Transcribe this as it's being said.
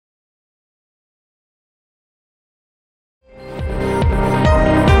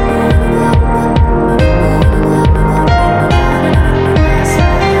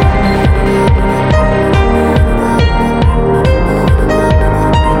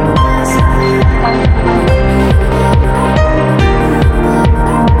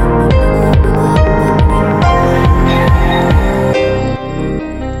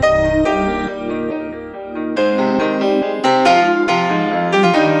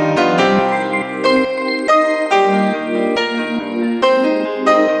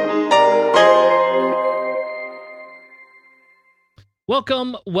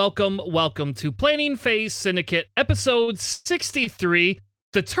Welcome to Planning Phase Syndicate, episode 63,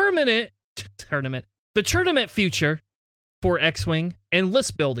 the tournament future for X-Wing and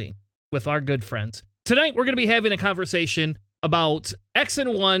list building with our good friends. Tonight, we're going to be having a conversation about X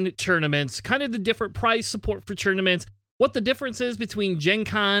and 1 tournaments, kind of the different prize support for tournaments, what the difference is between Gen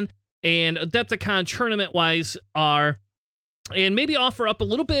Con and Adepticon tournament-wise are, and maybe offer up a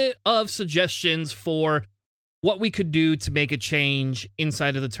little bit of suggestions for what we could do to make a change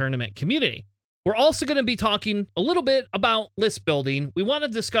inside of the tournament community. We're also going to be talking a little bit about list building. We want to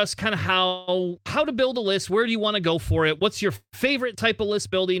discuss kind of how to build a list. Where do you want to go for it? What's your favorite type of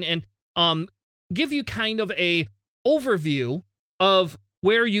list building? And give you kind of a overview of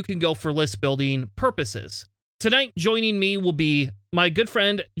where you can go for list building purposes. Tonight, joining me will be my good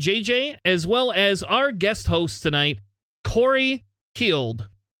friend JJ, as well as our guest host tonight, Corey Heald,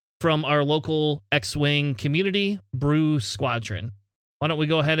 from our local X-Wing community, Brew Squadron. Why don't we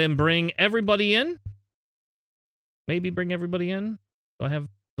go ahead and bring everybody in? Maybe bring everybody in. Do I have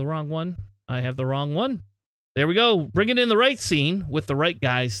the wrong one? I have the wrong one. There we go. Bringing in the right scene with the right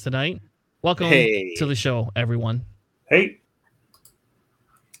guys tonight. Welcome to the show, everyone. Hey.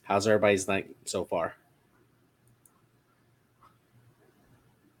 How's everybody's night so far?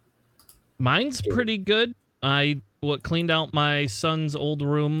 Mine's pretty good. I cleaned out my son's old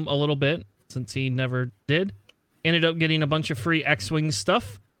room a little bit since he never did. Ended up getting a bunch of free X-Wing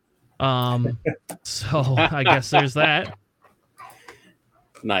stuff. So I guess there's that.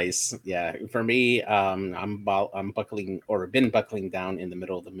 Nice. Yeah. For me, I'm buckling or been buckling down in the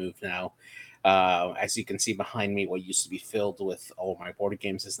middle of the move now. As you can see behind me, what used to be filled with all my board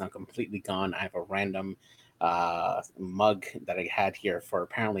games is now completely gone. I have a random mug that I had here for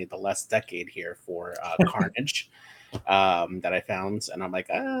apparently the last decade here for Carnage that I found, and I'm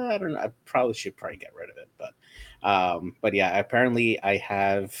like, I don't know, I should get rid of it, but yeah, apparently I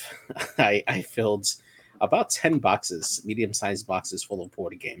have I filled about 10 boxes, medium-sized boxes full of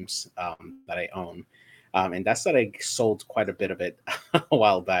board games that I own, and that's that I sold quite a bit of it a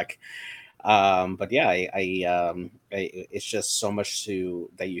while back. But yeah, it's just so much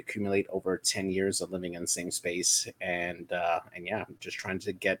that you accumulate over 10 years of living in the same space, and yeah, I'm just trying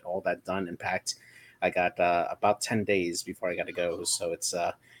to get all that done and packed. I got about 10 days before I got to go, so it's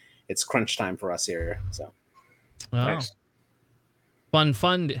crunch time for us here. So, nice. Fun.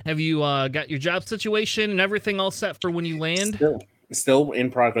 Have you got your job situation and everything all set for when you land? Still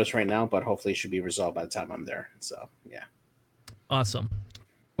in progress right now, but hopefully it should be resolved by the time I'm there. So, yeah. Awesome.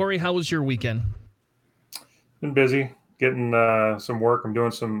 Corey, how was your weekend? Been busy getting some work. I'm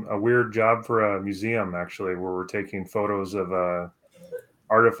doing a weird job for a museum, actually, where we're taking photos of a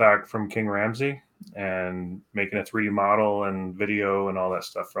artifact from King Ramsey and making a 3D model and video and all that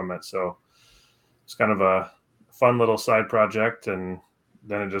stuff from it. So it's kind of a fun little side project. And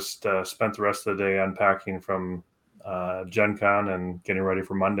then I just spent the rest of the day unpacking from Gen Con and getting ready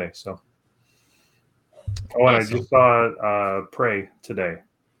for Monday. So, and I just saw Prey today.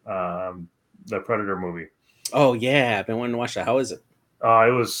 The Predator movie. Oh yeah, I've been wanting to watch that. How is it?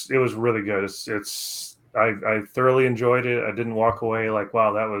 It was really good. I thoroughly enjoyed it. I didn't walk away like,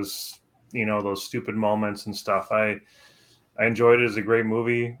 wow, that was, those stupid moments and stuff. I enjoyed it as a great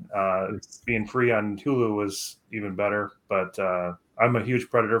movie. Being free on Hulu was even better. But I'm a huge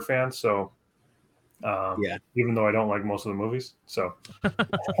Predator fan, so yeah. Even though I don't like most of the movies, so.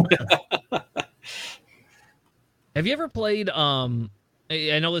 Have you ever played? I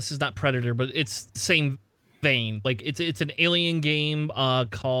know this is not Predator, but it's the same vein. Like it's an alien game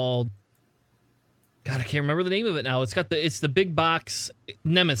called, God, I can't remember the name of it now. It's the big box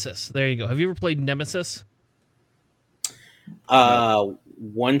Nemesis. There you go. Have you ever played Nemesis?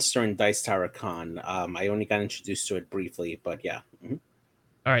 Once during Dice Tower Con. I only got introduced to it briefly, but yeah. Mm-hmm.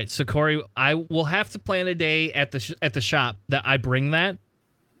 All right, so Corey, I will have to plan a day at the shop that I bring that,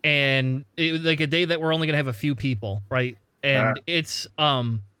 and like a day that we're only gonna have a few people, right? And it's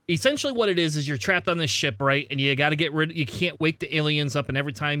essentially what it is you're trapped on this ship, right? And you got to you can't wake the aliens up, and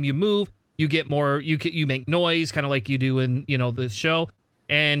every time you move, you get more, you make noise, kind of like you do in, the show.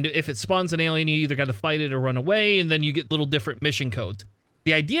 And if it spawns an alien, you either got to fight it or run away, and then you get little different mission codes.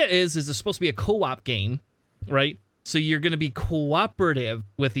 The idea is it's supposed to be a co-op game, right? So you're going to be cooperative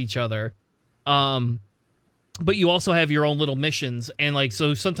with each other. But you also have your own little missions, and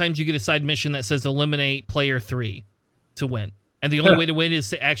so sometimes you get a side mission that says eliminate player 3 to win. And the only way to win is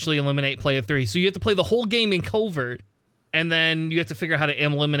to actually eliminate player 3. So you have to play the whole game in covert, and then you have to figure out how to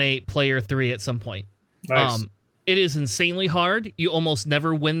eliminate player 3 at some point. Nice. It is insanely hard. You almost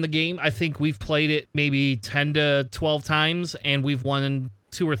never win the game. I think we've played it maybe 10 to 12 times, and we've won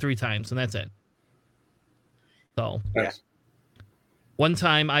 2 or 3 times, and that's it. So, yeah. One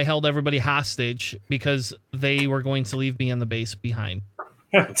time I held everybody hostage because they were going to leave me on the base behind.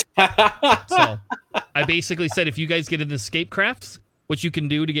 So I basically said, if you guys get into escape crafts, what you can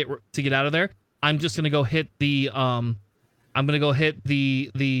do to get out of there, I'm just gonna go hit the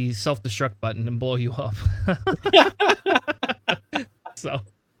self-destruct button and blow you up. So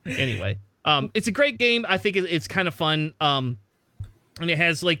anyway, it's a great game. I think it's kind of fun. And it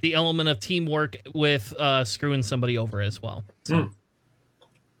has like the element of teamwork with screwing somebody over as well. So.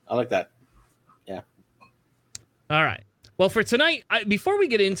 I like that. Yeah. All right. Well, for tonight, before we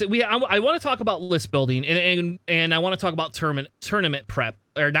get into I want to talk about list building and I want to talk about tournament prep,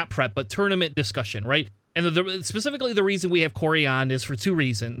 or not prep, but tournament discussion, right? And specifically the reason we have Corey on is for two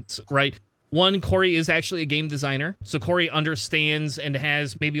reasons, right? One, Corey is actually a game designer, so Corey understands and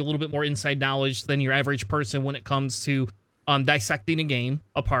has maybe a little bit more inside knowledge than your average person when it comes to dissecting a game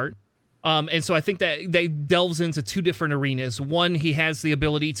apart. And so I think that they delves into two different arenas. One, he has the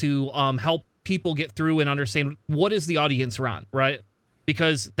ability to help people get through and understand what is the audience around, right?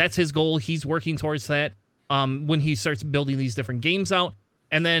 Because that's his goal. He's working towards that when he starts building these different games out.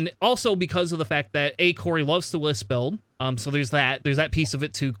 And then also because of the fact that Corey loves to list build. So there's that piece of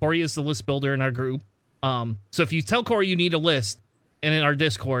it too. Corey is the list builder in our group. So if you tell Corey you need a list, and in our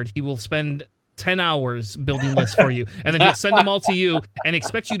Discord, he will spend 10 hours building lists for you, and then he'll send them all to you and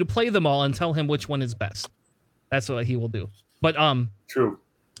expect you to play them all and tell him which one is best. That's what he will do. But true.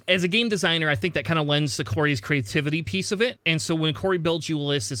 As a game designer, I think that kind of lends to Corey's creativity piece of it. And so when Corey builds you a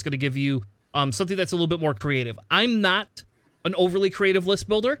list, it's going to give you something that's a little bit more creative. I'm not an overly creative list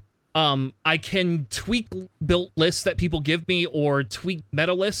builder. I can tweak built lists that people give me or tweak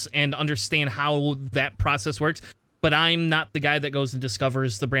meta lists and understand how that process works. But I'm not the guy that goes and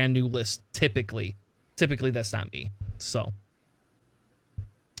discovers the brand new list. Typically that's not me. So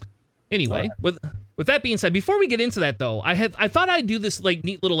anyway, with that being said, before we get into that though, I thought I'd do this like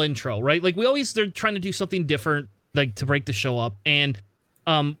neat little intro, right? Like they're trying to do something different, like to break the show up. And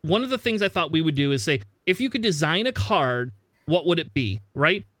one of the things I thought we would do is say, if you could design a card, what would it be,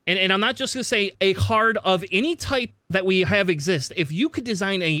 right? And I'm not just gonna say a card of any type that we have exist. If you could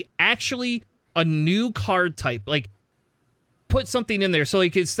design a new card type, like put something in there. So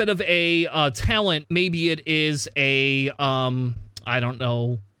like instead of a talent, maybe it is a I don't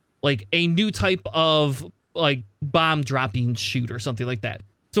know, like a new type of like bomb dropping shoot or something like that.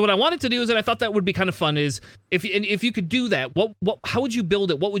 So what I wanted to do is, and I thought that would be kind of fun, is if you could do that, how would you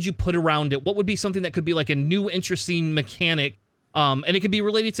build it? What would you put around it? What would be something that could be like a new interesting mechanic? And it could be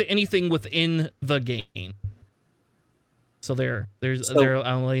related to anything within the game. So they're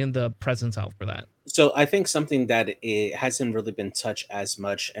laying the presents out for that. So I think something that it hasn't really been touched as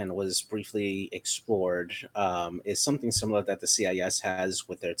much and was briefly explored is something similar that the CIS has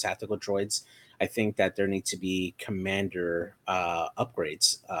with their tactical droids. I think that there need to be commander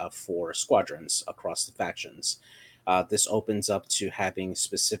upgrades for squadrons across the factions. This opens up to having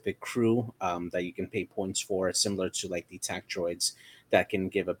specific crew that you can pay points for, similar to like the TAC droids that can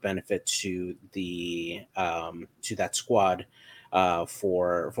give a benefit to the to that squad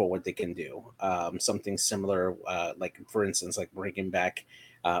for what they can do. Something similar, like for instance, like bringing back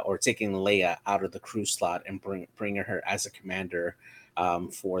or taking Leia out of the crew slot and bringing her as a commander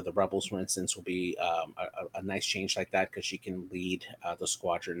for the Rebels, for instance, will be a nice change like that, because she can lead the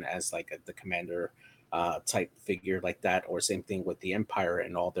squadron as like the commander type figure like that. Or same thing with the Empire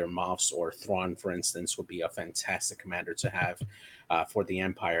and all their Moffs, or Thrawn, for instance, would be a fantastic commander to have for the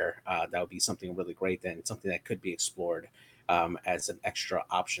Empire. That would be something really great, and something that could be explored as an extra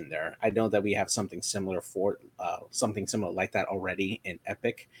option there. I know that we have something similar like that already in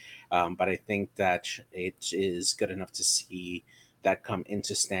Epic, but I think that it is good enough to see that come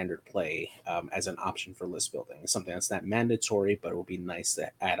into standard play as an option for list building. It's something that's not mandatory, but it would be nice to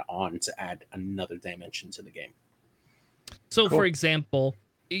add add another dimension to the game. So cool. For example,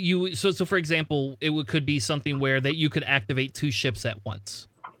 it could be something where that you could activate 2 ships at once.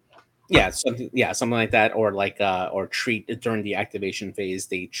 Something like that, or like or treat during the activation phase,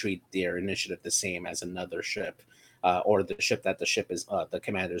 they treat their initiative the same as another ship, or the ship that the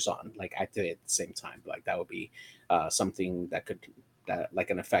commander's on, like activate at the same time. Like that would be something like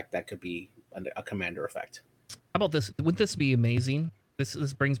an effect that could be a commander effect. How about this? Would this be amazing? This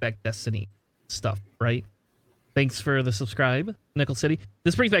brings back Destiny stuff, right? Thanks for the subscribe, Nickel City.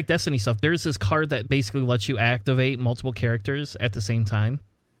 This brings back Destiny stuff. There's this card that basically lets you activate multiple characters at the same time.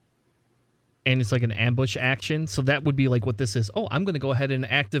 And it's like an ambush action. So that would be like what this is. Oh, I'm going to go ahead and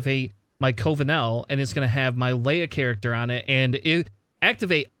activate my Covenel, and it's going to have my Leia character on it, and it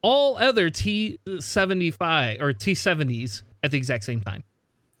activate all other T-75 or T-70s at the exact same time.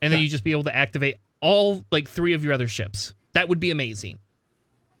 And then you just be able to activate all like 3 of your other ships. That would be amazing.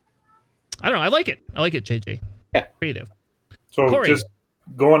 I don't know. I like it. JJ. Yeah. Creative. So Corey. just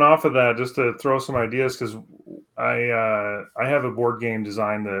going off of that, just to throw some ideas, because I have a board game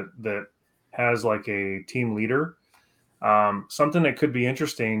design that has like a team leader. Something that could be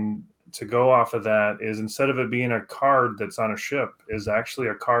interesting to go off of that is, instead of it being a card that's on a ship, is actually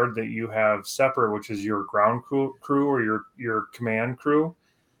a card that you have separate, which is your ground crew or your command crew,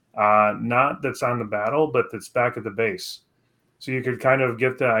 not that's on the battle, but that's back at the base. So you could kind of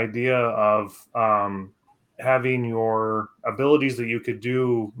get the idea of having your abilities that you could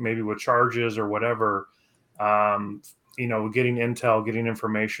do maybe with charges or whatever, getting intel, getting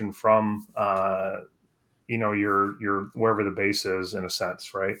information from your wherever the base is, in a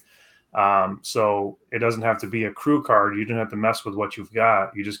sense, right? So it doesn't have to be a crew card. You don't have to mess with what you've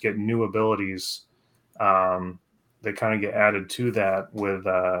got. You just get new abilities that kind of get added to that with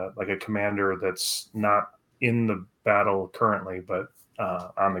like a commander that's not in the battle currently, but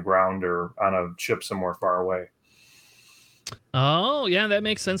on the ground or on a ship somewhere far away. Oh, yeah, that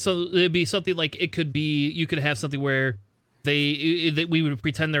makes sense. So it'd be something like, it could be, you could have something where we would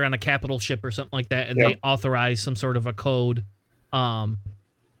pretend they're on a capital ship or something like that, and they authorize some sort of a code.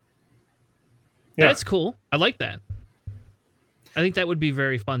 That's cool. I like that. I think that would be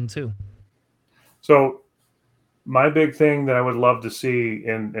very fun too. So my big thing that I would love to see,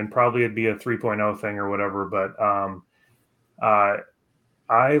 and probably it'd be a 3.0 thing or whatever, but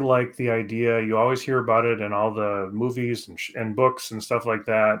I like the idea, you always hear about it in all the movies and books and stuff like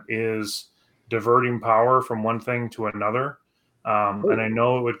that, is diverting power from one thing to another. And I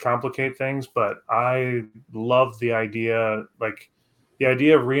know it would complicate things, but I love the idea. Like, the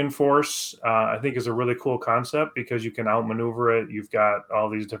idea of reinforce, I think, is a really cool concept, because you can outmaneuver it. You've got all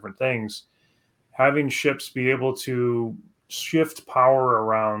these different things. Having ships be able to shift power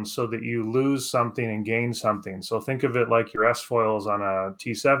around so that you lose something and gain something. So think of it like your S-foils on a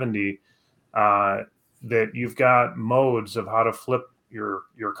T70, that you've got modes of how to flip your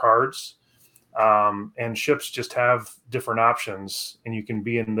cards. And ships just have different options, and you can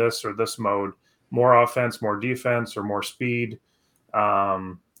be in this or this mode: more offense, more defense, or more speed,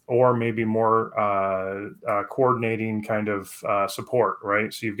 or maybe more coordinating kind of support,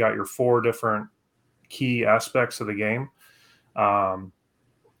 right? So you've got your 4 different key aspects of the game.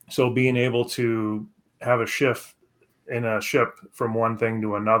 So being able to have a shift in a ship from one thing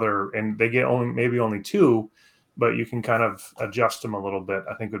to another, and they get only 2, but you can kind of adjust them a little bit,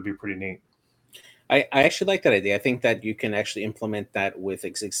 I think would be pretty neat. I actually like that idea. I think that you can actually implement that with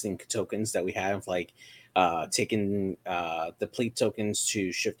existing tokens that we have, like taking deplete tokens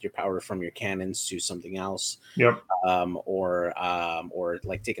to shift your power from your cannons to something else. Yep. Or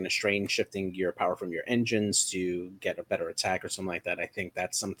like taking a strain, shifting your power from your engines to get a better attack or something like that. I think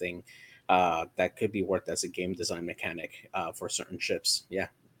that's something that could be worked as a game design mechanic for certain ships. Yeah.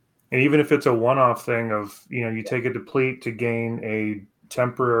 And even if it's a one-off thing of, you take a deplete to gain a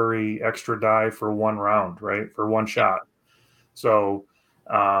temporary extra die for 1 round, right? For 1 shot. So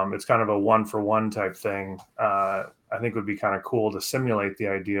it's kind of a 1-for-1 type thing. I think would be kind of cool to simulate the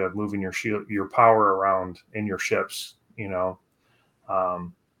idea of moving your power around in your ships, so.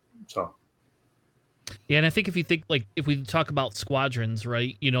 Yeah, and I think if we talk about squadrons,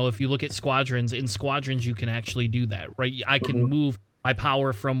 right? If you look at squadrons, in squadrons, you can actually do that, right? I can move my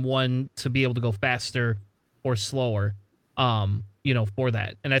power from one to be able to go faster or slower, for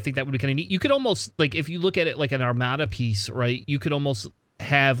that. And I think that would be kind of neat. You could almost, like, if you look at it like an Armada piece, right? You could almost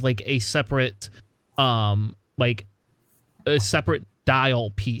have like a separate,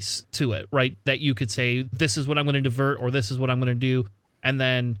 dial piece to it, right? That you could say, this is what I'm going to divert, or this is what I'm going to do. And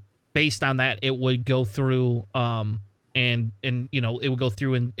then based on that, it would go through, it would go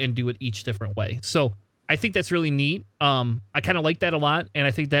through and do it each different way. So I think that's really neat. I kind of like that a lot, and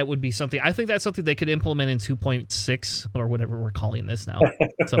I think that would be something. I think that's something they could implement in 2.6 or whatever we're calling this now.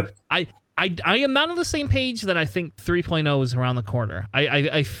 So I am not on the same page that I think 3.0 is around the corner.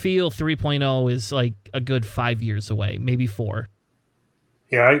 I feel 3.0 is like a good 5 years away, maybe 4.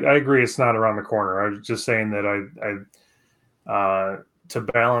 Yeah, I agree. It's not around the corner. I was just saying that I to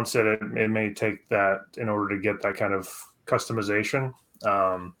balance it, it may take that in order to get that kind of customization.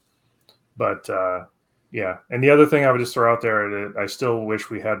 But yeah. And the other thing I would just throw out there, that I still wish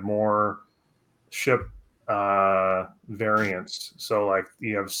we had more ship variants. So like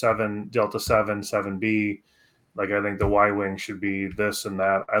you have Delta 7, 7B. Like I think the Y-wing should be this and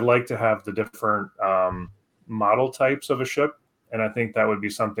that. I'd like to have the different model types of a ship, and I think that would be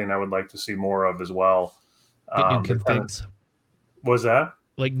something I would like to see more of as well. Get new configs. Was that?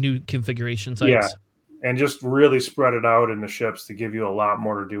 Like new configuration sites. Yeah. And just really spread it out in the ships to give you a lot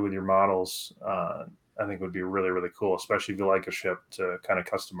more to do with your models. I think would be really, really cool, especially if you like a ship to kind of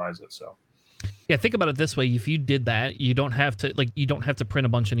customize it. So Yeah, think about it this way. If you did that, you don't have to print a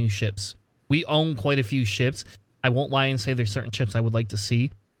bunch of new ships. We own quite a few ships. I won't lie and say there's certain ships I would like to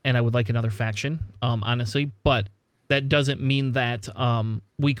see, and I would like another faction, honestly. But that doesn't mean that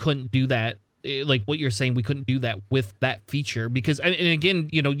we couldn't do that. Like what you're saying, we couldn't do that with that feature because, and again,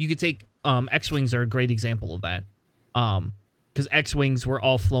 you could take X-wings are a great example of that. Because X-wings were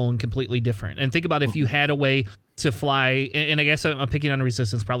all flown completely different. And think about if you had a way to fly, and I guess I'm picking on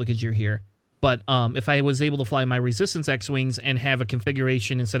Resistance probably because you're here. But if I was able to fly my Resistance X-wings and have a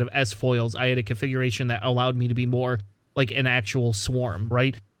configuration instead of S-foils, I had a configuration that allowed me to be more like an actual swarm,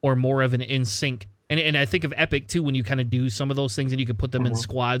 right? Or more of an in-sync. And I think of Epic, too, when you kind of do some of those things and you could put them in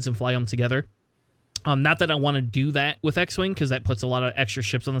squads and fly them together. Not that I want to do that with X-Wing, because that puts a lot of extra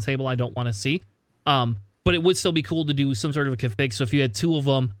ships on the table I don't want to see. But it would still be cool to do some sort of a config. So if you had two of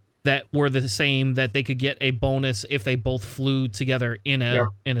them that were the same, that they could get a bonus if they both flew together in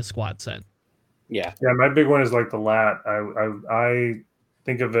a squad set. Yeah. Yeah, my big one is like the LAT. I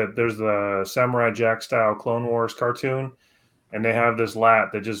think of it, there's the Samurai Jack style Clone Wars cartoon, and they have this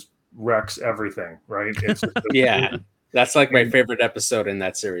LAT that just wrecks everything, right? It's just Yeah. That's like my favorite episode in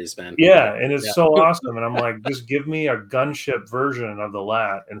that series, man. Yeah, and it's so awesome. And I'm like, just give me a gunship version of the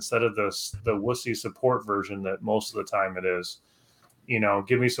LAT instead of the wussy support version that most of the time it is.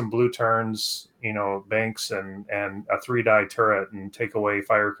 Give me some blue turns, banks and a 3-die turret and take away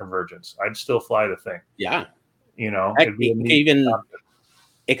fire convergence. I'd still fly the thing. Yeah. It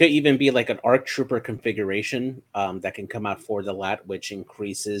could even be like an ARC Trooper configuration that can come out for the LAT, which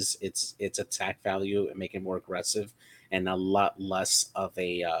increases its attack value and make it more aggressive and a lot less of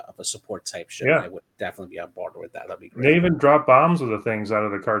a support type ship. Yeah. I would definitely be on board with that. That'd be great. They even drop bombs with the things out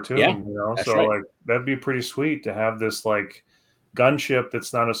of the cartoon, that's so right. like that'd be pretty sweet to have this like gunship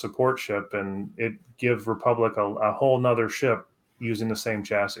that's not a support ship, and it give Republic a whole nother ship using the same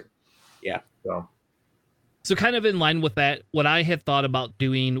chassis. Yeah. So kind of in line with that, what I had thought about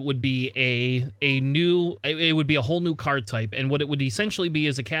doing would be it would be a whole new card type. And what it would essentially be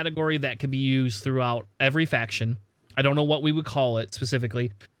is a category that could be used throughout every faction. I don't know what we would call it specifically,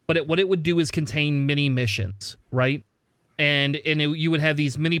 but what it would do is contain mini missions, right? And you would have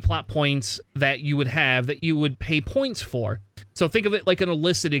these mini plot points that you would have that you would pay points for. So think of it like an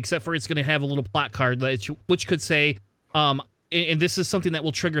illicit, except for it's going to have a little plot card which could say, and this is something that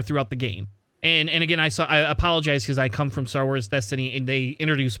will trigger throughout the game. And again, I apologize because I come from Star Wars Destiny and they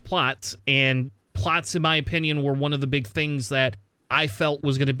introduced plots, and plots, in my opinion, were one of the big things that I felt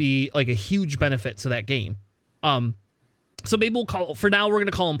was going to be like a huge benefit to that game. So maybe we're going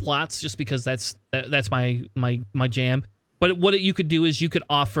to call them plots just because that's my jam. But what you could do is you could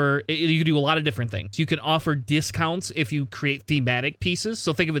do a lot of different things. You could offer discounts if you create thematic pieces.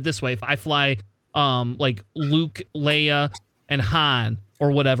 So think of it this way. If I fly like Luke, Leia, and Han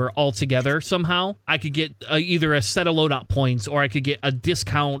or whatever all together somehow, I could get either a set of loadout points or I could get a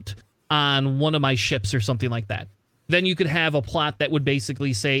discount on one of my ships or something like that. Then you could have a plot that would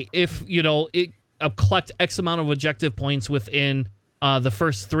basically say, if, collect X amount of objective points within the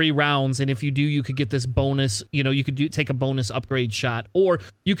first 3 rounds, and if you do, you could get this bonus, you could take a bonus upgrade shot, or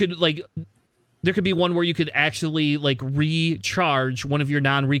you could there could be one where you could actually recharge one of your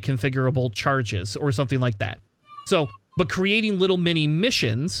non-reconfigurable charges or something like that. So, but creating little mini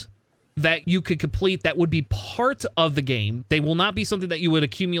missions that you could complete that would be part of the game. They will not be something that you would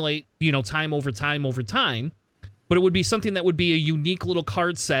accumulate, time over time, but it would be something that would be a unique little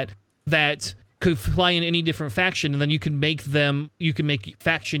card set that could fly in any different faction, and then you can make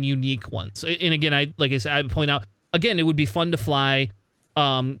faction unique ones. And again, I point out, again, it would be fun to fly,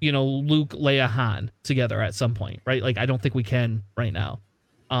 Luke, Leia, Han together at some point, right? Like, I don't think we can right now.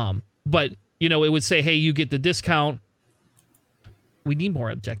 But, it would say, hey, you get the discount. We need more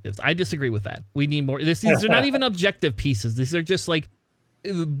objectives. I disagree with that. We need more. These are not even objective pieces. These are just like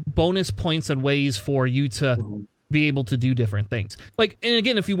bonus points and ways for you to be able to do different things. Like, and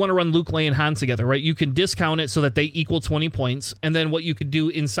again, if you want to run Luke, Leia, and Han together, right, you can discount it so that they equal 20 points. And then what you could do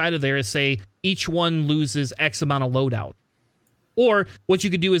inside of there is say each one loses X amount of loadout. Or what you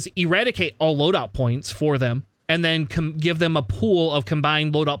could do is eradicate all loadout points for them and then give them a pool of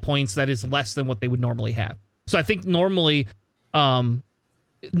combined loadout points that is less than what they would normally have. So I think normally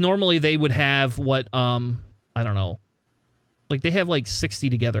they would have what, I don't know, like they have like 60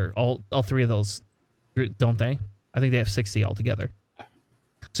 together, all 3 of those, don't they? I think they have 60 altogether.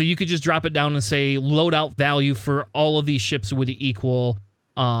 So you could just drop it down and say loadout value for all of these ships would equal,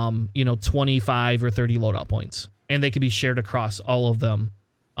 25 or 30 loadout points. And they could be shared across all of them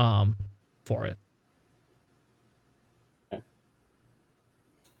for it.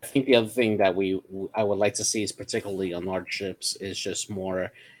 I think the other thing that I would like to see is particularly on large ships is just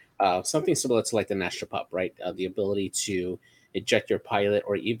more something similar to like the National Pup, right? The ability to eject your pilot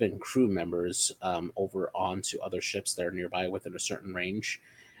or even crew members over onto other ships that are nearby within a certain range.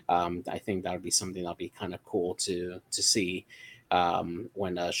 I think that would be something that'll be kind of cool to see.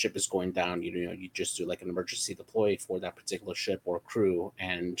 When a ship is going down, you just do like an emergency deploy for that particular ship or crew,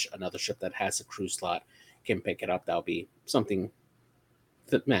 and another ship that has a crew slot can pick it up. That'll be something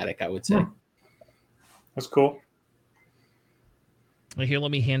thematic, I would say. That's cool. Here,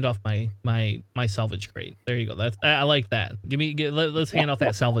 let me hand off my salvage crate. There you go. I like that. Let's hand off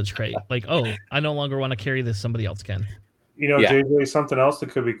that salvage crate. Like, oh, I no longer want to carry this. Somebody else can. JJ, something else that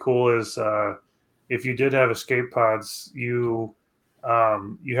could be cool is if you did have escape pods, you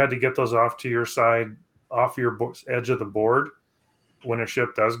had to get those off to your side, off your edge of the board when a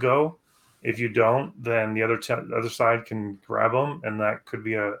ship does go. If you don't, then the other side can grab them, and that could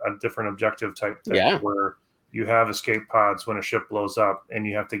be a different objective type thing where you have escape pods when a ship blows up, and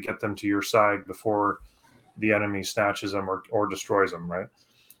you have to get them to your side before the enemy snatches them or destroys them, right?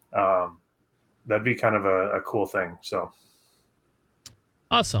 That'd be kind of a cool thing. So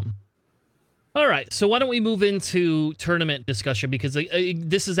awesome. All right, so why don't we move into tournament discussion, because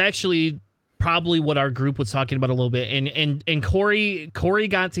this is actually probably what our group was talking about a little bit, and Corey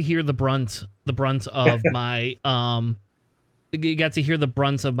got to hear the brunt of my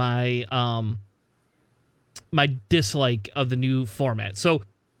my dislike of the new format. So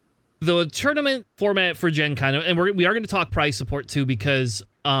the tournament format for Gen Con, and we are going to talk prize support too, because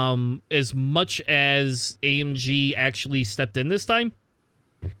as much as AMG actually stepped in this time,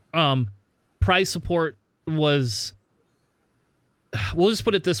 prize support was, we'll just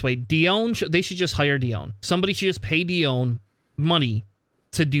put it this way, they should just hire Dion. Somebody should just pay Dion money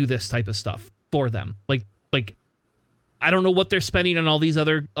to do this type of stuff for them. Like I don't know what they're spending on all these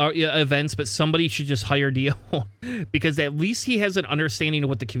other events, but somebody should just hire Dion because at least he has an understanding of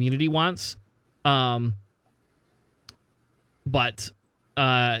what the community wants. But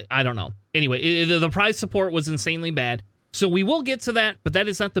I don't know. Anyway, the prize support was insanely bad. So we will get to that, but that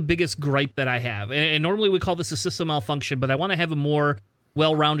is not the biggest gripe that I have. And normally we call this a system malfunction, but I want to have a more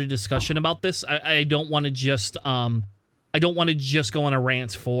well-rounded discussion about this. I don't want to just go on a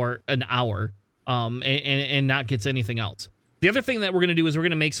rant for an hour and not get to anything else. The other thing that we're going to do is we're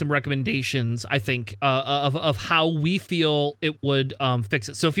going to make some recommendations, I think, of how we feel it would fix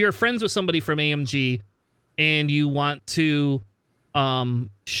it. So if you're friends with somebody from AMG and you want to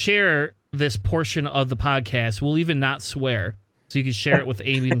share this portion of the podcast, we'll even not swear, so you can share it with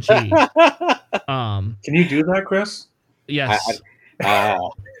AMG. Can you do that, Chris? Yes.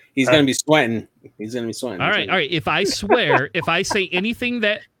 He's gonna be sweating. All right. If I swear, if I say anything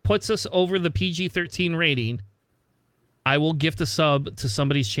that puts us over the PG-13 rating, I will gift a sub to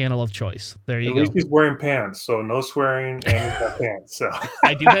somebody's channel of choice. There you go. At least he's wearing pants, so no swearing, and he's got pants. So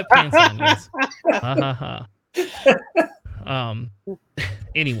I do have pants on. Yes.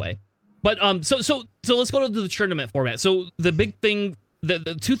 Anyway. But so let's go to the tournament format. So the big thing, the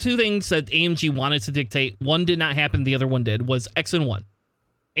two things that AMG wanted to dictate, one did not happen, the other one did, was X and 1.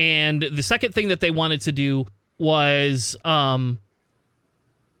 And the second thing that they wanted to do was fuck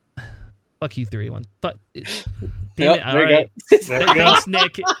you 3-1. But damn it. All right. Thanks,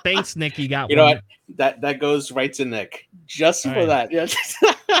 Nick. Thanks, Nick. You got one. You know what? That goes right to Nick. Just all for that. Yes.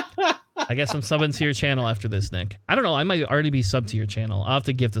 I guess I'm subbing to your channel after this, Nick. I don't know. I might already be subbed to your channel. I'll have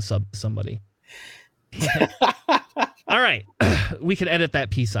to gift a sub to somebody. All right. We could edit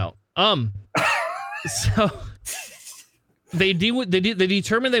that piece out. So they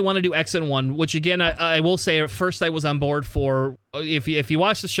determined they want to do X and 1, which again, I will say at first I was on board for, if you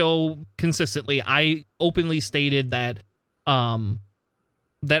watch the show consistently, I openly stated that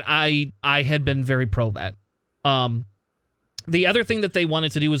that I had been very pro that. The other thing that they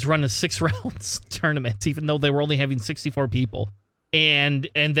wanted to do was run a 6 rounds tournament, even though they were only having 64 people. And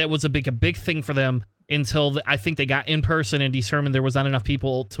that was a big thing for them until I think they got in person and determined there was not enough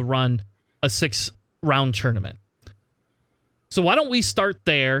people to run a 6-round tournament. So why don't we start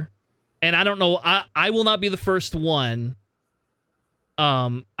there? And I don't know, I will not be the first one.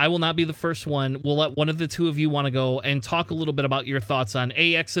 I will not be the first one. We'll let one of the two of you want to go and talk a little bit about your thoughts on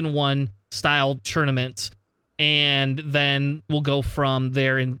AX and 1 style tournaments. And then we'll go from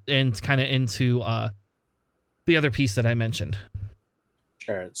there and kind of into the other piece that I mentioned.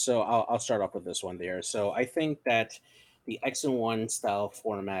 Sure. So I'll start off with this one there. So I think that the X and 1 style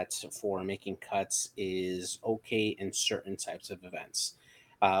format for making cuts is okay in certain types of events.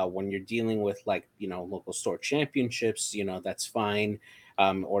 When you're dealing with local store championships, that's fine.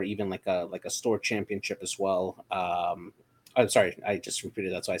 Or even like a store championship as well. I'm sorry, I just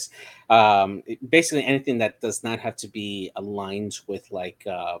repeated that twice. Basically, anything that does not have to be aligned with like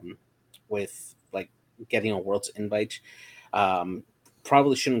getting a world's invite, um,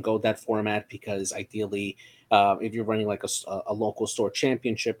 probably shouldn't go that format because ideally, if you're running like a local store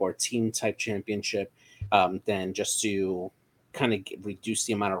championship or a team type championship, then just to kind of reduce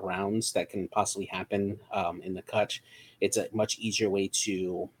the amount of rounds that can possibly happen in the cut, it's a much easier way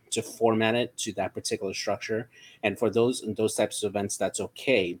to format it to that particular structure. And for those types of events, that's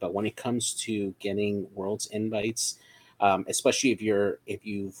okay. But when it comes to getting world's invites, especially if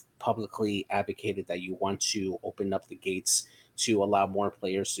you've publicly advocated that you want to open up the gates to allow more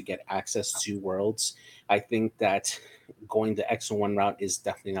players to get access to worlds, I think that going the X1 route is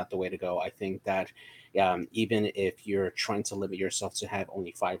definitely not the way to go. I think that even if you're trying to limit yourself to have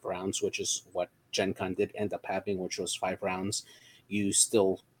only 5 rounds, which is what Gen Con did end up having, which was 5 rounds, you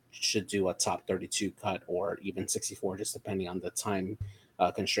still should do a top 32 cut or even 64, just depending on the time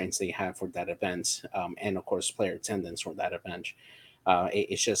constraints they have for that event, and of course player attendance for that event.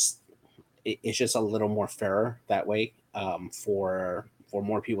 It's just a little more fairer that way, for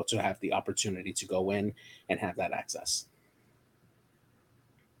more people to have the opportunity to go in and have that access.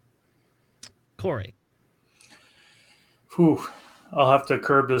 Corey. Whew. I'll have to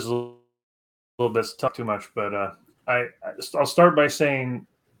curb this a little bit. Talk too much, but I'll start by saying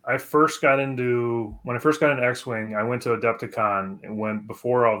when I first got into X-Wing, I went to Adepticon and went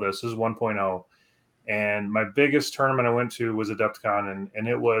before all this. This is 1.0. And my biggest tournament I went to was Adepticon, and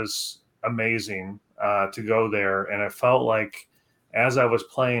it was amazing to go there. And I felt like as I was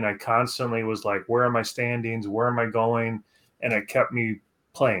playing, I constantly was like, where are my standings? Where am I going? And it kept me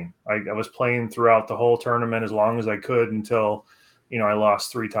playing. I was playing throughout the whole tournament as long as I could until, I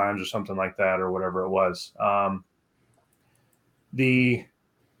lost 3 times or something like that or whatever it was.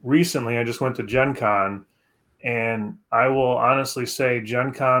 Recently, I just went to Gen Con, and I will honestly say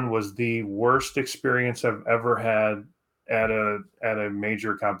Gen Con was the worst experience I've ever had at a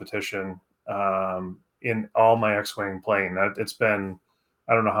major competition in all my X-Wing playing. It's been,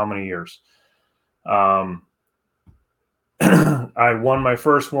 I don't know how many years. I won my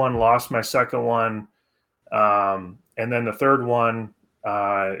first one, lost my second one, and then the third one,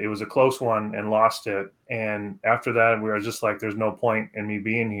 it was a close one and lost it. And after that, we were just like, there's no point in me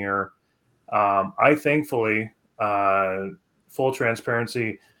being here. I thankfully, full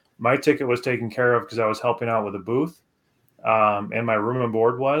transparency, my ticket was taken care of because I was helping out with a booth, and my room and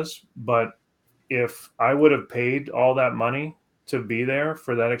board was. But if I would have paid all that money to be there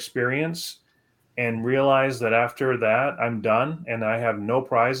for that experience and realize that after that I'm done and I have no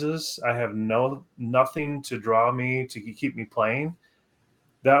prizes, I have nothing to draw me to keep me playing,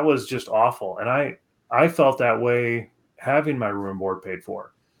 that was just awful. And I felt that way having my room and board paid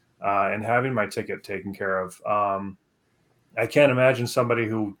for, and having my ticket taken care of. I can't imagine somebody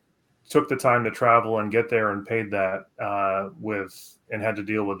who took the time to travel and get there and paid that and had to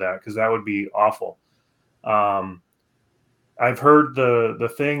deal with that, because that would be awful. I've heard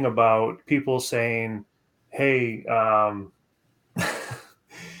the thing about people saying, hey,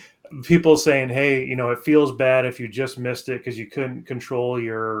 it feels bad if you just missed it because you couldn't control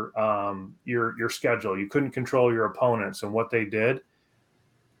your schedule. You couldn't control your opponents and what they did.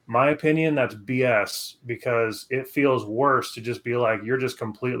 My opinion, that's BS, because it feels worse to just be like, you're just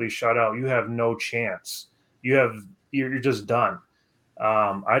completely shut out. You have no chance. You're just done.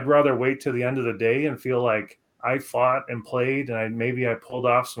 I'd rather wait till the end of the day and feel like I fought and played, and maybe I pulled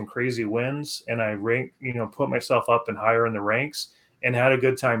off some crazy wins, and I put myself up and higher in the ranks and had a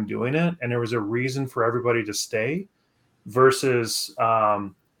good time doing it. And there was a reason for everybody to stay, versus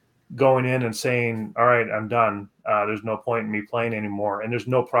going in and saying, all right, I'm done. There's no point in me playing anymore. And there's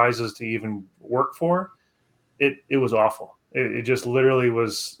no prizes to even work for. It was awful. It just literally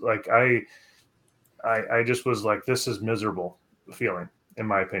was like, I just was like, this is miserable feeling, in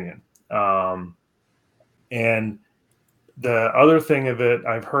my opinion. And the other thing of it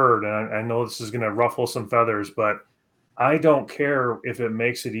I've heard, and I know this is going to ruffle some feathers, but I don't care if it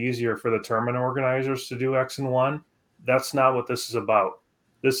makes it easier for the tournament organizers to do X and 1. That's not what this is about.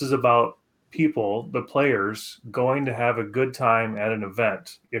 This is about people, the players, going to have a good time at an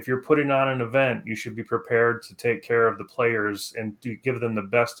event. If you're putting on an event, you should be prepared to take care of the players and to give them the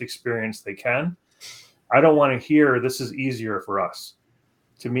best experience they can. I don't want to hear this is easier for us.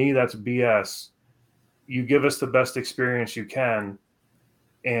 To me, that's BS. You give us the best experience you can,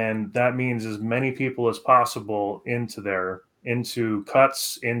 and that means as many people as possible into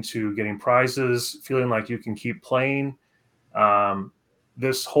cuts, into getting prizes, feeling like you can keep playing.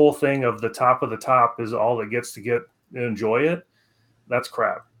 This whole thing of the top is all that gets to enjoy it. That's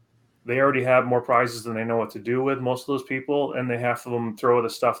crap. they already have more prizes than they know what to do with, most of those people, and they half of them throw the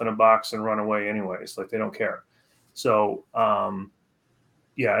stuff in a box and run away anyways. Like, they don't care. So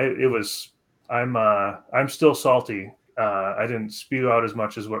yeah, it was. I'm still salty. I didn't spew out as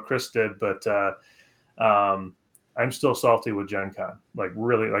much as what Chris did, but I'm still salty with Gen Con. Like,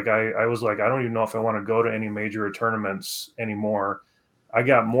 really, like I was like, I don't even know if I want to go to any major tournaments anymore. I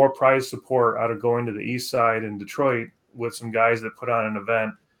got more prize support out of going to the East Side in Detroit with some guys that put on an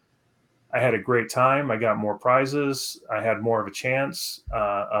event. I had a great time. I got more prizes. I had more of a chance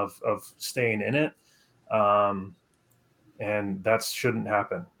of staying in it. And that shouldn't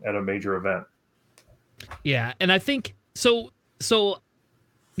happen at a major event. Yeah, and I think so.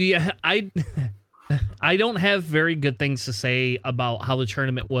 Yeah, I don't have very good things to say about how the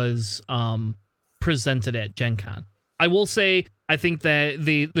tournament was presented at Gen Con. I will say I think that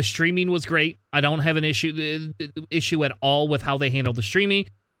the streaming was great. I don't have an issue at all with how they handled the streaming.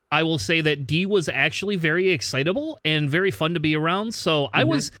 I will say that D was actually very excitable and very fun to be around. So I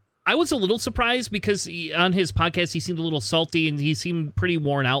was a little surprised because on his podcast he seemed a little salty and he seemed pretty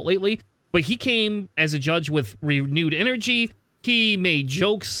worn out lately. But he came as a judge with renewed energy. He made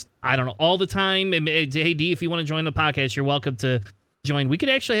jokes, I don't know, all the time. And, hey, D, if you want to join the podcast, you're welcome to join. We could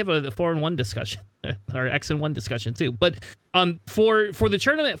actually have a 4-in-1 discussion or X-in-1 discussion too. But for the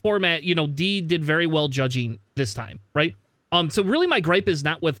tournament format, you know, D did very well judging this time, right? So really my gripe is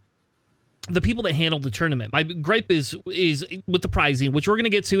not with the people that handled the tournament. My gripe is with the prizing, which we're going to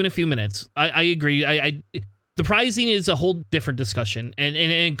get to in a few minutes. I agree. The prizing is a whole different discussion.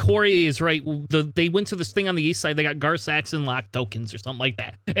 And Corey is right. They went to this thing on the East Side. They got Gar Saxon lock tokens or something like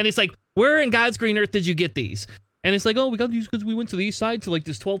that. And it's like, where in God's green earth did you get these? And it's like, oh, we got these because we went to the East Side to like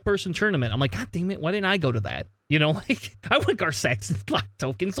this 12-person tournament. I'm like, God damn it, why didn't I go to that? You know, like, I want Gar Saxon lock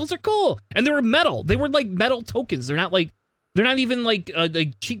tokens. Those are cool. And they were metal. They were like metal tokens. They're not even like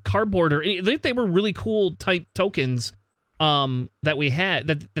cheap cardboard or anything. They were really cool type tokens that we had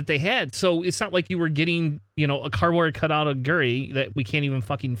that they had. So it's not like you were getting, you know, a cardboard cutout of Guri that we can't even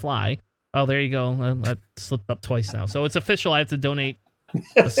fucking fly. Oh, there you go. That slipped up twice now. So it's official. I have to donate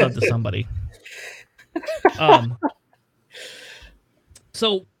a sub to somebody.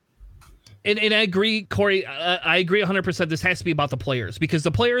 So and I agree, Corey, I agree 100%. This has to be about the players because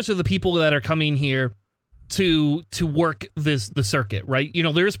the players are the people that are coming here to work the circuit, right? You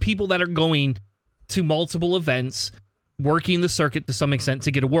know, there's people that are going to multiple events, working the circuit to some extent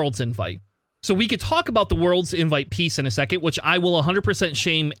to get a Worlds invite. So we could talk about the Worlds invite piece in a second, which I will 100%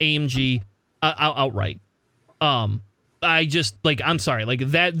 shame AMG outright. I just I'm sorry, like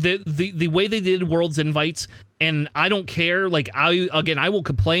that the way they did Worlds invites, and I don't care. Like I will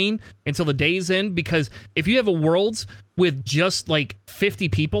complain until the day's end because if you have a Worlds with just like 50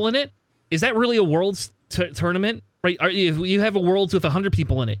 people in it, is that really a Worlds tournament? Right? If you have a Worlds with 100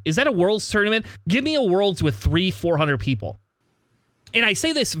 people in it, is that a Worlds tournament? Give me a Worlds with 300-400 people. And I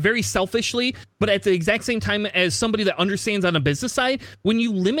say this very selfishly, but at the exact same time as somebody that understands on a business side, when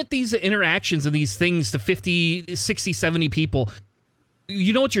you limit these interactions and these things to 50, 60, 70 people,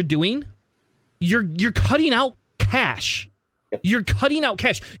 you know what you're doing? You're cutting out cash. You're cutting out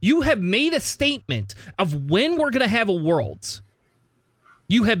cash. You have made a statement of when we're going to have a Worlds.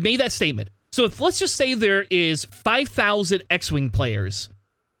 You have made that statement. So if let's just say there is 5,000 X-Wing players,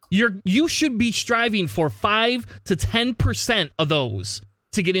 you should be striving for 5 to 10% of those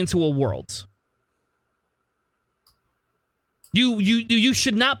to get into a Worlds. You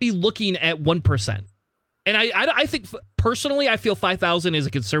should not be looking at 1%. And I think personally, I feel 5,000 is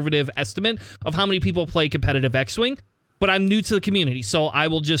a conservative estimate of how many people play competitive X-Wing. But I'm new to the community, so I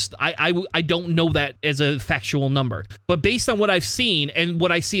will just I don't know that as a factual number. But based on what I've seen and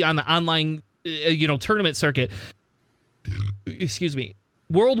what I see on the online tournament circuit, excuse me,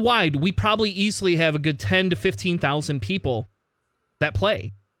 worldwide, we probably easily have a good 10 to 15,000 people that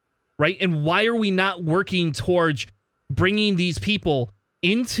play, right? And why are we not working towards bringing these people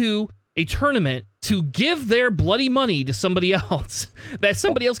into a tournament to give their bloody money to somebody else, that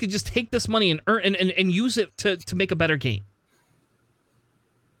somebody else could just take this money and earn and use it to make a better game?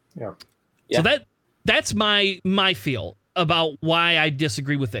 Yeah. So that's my feel about why I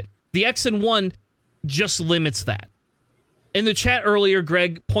disagree with it. The X-in-1 just limits that. In the chat earlier,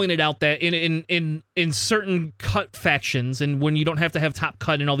 Greg pointed out that in certain cut factions, and when you don't have to have top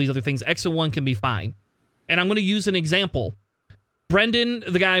cut and all these other things, X-in-1 can be fine. And I'm going to use an example. Brendan,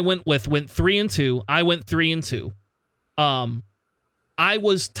 the guy I went with, went 3-2. I went 3-2. I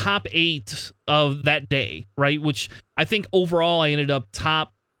was top 8 of that day, right? Which I think overall I ended up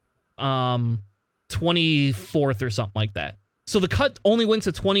top 24th or something like that. So the cut only went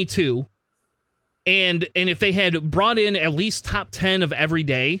to 22. And if they had brought in at least top 10 of every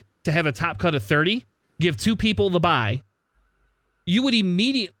day, to have a top cut of 30, give 2 people the bye, you would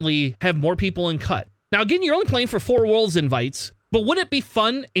immediately have more people in cut. Now, again, you're only playing for 4 Worlds invites, but wouldn't it be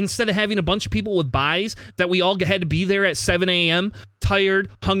fun, instead of having a bunch of people with buys, that we all had to be there at 7 a.m., tired,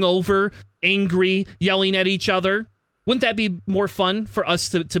 hungover, angry, yelling at each other? Wouldn't that be more fun for us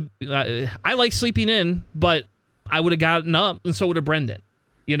to I like sleeping in, but I would have gotten up, and so would have Brendan,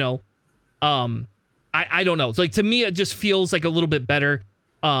 you know? I don't know. It's like, to me, it just feels like a little bit better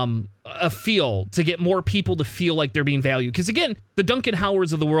a feel to get more people to feel like they're being valued. Because again, the Duncan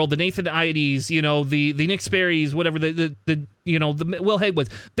Howards of the world, the Nathan Ides, you know, the Nick Sperry's, whatever, the you know, the Will Haywoods,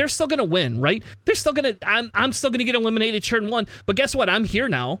 they're still gonna win, right? They're still gonna. I'm still gonna get eliminated turn 1. But guess what? I'm here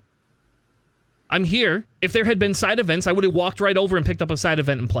now. I'm here. If there had been side events, I would have walked right over and picked up a side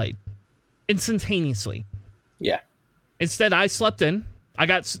event and played instantaneously. Yeah. Instead, I slept in. I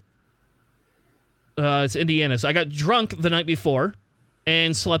got. It's Indiana, so I got drunk the night before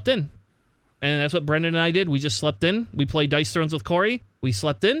and slept in. And that's what Brendan and I did. We just slept in. We played Dice Thrones with Corey. We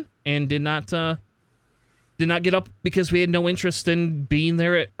slept in and did not get up because we had no interest in being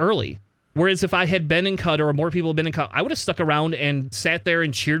there early. Whereas if I had been in cut, or more people had been in cut, I would have stuck around and sat there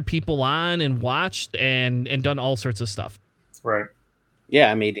and cheered people on and watched and done all sorts of stuff. Right. Yeah,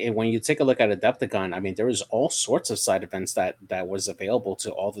 I mean, when you take a look at Adepticon, I mean, there was all sorts of side events that was available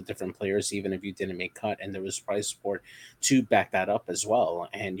to all the different players, even if you didn't make cut, and there was prize support to back that up as well.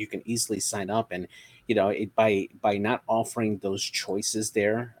 And you can easily sign up, and you know, by not offering those choices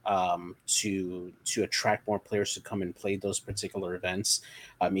there to attract more players to come and play those particular events,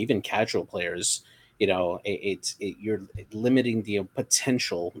 even casual players. You know, you're limiting the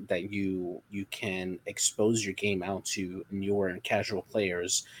potential that you can expose your game out to newer and casual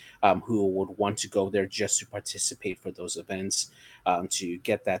players who would want to go there just to participate for those events, to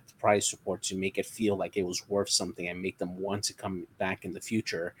get that prize support, to make it feel like it was worth something and make them want to come back in the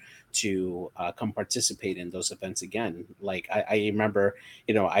future to come participate in those events again. Like I remember,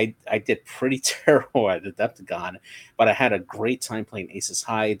 you know, I did pretty terrible at Adepticon, but I had a great time playing Aces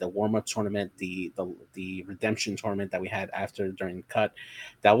High, the warm-up tournament, the redemption tournament that we had during cut.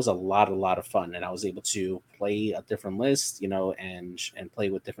 That was a lot of fun, and I was able to play a different list, you know, and play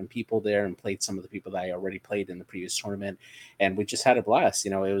with different people there, and played some of the people that I already played in the previous tournament, and we just had a blast.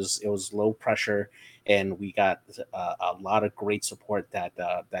 You know, it was low pressure, and we got a lot of great support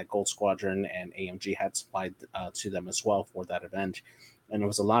that Gold Squadron and AMG had supplied to them as well for that event. And it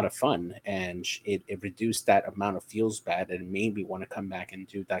was a lot of fun, and it reduced that amount of feels bad, and made me want to come back and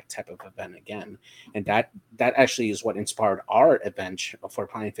do that type of event again. And that actually is what inspired our event for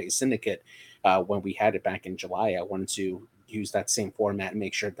Pine Phase Syndicate when we had it back in July. I wanted to use that same format and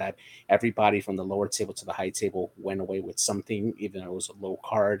make sure that everybody from the lower table to the high table went away with something, even though it was a low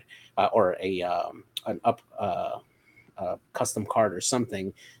card or an custom card or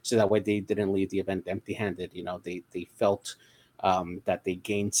something, so that way they didn't leave the event empty-handed. You know, they felt that they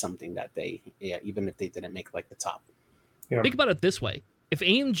gained something that even if they didn't make like the top. Yeah. Think about it this way: if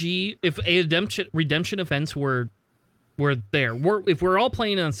redemption events were there, if we're all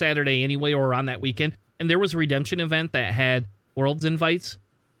playing on Saturday anyway, or on that weekend, and there was a redemption event that had Worlds invites,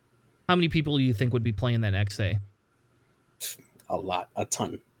 how many people do you think would be playing that next day? A lot, a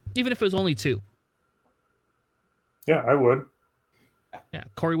ton. Even if it was only 2. Yeah, I would. Yeah,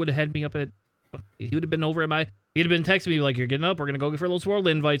 Corey would have had me up at. He would have been over at he'd have been texting me like, "You're getting up. We're gonna go for those World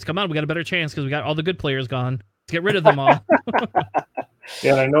invites. Come on, we got a better chance because we got all the good players gone. Let's get rid of them all."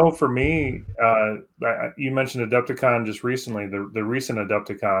 Yeah, and I know for me, you mentioned Adepticon just recently. The recent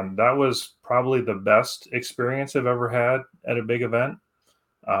Adepticon, that was probably the best experience I've ever had at a big event.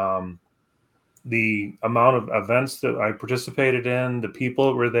 The amount of events that I participated in, the people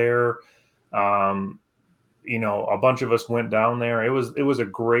that were there. You know, a bunch of us went down there. It was a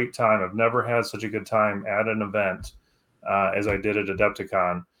great time. I've never had such a good time at an event as I did at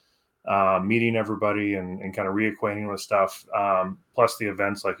Adepticon, meeting everybody and kind of reacquainting with stuff, plus the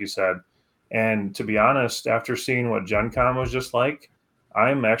events, like you said. And to be honest, after seeing what Gen Con was just like,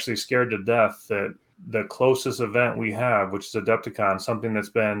 I'm actually scared to death that the closest event we have, which is Adepticon, something that's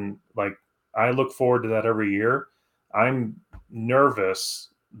been like, I look forward to that every year. I'm nervous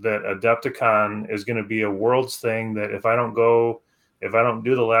that Adepticon is going to be a Worlds thing, that if I don't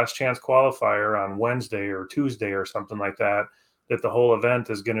do the last chance qualifier on Wednesday or Tuesday or something like that, that the whole event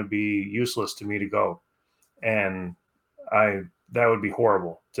is going to be useless to me to go. And that would be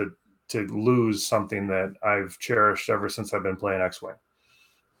horrible to lose something that I've cherished ever since I've been playing X-Wing.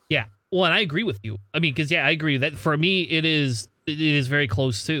 Yeah. Well, and I agree with you. I mean, because I agree that for me, it is very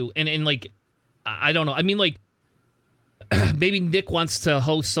close too. And like, I don't know. I mean, like, maybe Nick wants to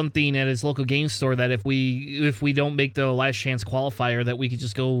host something at his local game store that if we don't make the last chance qualifier, that we could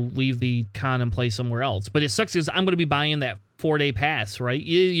just go leave the con and play somewhere else. But it sucks because I'm going to be buying that 4-day pass, right?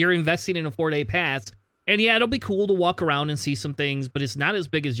 You're investing in a 4-day pass, and yeah, it'll be cool to walk around and see some things, but it's not as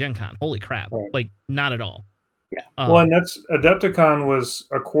big as Gen Con. Holy crap. Right. Like, not at all. Yeah. Well, and that's Adepticon was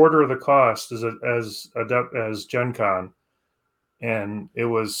a quarter of the cost as Gen Con, and it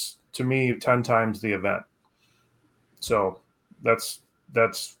was, to me, 10 times the event. So that's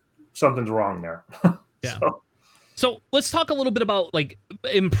something's wrong there. Yeah. So let's talk a little bit about like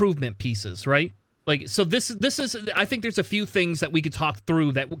improvement pieces, right? Like, so this is, I think there's a few things that we could talk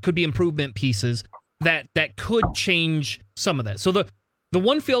through that could be improvement pieces that could change some of that. So the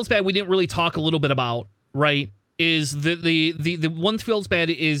one feels bad we didn't really talk a little bit about, right, is the one feels bad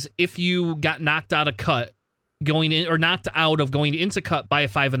is if you got knocked out of cut going in, or knocked out of going into cut by a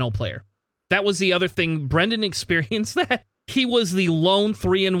 5-0 player. That was the other thing. Brendan experienced that. He was the lone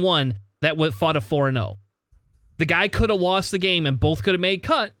 3-1 that fought a 4-0. The guy could have lost the game and both could have made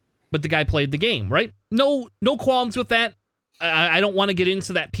cut, but the guy played the game, right? No qualms with that. I don't want to get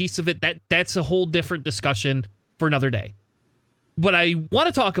into that piece of it. That's a whole different discussion for another day. But I want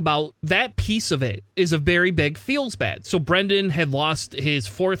to talk about that piece of it is a very big feels bad. So Brendan had lost his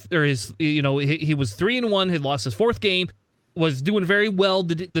fourth, or his, he was 3-1, had lost his fourth game, was doing very well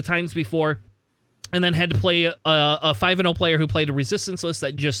the times before, and then had to play a 5-0 player who played a resistance list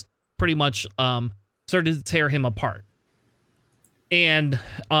that just pretty much started to tear him apart. And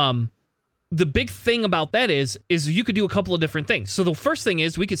the big thing about that is you could do a couple of different things. So the first thing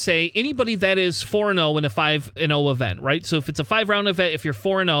is we could say anybody that is 4-0 in a 5-0 event, right? So if it's a 5-round event, if you're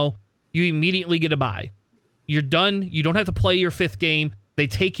 4-0, you immediately get a bye. You're done. You don't have to play your 5th game. They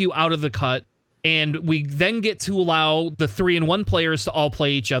take you out of the cut. And we then get to allow the 3-1 players to all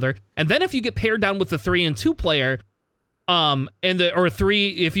play each other. And then if you get paired down with the 3-2 player,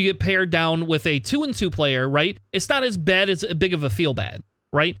 if you get paired down with a 2-2 player, right? It's not as bad as big of a feel bad,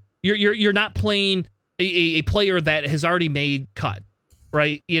 right? You're not playing a player that has already made cut,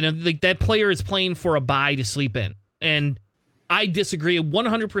 right? Like that player is playing for a bye to sleep in. And I disagree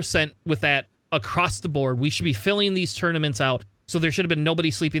 100% with that across the board. We should be filling these tournaments out. So there should have been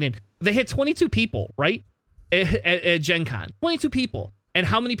nobody sleeping in. They had 22 people, right? At Gen Con. 22 people. And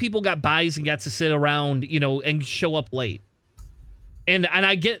how many people got buys and got to sit around, and show up late? And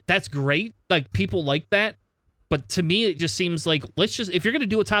I get that's great. Like, people like that. But to me, it just seems like, if you're going to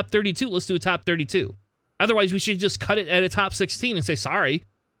do a top 32, let's do a top 32. Otherwise, we should just cut it at a top 16 and say, sorry,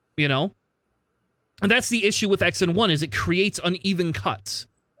 And that's the issue with X and 1 is it creates uneven cuts.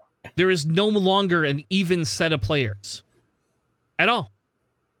 There is no longer an even set of players. At all.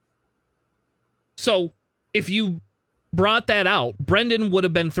 So if you brought that out, Brendan would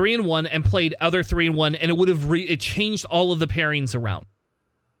have been 3-1 and played other 3-1, and it would have it changed all of the pairings around.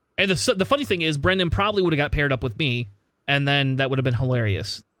 And the funny thing is, Brendan probably would have got paired up with me, and then that would have been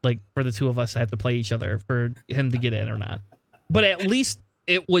hilarious. Like, for the two of us to have to play each other for him to get in or not. But at least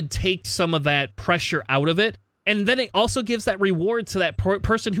it would take some of that pressure out of it, and then it also gives that reward to that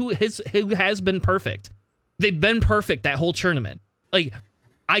person who has been perfect. They've been perfect that whole tournament. Like,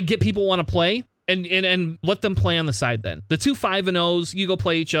 I get people want to play, and let them play on the side then. The 2 5-0s, you go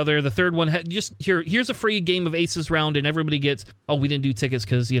play each other. The third one, here's a free game of Aces round, and everybody gets, we didn't do tickets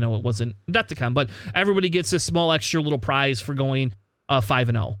because, it wasn't Adepticon, but everybody gets this small extra little prize for going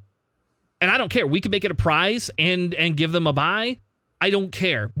 5-0. And I don't care. We can make it a prize and give them a bye. I don't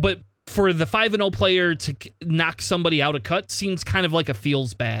care. But for the 5-0 player to knock somebody out of cut seems kind of like a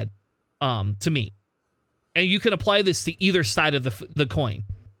feels bad to me. And you can apply this to either side of the coin.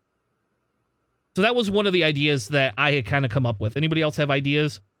 So that was one of the ideas that I had kind of come up with. Anybody else have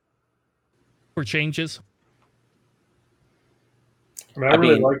ideas for changes? I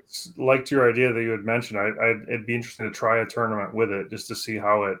really liked your idea that you had mentioned. It'd be interesting to try a tournament with it just to see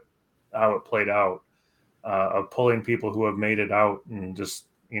how it played out, of pulling people who have made it out and just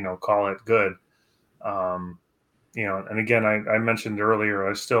call it good. And again, I mentioned earlier,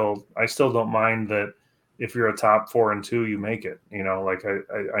 I still don't mind that. If you're a top 4 and 2, you make it. Like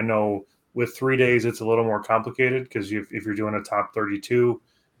I know with 3 days it's a little more complicated because if you're doing a top 32,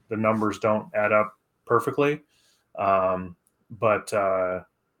 the numbers don't add up perfectly. But I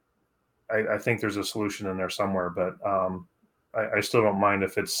think there's a solution in there somewhere. But I still don't mind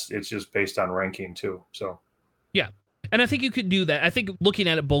if it's just based on ranking too. So yeah. And I think you could do that. I think looking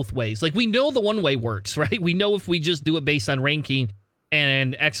at it both ways, like we know the one way works, right? We know if we just do it based on ranking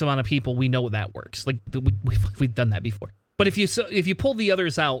and X amount of people, we know that works. Like we've done that before. But if you pull the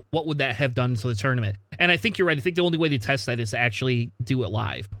others out, what would that have done to the tournament? And I think you're right. I think the only way to test that is to actually do it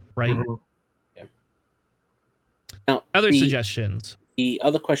live, right? Mm-hmm. Yeah. Now, Other suggestions? The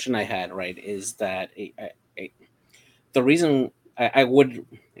other question I had, right, is that the reason I would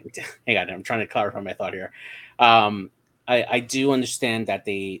hang on, I'm trying to clarify my thought here. I do understand that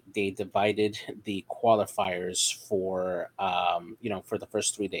they divided the qualifiers for for the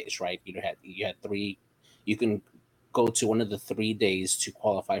first 3 days, right? You had three. You can go to one of the 3 days to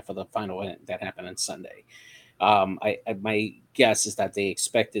qualify for the final event that happened on Sunday. My guess is that they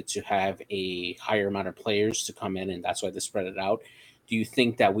expected to have a higher amount of players to come in, and that's why they spread it out. Do you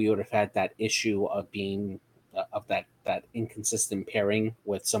think that we would have had that issue of being of that inconsistent pairing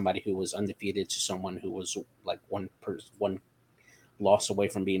with somebody who was undefeated to someone who was like one loss away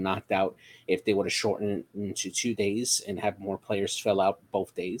from being knocked out if they would have shortened it into 2 days and have more players fill out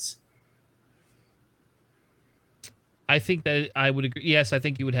both days? I think that I would agree. Yes, I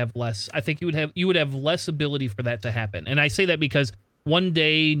think you would have less. I think you would have less ability for that to happen. And I say that because one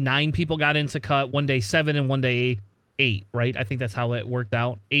day 9 people got into cut, one day 7, and one day 8. Right? I think that's how it worked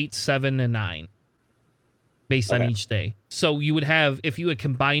out. 8, 7, and 9, based on each day. So you would have, if you had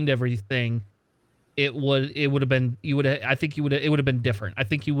combined everything, it would have been it would have been different. I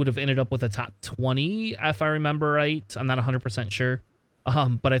think you would have ended up with a top 20 if I remember right. I'm not 100% sure.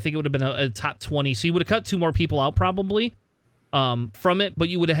 But I think it would have been a top 20. So you would have cut 2 more people out probably from it, but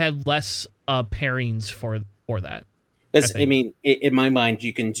you would have had less pairings for that. I mean, in my mind,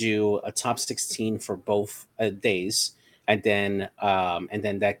 you can do a top 16 for both days, and then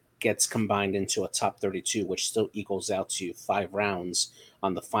that gets combined into a top 32, which still equals out to 5 rounds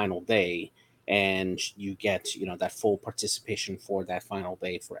on the final day, and you get that full participation for that final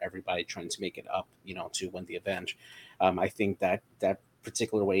day for everybody trying to make it up, to win the event. I think that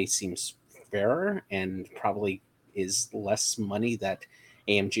particular way seems fairer and probably is less money that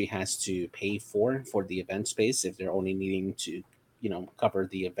AMG has to pay for the event space if they're only needing to cover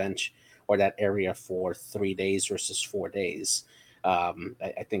the event or that area for 3 days versus 4 days.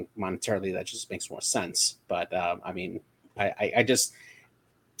 I think monetarily that just makes more sense. But I mean, I just,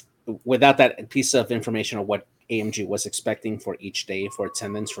 without that piece of information of what AMG was expecting for each day for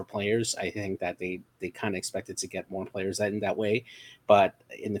attendance for players, I think that they kind of expected to get more players in that way. But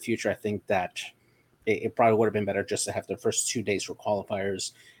in the future, I think that it probably would have been better just to have the first 2 days for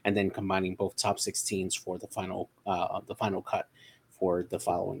qualifiers and then combining both top 16s for the final cut for the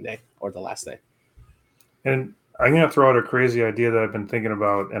following day or the last day. And I'm going to throw out a crazy idea that I've been thinking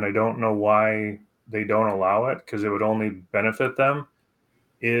about, and I don't know why they don't allow it because it would only benefit them,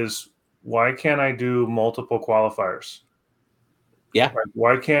 is why can't I do multiple qualifiers? Yeah. Like,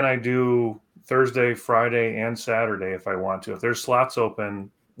 why can't I do Thursday, Friday, and Saturday if I want to? If there's slots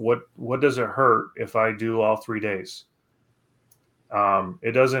open, what does it hurt if I do all 3 days?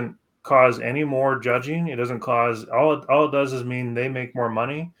 It doesn't cause any more judging. It doesn't cause all it does is mean they make more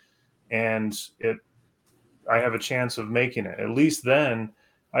money, and I have a chance of making it. At least then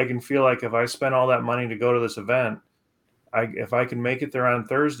I can feel like if I spend all that money to go to this event, if I can make it there on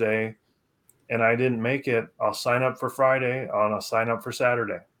Thursday and I didn't make it, I'll sign up for Friday and I'll sign up for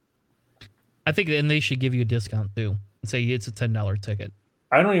Saturday. I think, and they should give you a discount too and say it's a $10 ticket.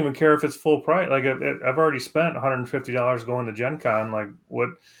 I don't even care if it's full price. Like I've already spent $150 going to Gen Con. Like what,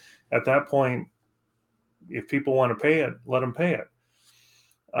 at that point, if people want to pay it, let them pay it.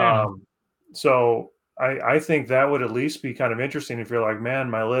 So I think that would at least be kind of interesting if you're like, man,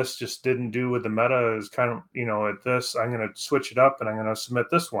 my list just didn't do with the meta is kind of, at this, I'm going to switch it up and I'm going to submit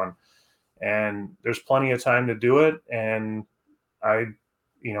this one. And there's plenty of time to do it. And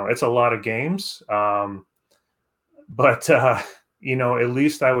it's a lot of games. But at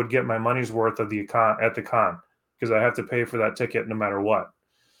least I would get my money's worth of at the con because I have to pay for that ticket no matter what.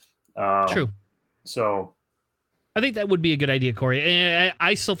 True. So I think that would be a good idea, Corey. And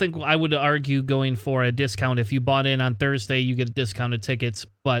I still think I would argue going for a discount. If you bought in on Thursday, you get discounted tickets.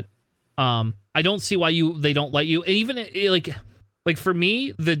 But I don't see why they don't let you. And even like for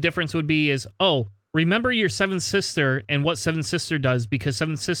me, the difference would be remember your Seventh Sister and what Seventh Sister does, because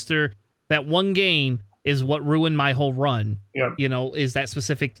Seventh Sister, that one game is what ruined my whole run. Yep. Is that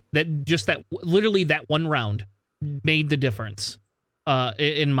specific, literally that one round made the difference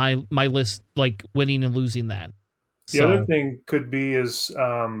in my list, like winning and losing that. The other thing could be is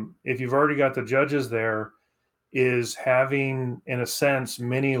if you've already got the judges there, is having, in a sense,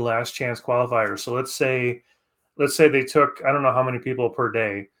 mini last chance qualifiers. So let's say they took, I don't know how many people per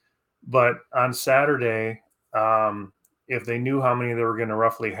day, but on Saturday, if they knew how many they were going to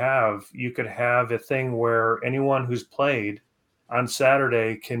roughly have, you could have a thing where anyone who's played on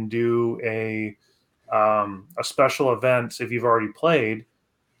Saturday can do a special event if you've already played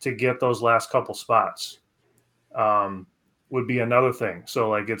to get those last couple spots. would be another thing. So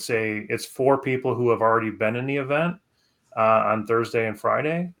like it's 4 people who have already been in the event on Thursday and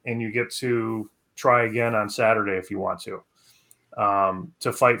Friday, and you get to try again on Saturday if you want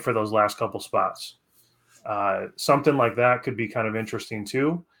to fight for those last couple spots. Something like that could be kind of interesting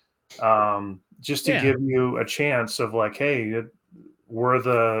too, just to give you a chance of like, hey, we're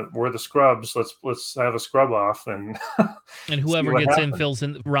the scrubs. Let's have a scrub off and whoever gets in fills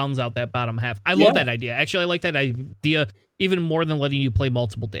in, rounds out that bottom half. I love that idea. Actually, I like that idea even more than letting you play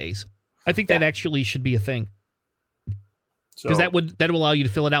multiple days. I think that actually should be a thing. Because that would allow you to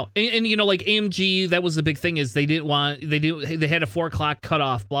fill it out, and you know, like AMG, that was the big thing is they had a 4:00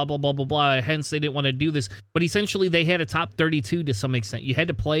 cutoff, blah blah blah blah blah. Hence, they didn't want to do this. But essentially, they had a top 32 to some extent. You had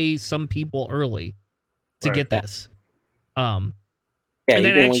to play some people early to get this. And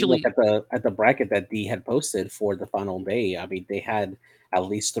then actually at the bracket that D had posted for the final day, I mean, they had at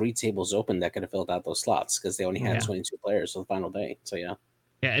least 3 tables open that could have filled out those slots because they only had 22 players for the final day. So yeah.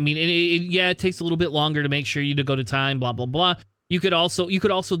 Yeah, I mean, it takes a little bit longer to make sure you to go to time, blah, blah, blah. You could also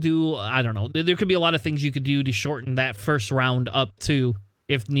do, I don't know, there could be a lot of things you could do to shorten that first round up to,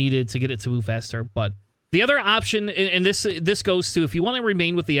 if needed, to get it to move faster. But the other option, and this goes to, if you want to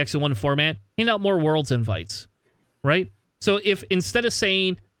remain with the X1 format, hand out more Worlds invites, right? So if instead of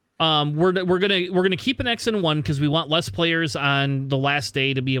saying, we're gonna keep an X1 because we want less players on the last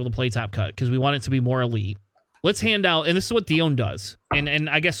day to be able to play Top Cut, because we want it to be more elite. Let's hand out, and this is what Dion does, and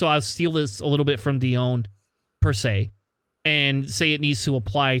I guess so I'll steal this a little bit from Dion, per se, and say it needs to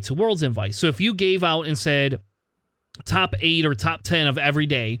apply to Worlds Invite. So if you gave out and said top 8 or top 10 of every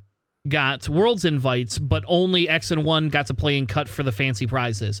day got Worlds Invites, but only X and 1 got to play in Cut for the fancy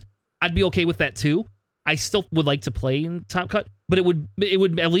prizes, I'd be okay with that too. I still would like to play in Top Cut, but it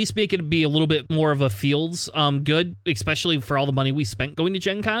would at least make it be a little bit more of a Fields good, especially for all the money we spent going to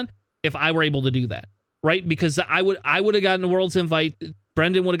Gen Con, if I were able to do that. Right, because I would have gotten a Worlds Invite,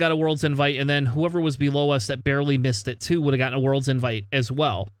 Brendan would have got a Worlds Invite, and then whoever was below us that barely missed it too would have gotten a Worlds Invite as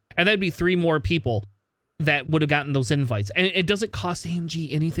well. And that'd be 3 more people that would have gotten those invites. And it doesn't cost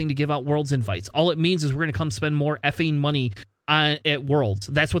AMG anything to give out Worlds Invites. All it means is we're going to come spend more effing money at Worlds.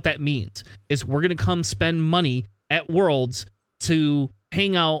 That's what that means, is we're going to come spend money at Worlds to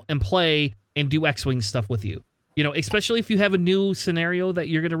hang out and play and do X-Wing stuff with you. You know, especially if you have a new scenario that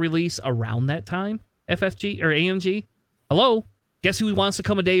you're going to release around that time. FFG or AMG, hello, guess who wants to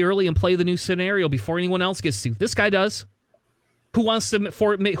come a day early and play the new scenario before anyone else gets to? This guy does. Who wants to make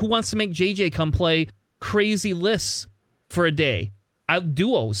JJ come play crazy lists for a day?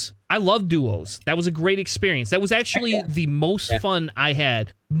 Duos. I love duos. That was a great experience. That was actually the most fun I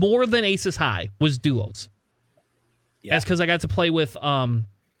had, more than Aces High, was duos. That's because I got to play with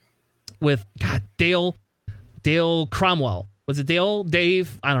Dale Cromwell. Was it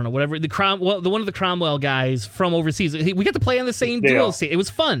Dave? I don't know, whatever. One of the Cromwell guys from overseas. We got to play on the same duo. It was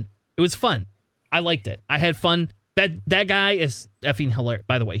fun. I liked it. I had fun. That guy is effing hilarious.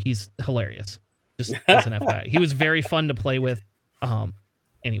 By the way, he's hilarious. Just as an FYI. He was very fun to play with.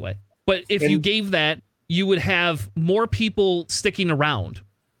 Anyway, but if you gave that, you would have more people sticking around.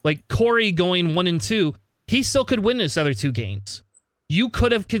 Like Corey going 1 and 2, he still could win his other 2 games. You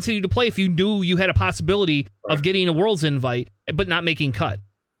could have continued to play if you knew you had a possibility of getting a Worlds Invite, but not making Cut.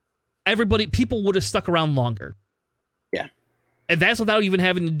 People would have stuck around longer. Yeah. And that's without even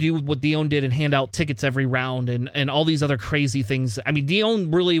having to do what Dion did and hand out tickets every round and all these other crazy things. I mean, Dion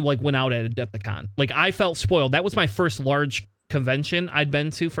really went out at Adepticon. I felt spoiled. That was my first large convention I'd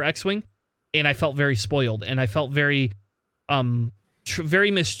been to for X-Wing, and I felt very spoiled, and I felt very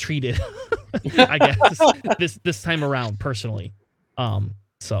very mistreated, I guess, this time around, personally.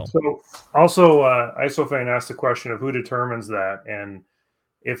 So also, Isofan asked the question of who determines that, and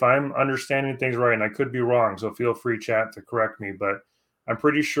if I'm understanding things right, and I could be wrong, so feel free, chat, to correct me, but I'm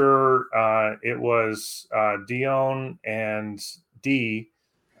pretty sure it was Dion and D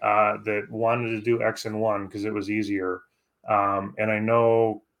that wanted to do X and 1 because it was easier, and I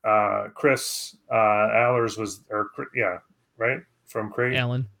know Chris Allers was, right, from Craig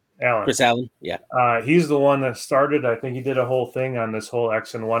Allen. Chris Allen, yeah. He's the one that started. I think he did a whole thing on this whole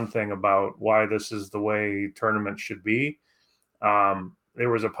X and 1 thing about why this is the way tournaments should be. There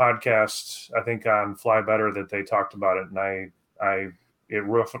was a podcast, I think, on Fly Better that they talked about it, and it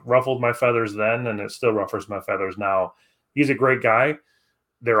ruffled my feathers then, and it still ruffles my feathers now. He's a great guy.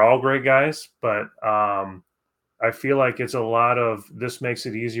 They're all great guys, but I feel like it's a lot of this makes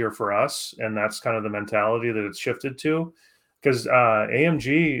it easier for us, and that's kind of the mentality that it's shifted to. Because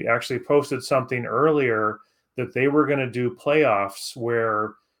AMG actually posted something earlier that they were going to do playoffs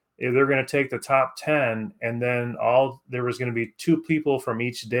where they're going to take the top 10, and then there was going to be 2 people from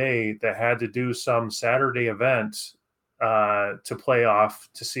each day that had to do some Saturday event to play off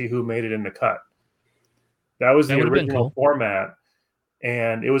to see who made it in the cut. That was the original format,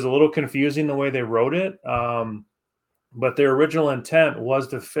 and it was a little confusing the way they wrote it. But their original intent was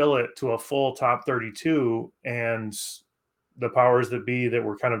to fill it to a full top 32, and the powers that be that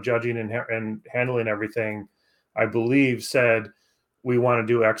were kind of judging and handling everything, I believe, said, we want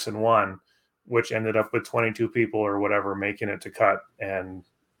to do X and 1, which ended up with 22 people or whatever making it to cut, and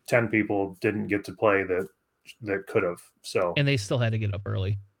 10 people didn't get to play that could have. So, and they still had to get up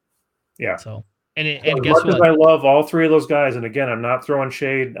early. Yeah. So, and guess what? I love all three of those guys, and again, I'm not throwing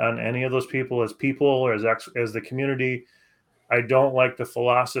shade on any of those people as people or as the community. I don't like the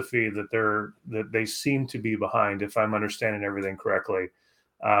philosophy that they seem to be behind, if I'm understanding everything correctly,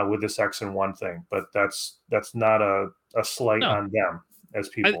 with this X and 1 thing. But that's not a slight on them as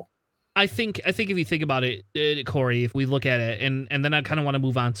people. I think if you think about it, Corey, if we look at it, and then I kind of want to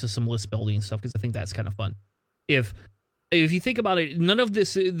move on to some list building stuff because I think that's kind of fun. If you think about it, none of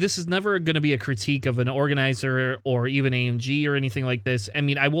this is never going to be a critique of an organizer or even AMG or anything like this. I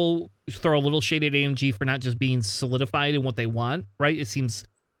mean, I will throw a little shade at AMG for not just being solidified in what they want, right? It seems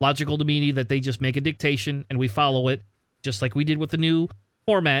logical to me that they just make a dictation and we follow it, just like we did with the new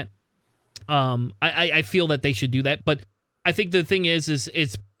format. I feel that they should do that, but I think the thing is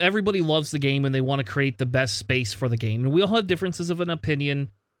it's everybody loves the game and they want to create the best space for the game. And we all have differences of an opinion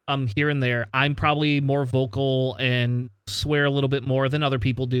here and there. I'm probably more vocal and swear a little bit more than other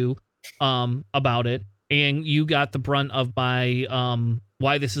people do about it. And you got the brunt of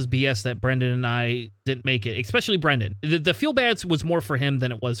why this is BS that Brendan and I didn't make it, especially Brendan. The feel bads was more for him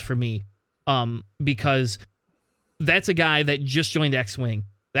than it was for me, because that's a guy that just joined X-Wing.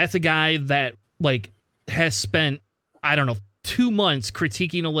 That's a guy that has spent, I don't know, 2 months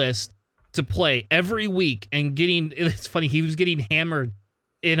critiquing a list to play every week and it's funny, he was getting hammered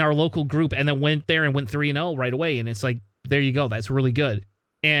in our local group and then went there and went 3-0 right away. And it's like, there you go. That's really good.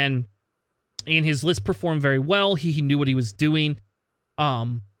 And his list performed very well. He knew what he was doing.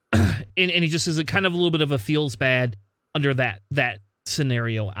 And he just is a kind of a little bit of a feels bad under that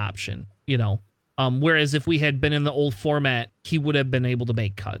scenario option, whereas if we had been in the old format, he would have been able to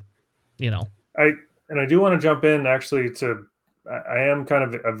make cut, I do want to jump in actually I am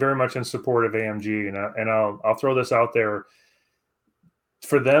kind of very much in support of AMG, and I'll throw this out there.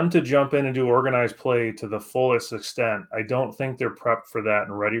 For them to jump in and do organized play to the fullest extent, I don't think they're prepped for that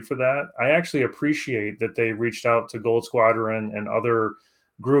and ready for that. I actually appreciate that they reached out to Gold Squadron and other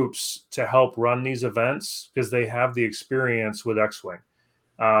groups to help run these events because they have the experience with X-Wing.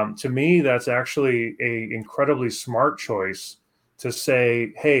 To me, that's actually an incredibly smart choice to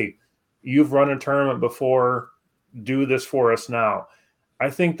say, hey, you've run a tournament before, do this for us now.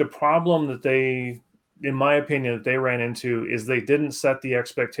 I think the problem that in my opinion, that they ran into is they didn't set the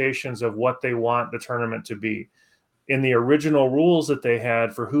expectations of what they want the tournament to be. In the original rules that they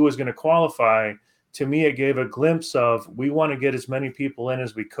had for who was going to qualify, to me, it gave a glimpse of, we want to get as many people in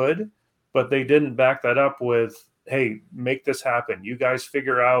as we could, but they didn't back that up with, hey, make this happen. You guys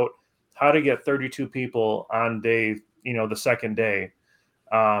figure out how to get 32 people on day, the second day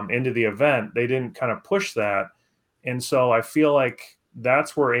into the event. They didn't kind of push that. And so I feel like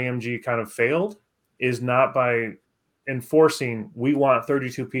that's where AMG kind of failed, is not by enforcing, we want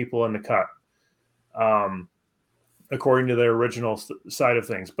 32 people in the cut, according to their original side of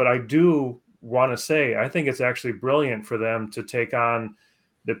things. But I do want to say, I think it's actually brilliant for them to take on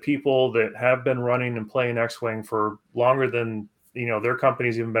the people that have been running and playing X-Wing for longer than, their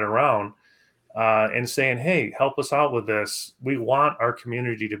company's even been around, and saying, hey, help us out with this. We want our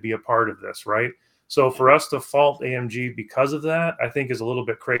community to be a part of this, right? So for us to fault AMG because of that, I think is a little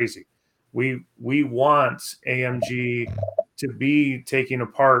bit crazy. We want AMG to be taking a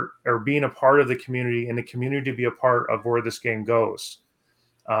part or being a part of the community, and the community to be a part of where this game goes.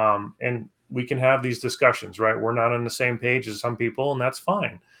 And we can have these discussions, right? We're not on the same page as some people, and that's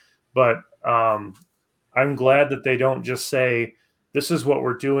fine. But I'm glad that they don't just say, this is what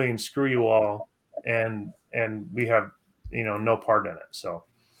we're doing, screw you all, and we have no part in it. So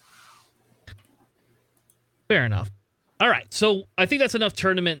fair enough. All right, so I think that's enough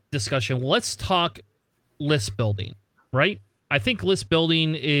tournament discussion. Let's talk list building, right? I think list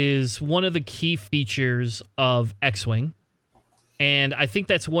building is one of the key features of X-Wing, and I think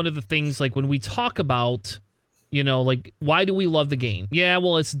that's one of the things, when we talk about, why do we love the game? Yeah,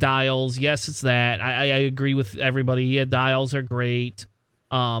 well, it's dials. Yes, it's that. I agree with everybody. Yeah, dials are great.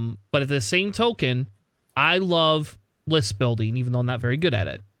 But at the same token, I love list building, even though I'm not very good at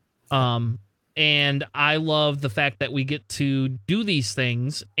it. And I love the fact that we get to do these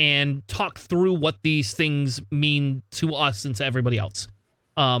things and talk through what these things mean to us and to everybody else.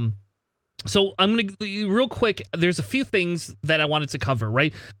 So I'm going to real quick. There's a few things that I wanted to cover,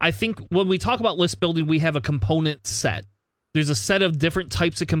 right? I think when we talk about list building, we have a component set. There's a set of different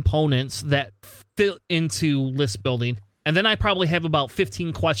types of components that fit into list building. And then I probably have about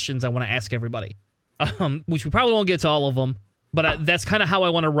 15 questions I want to ask everybody, which we probably won't get to all of them, but that's kind of how I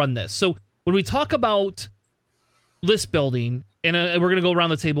want to run this. So when we talk about list building, and we're going to go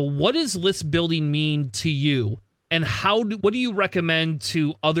around the table, what does list building mean to you? And what do you recommend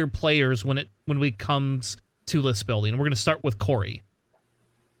to other players when it comes to list building? We're going to start with Corey.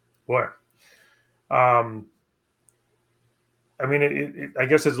 Boy, I mean, I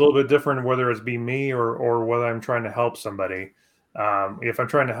guess it's a little bit different whether it's be me or whether I'm trying to help somebody. If I'm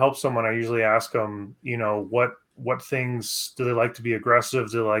trying to help someone, I usually ask them, what things do they like to be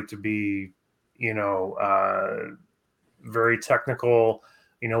aggressive? Do they like to be, very technical?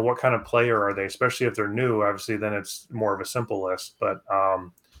 What kind of player are they, especially if they're new? Obviously, then it's more of a simple list. But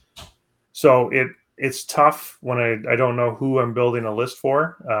so it's tough when I don't know who I'm building a list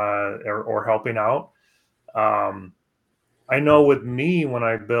for or helping out. I know with me, when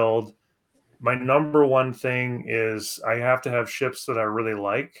I build, my number one thing is I have to have ships that I really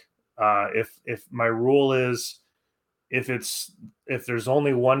like. If my rule is, if there's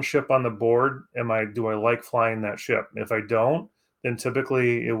only one ship on the board, do I like flying that ship? If I don't, then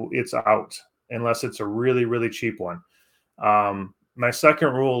typically it's out unless it's a really, really cheap one. My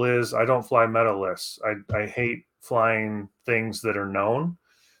second rule is I don't fly meta lists. I hate flying things that are known.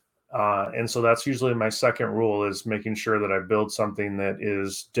 And so that's usually my second rule, is making sure that I build something that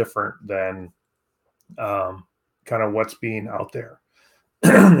is different than kind of what's being out there.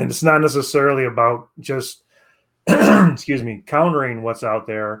 And it's not necessarily about just, excuse me, countering what's out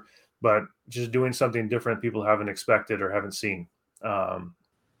there, but just doing something different people haven't expected or haven't seen.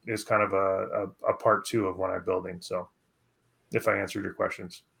 Is kind of a part two of when I'm building. So if I answered your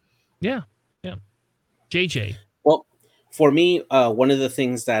questions. Yeah. JJ. Well, for me, one of the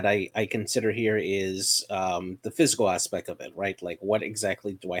things that I consider here is the physical aspect of it, right? Like, what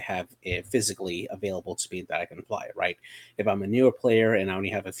exactly do I have physically available to me that I can fly, right? If I'm a newer player and I only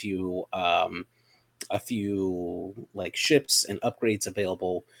have a few like ships and upgrades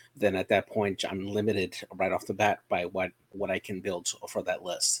available, then at that point I'm limited right off the bat by what I can build for that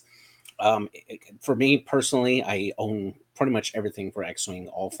list. For me personally, I own pretty much everything for X-Wing,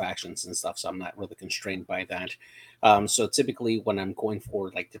 all factions and stuff, so I'm not really constrained by that. So typically when I'm going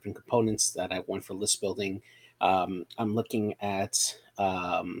for like different components that I want for list building, I'm looking at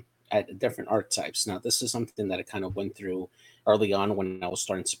different archetypes. Now, this is something that I kind of went through early on when I was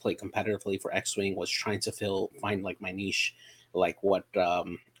starting to play competitively for X-Wing, was trying to find like my niche, like what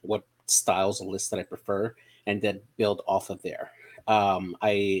styles of lists that I prefer, and then build off of there.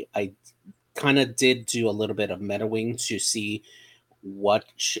 I kind of did do a little bit of MetaWing to see what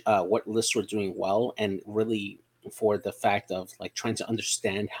lists were doing well, and really for the fact of like trying to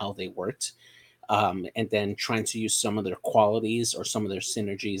understand how they worked. And then trying to use some of their qualities or some of their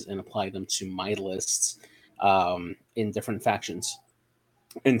synergies and apply them to my lists in different factions,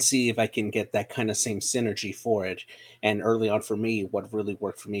 and see if I can get that kind of same synergy for it. And early on for me, what really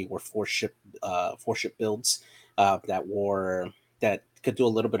worked for me were four ship builds that could do a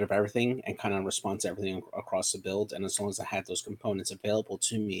little bit of everything and kind of respond to everything across the build. And as long as I had those components available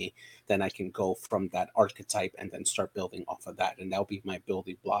to me, then I can go from that archetype and then start building off of that. And that'll be my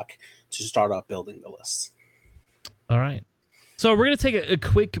building block to start out building the list. All right. So we're going to take a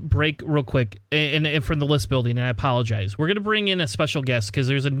quick break real quick and from the list building, and I apologize. We're going to bring in a special guest because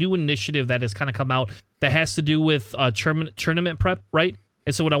there's a new initiative that has kind of come out that has to do with tournament prep, right?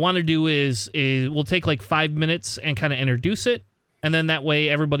 And so what I want to do is we'll take like 5 minutes and kind of introduce it. And then that way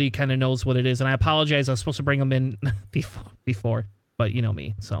everybody kind of knows what it is. And I apologize, I was supposed to bring them in before, but you know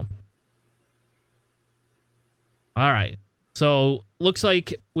me, so. All right. So looks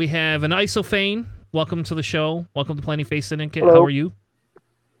like we have an Isophane. Welcome to the show. Welcome to Planning Phase Syndicate. Hello. How are you?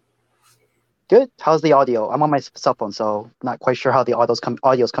 Good. How's the audio? I'm on my cell phone, so not quite sure how the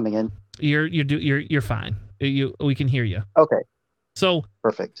audio's coming in. You're fine. We can hear you. Okay. So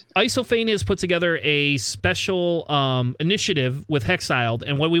perfect. Isophane has put together a special initiative with Hexiled,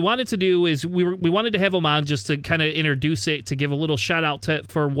 and what we wanted to do is we wanted to have him on just to kind of introduce it, to give a little shout out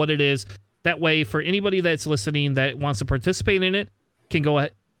for what it is. That way, for anybody that's listening that wants to participate in it, can go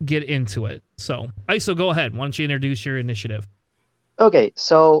ahead, get into it. So, Iso, go ahead. Why don't you introduce your initiative? Okay,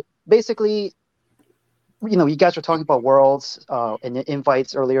 so basically, you guys were talking about worlds and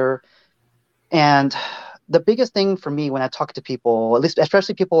invites earlier, and the biggest thing for me when I talk to people, at least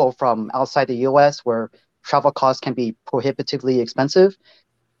especially people from outside the US where travel costs can be prohibitively expensive,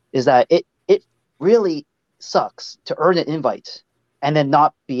 is that it really sucks to earn an invite and then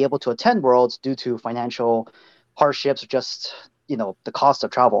not be able to attend Worlds due to financial hardships or just, the cost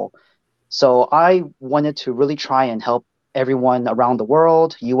of travel. So I wanted to really try and help everyone around the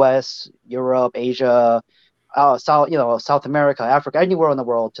world, US, Europe, Asia, South America, Africa, anywhere in the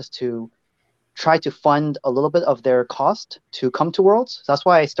world, just to try to fund a little bit of their cost to come to Worlds. So that's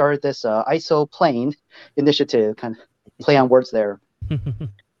why I started this ISO plane initiative, kind of play on words there.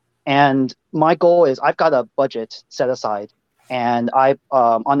 And my goal is I've got a budget set aside, and I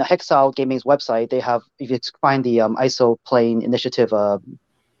on the Hexile Gaming's website, they have, if you find the ISO plane initiative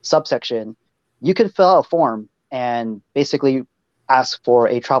subsection, you can fill out a form and basically ask for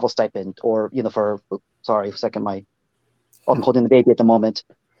a travel stipend, or sorry, a second, I'm holding the baby at the moment.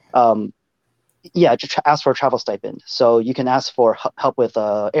 Just ask for a travel stipend. So you can ask for help with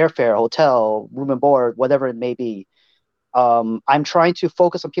airfare, hotel, room and board, whatever it may be. I'm trying to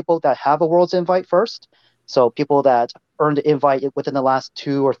focus on people that have a Worlds invite first. So people that earned the invite within the last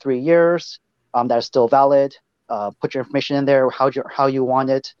 2 or 3 years, that are still valid. Put your information in there, how you want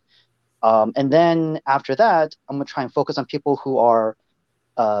it. And then after that, I'm going to try and focus on people who are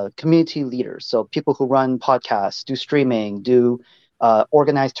community leaders. So people who run podcasts, do streaming, do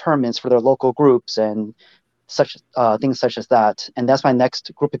organize tournaments for their local groups and such things such as that. And that's my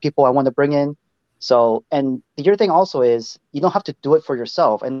next group of people I want to bring in. So, and the other thing also is you don't have to do it for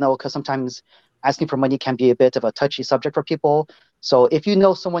yourself. I know, because sometimes asking for money can be a bit of a touchy subject for people. So if you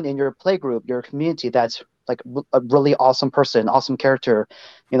know someone in your play group, your community, that's like a really awesome person, awesome character,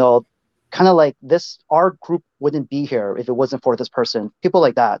 kind of like this, our group wouldn't be here if it wasn't for this person. People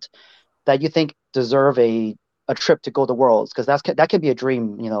like that you think deserve a trip to go to Worlds, because that can be a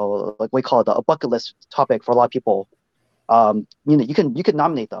dream, like we call it a bucket list topic for a lot of people. You can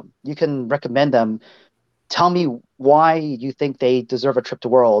nominate them, you can recommend them, tell me why you think they deserve a trip to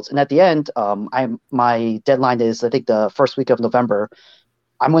Worlds, and at the end, my deadline is I think the first week of November.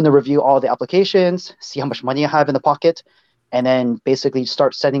 I'm going to review all the applications, see how much money I have in the pocket, and then basically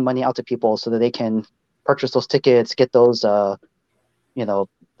start sending money out to people so that they can purchase those tickets, get those the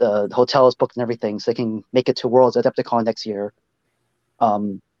hotels booked and everything, so they can make it to Worlds Adepticon next year.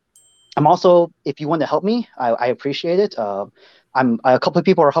 I'm also, if you want to help me, I appreciate it. A couple of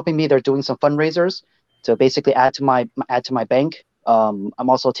people are helping me. They're doing some fundraisers to basically add to my bank. I'm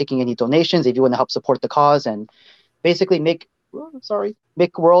also taking any donations if you want to help support the cause and basically make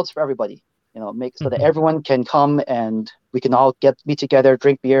Worlds for everybody. Make so that everyone can come and we can all meet together,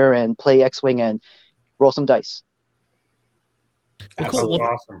 drink beer, and play X-Wing and roll some dice. Well, cool. Well,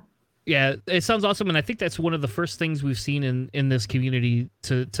 awesome. Yeah, it sounds awesome, and I think that's one of the first things we've seen in this community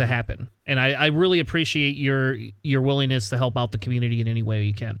to happen. And I really appreciate your willingness to help out the community in any way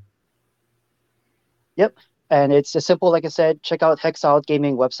you can. Yep, and it's as simple, like I said, check out Hexile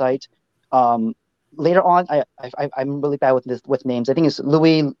Gaming website. Later on, I'm really bad with names. I think it's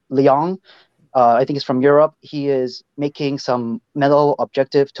Louis Leong. I think it's from Europe. He is making some metal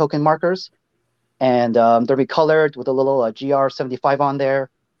objective token markers, and they're recolored with a little GR75 on there.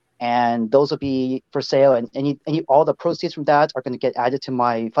 And those will be for sale, and all the proceeds from that are going to get added to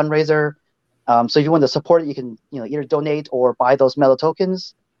my fundraiser. So if you want to support it, you can either donate or buy those metal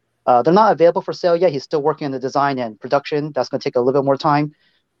tokens. They're not available for sale yet. He's still working on the design and production. That's going to take a little bit more time,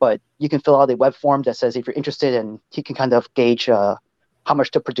 but you can fill out a web form that says if you're interested, and he can kind of gauge how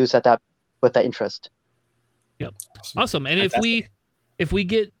much to produce with that interest. Yep, awesome. And if we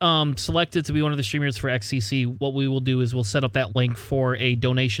get selected to be one of the streamers for XCC, what we will do is we'll set up that link for a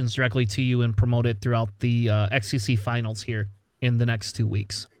donations directly to you and promote it throughout the XCC finals here in the next 2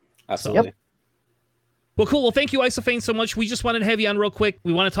 weeks. Absolutely. Yep. Well, cool. Well, thank you, Isofane, so much. We just wanted to have you on real quick.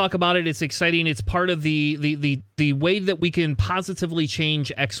 We want to talk about it. It's exciting. It's part of the way that we can positively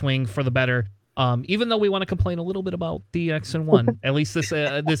change X-Wing for the better. Even though we want to complain a little bit about the X-1, at least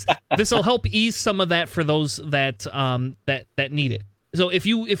this will help ease some of that for those that need it. So if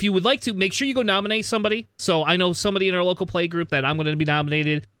you would like to, make sure you go nominate somebody. So I know somebody in our local play group that I'm going to be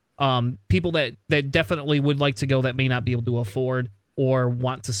nominated. People that definitely would like to go that may not be able to afford or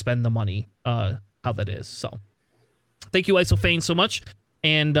want to spend the money. How that is. So thank you, Isofane, so much.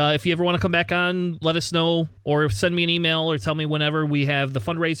 And if you ever want to come back on, let us know or send me an email or tell me whenever we have the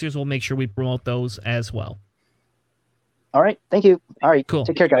fundraisers. We'll make sure we promote those as well. All right. Thank you. All right. Cool.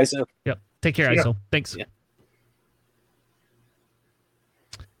 Take care, guys. Yep. Take care, ISO. Thanks. Yeah.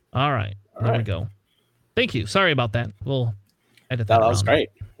 All right. There we go. Thank you. Sorry about that. We'll edit that. That was great.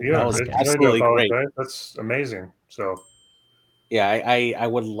 Yeah, that was absolutely great. That's amazing. So yeah, I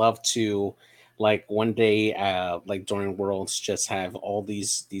would love to like one day, like during Worlds, just have all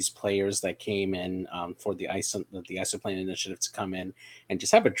these players that came in for the Isoplane Initiative to come in and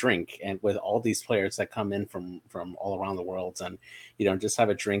just have a drink, and with all these players that come in from all around the world, and just have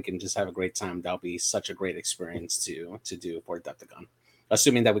a drink and just have a great time. That'll be such a great experience to do for Adepticon.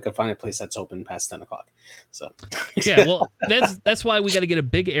 Assuming that we could find a place that's open past 10 o'clock. So yeah, well, that's why we got to get a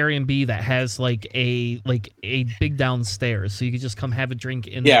big area and B that has like a big downstairs, so you could just come have a drink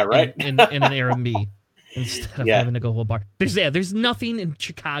in right in an area and B instead of having to go to a bar. There's nothing in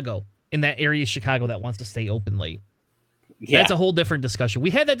Chicago, in that area of Chicago, that wants to stay open late. Yeah. That's a whole different discussion. We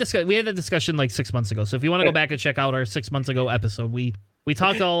had that discussion like 6 months ago. So if you want to go back and check out our 6 months ago episode, we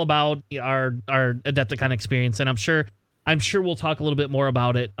talked all about our Adepticon experience, and I'm sure we'll talk a little bit more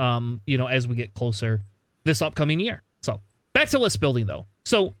about it, as we get closer this upcoming year. So back to list building, though.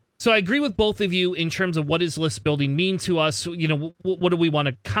 So I agree with both of you in terms of what does list building mean to us. What do we want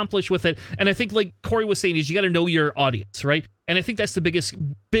to accomplish with it? And I think, like Corey was saying, is you got to know your audience, right? And I think that's the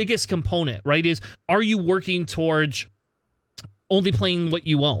biggest component, right? Is, are you working towards only playing what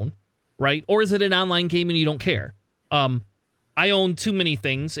you own, right? Or is it an online game and you don't care? I own too many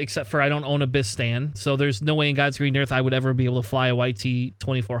things, except for I don't own a BIS stand, so there's no way in God's green earth I would ever be able to fly a YT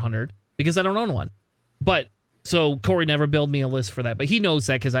 2400 because I don't own one. But so Corey never built me a list for that, but he knows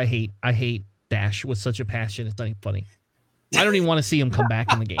that because I hate Dash with such a passion. It's not even funny. I don't even want to see him come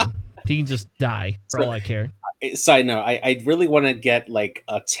back in the game. He can just die for all I care. Side note, I really want to get like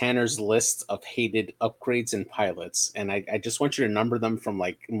a Tanner's list of hated upgrades and pilots, and I just want you to number them from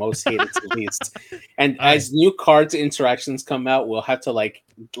like most hated to least. And as new cards interactions come out, we'll have to like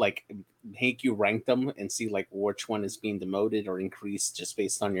make you rank them and see like which one is being demoted or increased just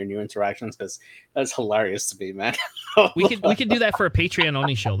based on your new interactions, because that's hilarious to me, man. we could do that for a Patreon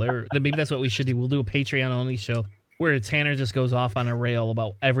only show. Maybe that's what we should do. We'll do a Patreon only show where Tanner just goes off on a rail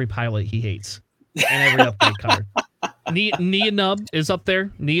about every pilot he hates. And every upgrade card. Nia Nub is up there.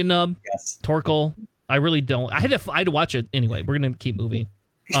 Nia Nub, yes. Torkoal. I really don't. I had to watch it anyway. We're gonna keep moving.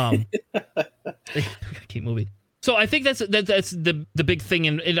 Keep moving. So I think that's the big thing.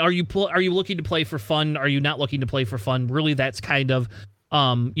 And are you looking to play for fun? Are you not looking to play for fun? Really, that's kind of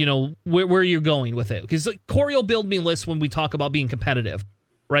where you're going with it. Because Corey will build me lists when we talk about being competitive,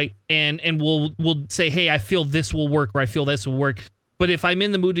 right? And we'll say, hey, I feel this will work, or I feel this will work. But if I'm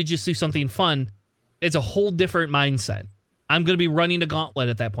in the mood to just do something fun, it's a whole different mindset. I'm going to be running a gauntlet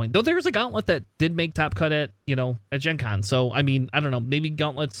at that point. Though there's a gauntlet that did make top cut at Gen Con. So, I mean, I don't know. Maybe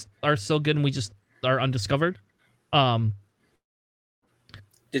gauntlets are so good and we just are undiscovered. They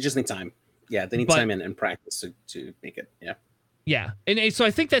just need time. Yeah, they need time and practice to make it. Yeah. Yeah. And so I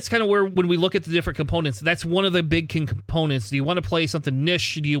think that's kind of where, when we look at the different components, that's one of the big components. Do you want to play something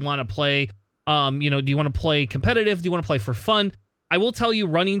niche? Do you want to play, do you want to play competitive? Do you want to play for fun? I will tell you,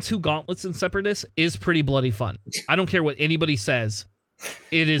 running 2 gauntlets in Separatists is pretty bloody fun. I don't care what anybody says.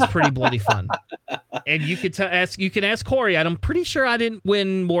 It is pretty bloody fun. And you can ask Corey. I'm pretty sure I didn't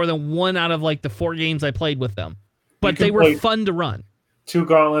win more than 1 out of like the 4 games I played with them. But they were fun to run. 2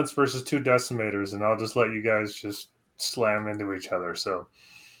 gauntlets versus 2 decimators, and I'll just let you guys just slam into each other. So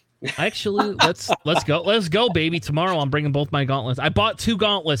actually, let's go, baby. Tomorrow I'm bringing both my gauntlets. I bought 2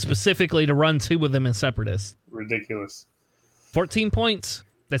 gauntlets specifically to run 2 of them in Separatists. Ridiculous. 14 points.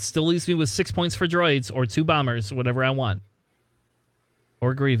 That still leaves me with 6 points for droids or 2 bombers, whatever I want.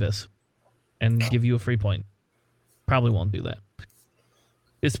 Or Grievous. And give you a free point. Probably won't do that.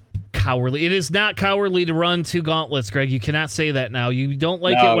 It's cowardly. It is not cowardly to run 2 gauntlets, Greg. You cannot say that now. You don't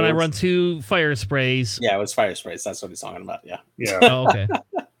like it when I run 2 fire sprays. Yeah, it was fire sprays. That's what he's talking about. Yeah. Yeah. Oh, okay.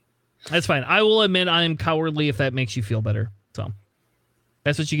 That's fine. I will admit I am cowardly if that makes you feel better. So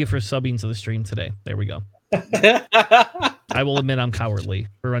that's what you get for subbing to the stream today. There we go. I will admit I'm cowardly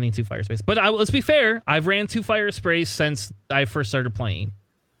for running 2 fire sprays. But let's be fair. I've ran 2 fire sprays since I first started playing.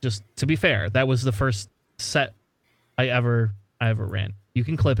 Just to be fair, that was the first set I ever ran. You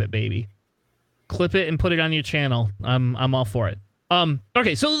can clip it, baby. Clip it and put it on your channel. I'm all for it.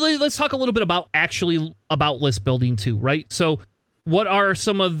 Okay, so let's talk a little bit about list building too, right? So what are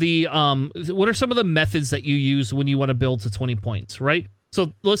some of the methods that you use when you want to build to 20 points, right?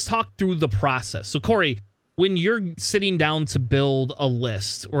 So let's talk through the process. So Corey, when you're sitting down to build a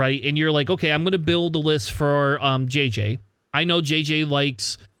list, right, and you're like, okay, I'm going to build a list for JJ. I know JJ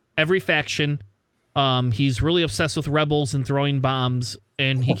likes every faction. He's really obsessed with rebels and throwing bombs,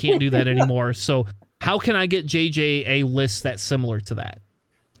 and he can't do that anymore. So how can I get JJ a list that's similar to that?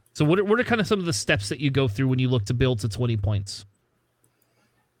 So what are kind of some of the steps that you go through when you look to build to 20 points?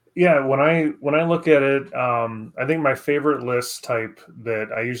 Yeah, when I look at it, I think my favorite list type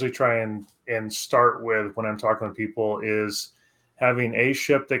that I usually try and start with when I'm talking to people is having a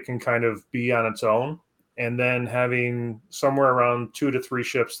ship that can kind of be on its own, and then having somewhere around 2 to 3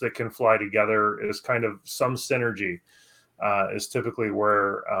 ships that can fly together is kind of some synergy, is typically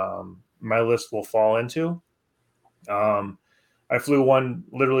where my list will fall into. I flew one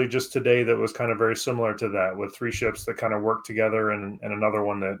literally just today that was kind of very similar to that, with 3 ships that kind of work together, and another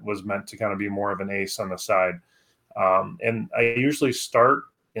one that was meant to kind of be more of an ace on the side. And I usually start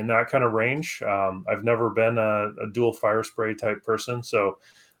in that kind of range. I've never been a dual fire spray type person. So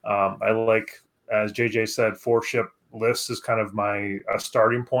I like, as JJ said, 4 ship lists is kind of my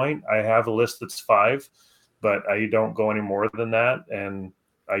starting point. I have a list that's 5, but I don't go any more than that. And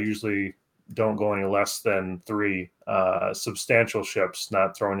I usually don't go any less than 3 substantial ships,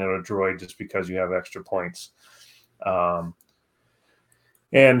 not throwing out a droid just because you have extra points.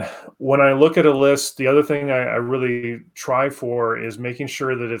 And when I look at a list, the other thing I really try for is making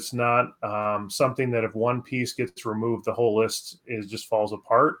sure that it's not something that if one piece gets removed, the whole list just falls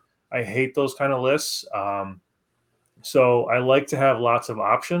apart. I hate those kind of lists. So I like to have lots of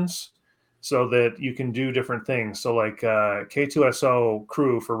options so that you can do different things. So like K2SO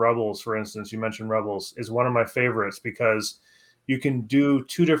crew for Rebels, for instance, you mentioned Rebels, is one of my favorites because you can do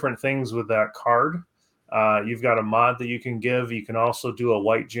 2 different things with that card. You've got a mod that you can give. You can also do a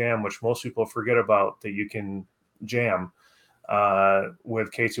white jam, which most people forget about, that you can jam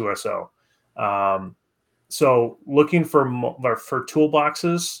with K2SO. So looking for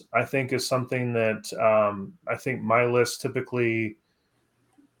toolboxes, I think, is something that I think my lists typically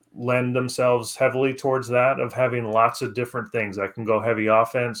lend themselves heavily towards, that of having lots of different things. I can go heavy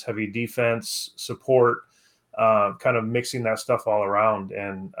offense, heavy defense, support, kind of mixing that stuff all around.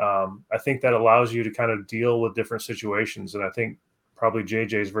 And I think that allows you to kind of deal with different situations. And I think probably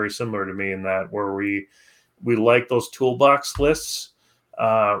JJ is very similar to me in that, where we like those toolbox lists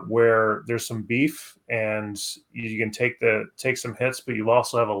where there's some beef and you can take some hits, but you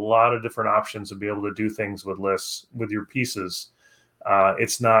also have a lot of different options to be able to do things with lists with your pieces.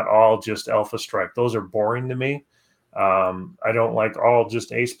 It's not all just Alpha Strike. Those are boring to me. I don't like all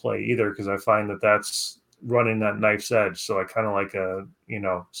just ace play either, because I find that that's running that knife's edge. So I kind of like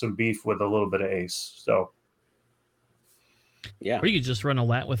some beef with a little bit of ace. So yeah, or you could just run a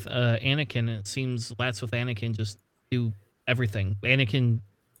lat with Anakin. It seems lats with Anakin just do everything. Anakin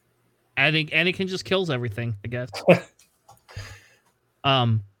just kills everything, I guess. So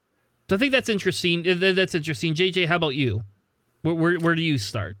I think that's interesting. That's interesting. JJ, how about you? Where do you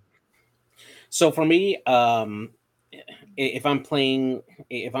start? So for me, if I'm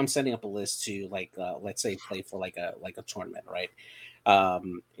setting up a list to let's say play for like a tournament, right?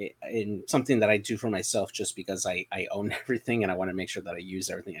 In something that I do for myself, just because I own everything and I want to make sure that I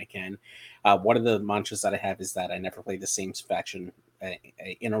use everything I can. One of the mantras that I have is that I never play the same faction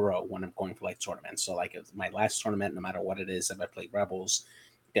in a row when I'm going for like tournaments. So like my last tournament, no matter what it is, if I play Rebels,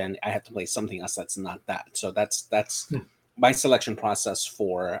 then I have to play something else that's not that. So that's my selection process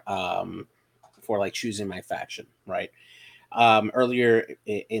for like choosing my faction, right? Earlier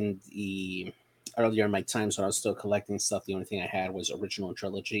in my times when I was still collecting stuff, the only thing I had was original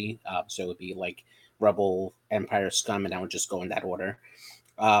trilogy. So it would be like Rebel, Empire, Scum, and I would just go in that order.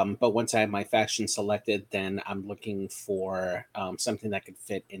 But once I have my faction selected, then I'm looking for something that could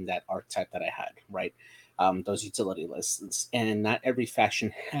fit in that archetype that I had, right? Those utility lists. And not every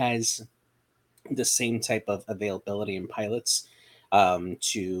faction has the same type of availability in pilots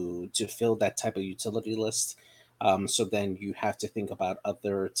to fill that type of utility list. So then you have to think about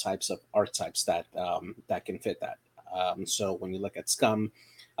other types of archetypes that can fit that. So when you look at Scum,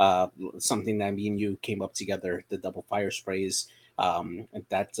 something that me and you came up together, the double fire sprays,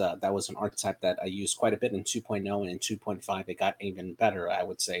 that was an archetype that I used quite a bit in 2.0, and in 2.5 it got even better, I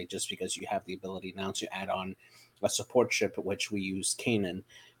would say, just because you have the ability now to add on a support ship, which we use Kanan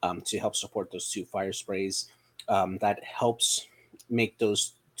to help support those 2 fire sprays. That helps make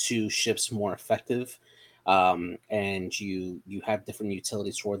those 2 ships more effective. And you have different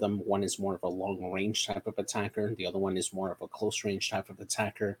utilities for them. One is more of a long range type of attacker. The other one is more of a close range type of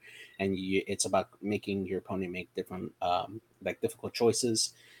attacker. And it's about making your opponent make different, difficult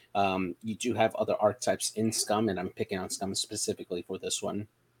choices. You do have other archetypes in Scum, and I'm picking on Scum specifically for this one,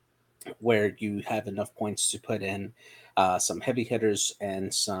 where you have enough points to put in some heavy hitters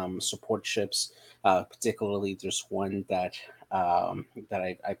and some support ships. Particularly, there's one that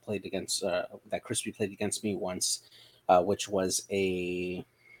I played against, that Crispy played against me once, which was an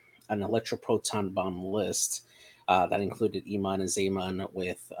electroproton bomb list that included Iman and Zaman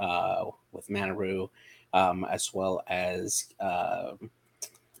with Manaru, as well as oh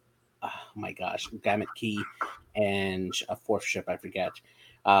my gosh, Gamut Key, and a 4th ship I forget.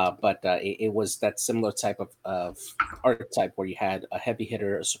 It was that similar type of archetype where you had a heavy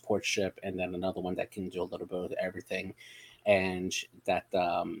hitter, a support ship, and then another one that can do a little bit of everything. And that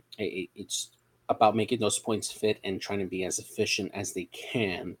it's about making those points fit and trying to be as efficient as they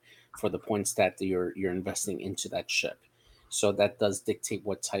can for the points that you're investing into that ship. So that does dictate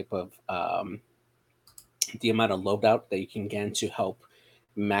what type of the amount of loadout that you can get to help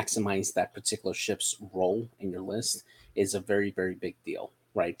maximize that particular ship's role in your list is a very, very big deal,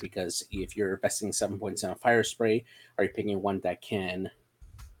 right? Because if you're investing 7 points in a fire spray, are you picking one that can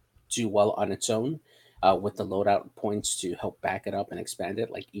do well on its own with the loadout points to help back it up and expand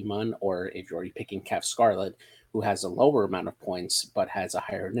it, like Iman? Or if you're already picking Calf Scarlet, who has a lower amount of points but has a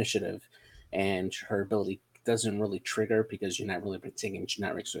higher initiative, and her ability doesn't really trigger because you're not really taking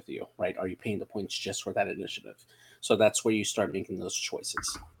generics with you, right? Are you paying the points just for that initiative? So that's where you start making those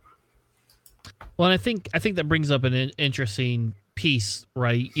choices. Well, and I think that brings up an interesting piece,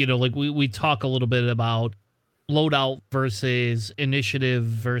 right? You know, like we talk a little bit about loadout versus initiative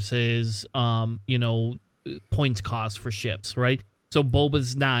versus you know, points cost for ships, right? So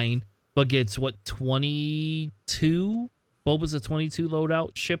Boba's 9, but gets what, 22? Boba's a 22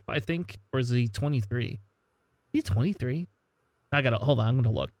 loadout ship, I think, or is he 23? Is he 23? I gotta hold on. I'm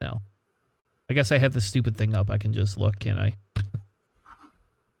gonna look now. I guess I have this stupid thing up. I can just look, can I?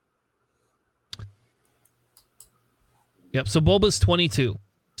 Yep. So Boba's 22.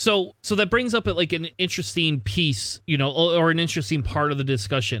 So that brings up like an interesting piece, you know, or an interesting part of the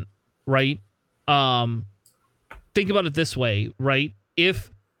discussion, right? Think about it this way, right? If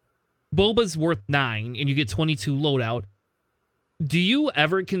Boba's worth 9 and you get 22 loadout, do you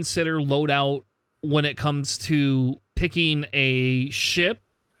ever consider loadout when it comes to picking a ship,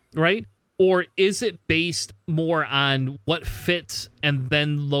 right? Or is it based more on what fits and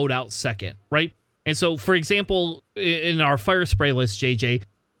then loadout second, right? And so, for example, in our fire spray list, JJ,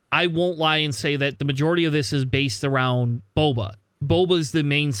 I won't lie and say that the majority of this is based around Boba. Boba is the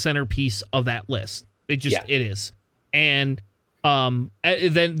main centerpiece of that list. It is. And then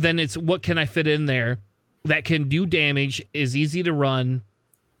it's what can I fit in there that can do damage, is easy to run,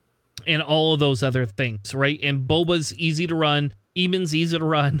 and all of those other things, right? And Boba's easy to run, Eamon's easy to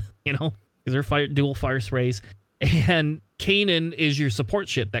run, you know, because they're dual fire sprays, and Kanan is your support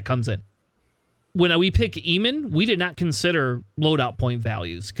ship that comes in. When we pick Eamon, we did not consider loadout point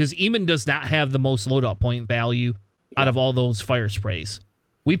values because Eamon does not have the most loadout point value out of all those fire sprays.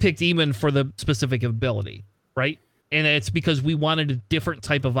 We picked Eamon for the specific ability, right? And it's because we wanted a different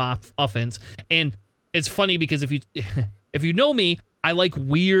type of offense. And it's funny because if you know me, I like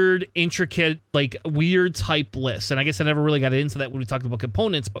weird, intricate, like weird type lists. And I guess I never really got into that when we talked about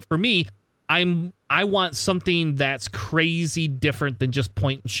components. But for me, I want something that's crazy different than just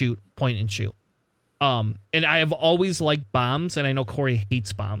point and shoot. And I have always liked bombs, and I know Corey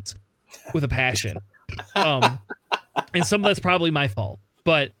hates bombs with a passion. And some of that's probably my fault.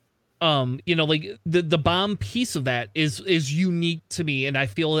 But you know, like the bomb piece of that is unique to me, and I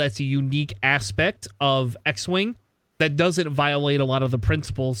feel that's a unique aspect of X-Wing that doesn't violate a lot of the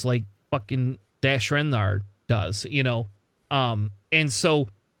principles like fucking Dash Rendar does, you know. And so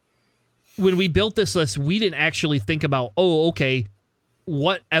when we built this list, we didn't actually think about, oh, okay,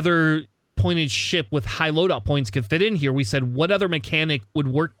 what other pointed ship with high loadout points could fit in here. We said, what other mechanic would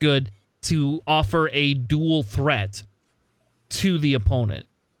work good to offer a dual threat to the opponent?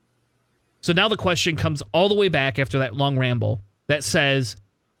 So now the question comes all the way back after that long ramble that says,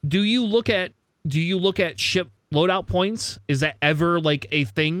 do you look at ship loadout points? Is that ever like a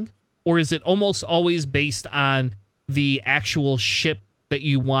thing? Or is it almost always based on the actual ship that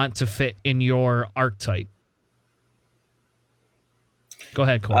you want to fit in your archetype? Go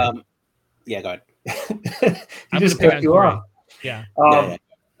ahead, Corey. Yeah, go ahead. I'm just pick you off. Yeah.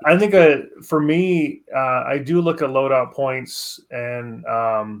 I think for me, I do look at loadout points and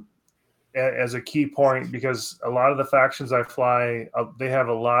as a key point because a lot of the factions I fly, they have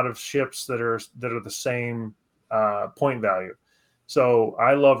a lot of ships that are the same point value. So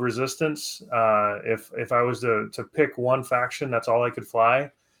I love Resistance. If I was to pick one faction, that's all I could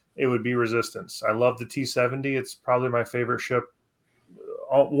fly, it would be Resistance. I love the T-70. It's probably my favorite ship.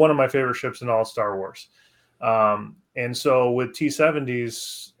 One of my favorite ships in all Star Wars. And so with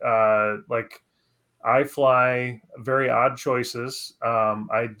T-70s, like I fly very odd choices.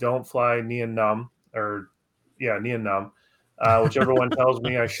 I don't fly Nien Nunb, whichever one tells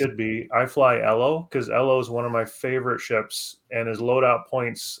me I should be. I fly Ello because Ello is one of my favorite ships, and his loadout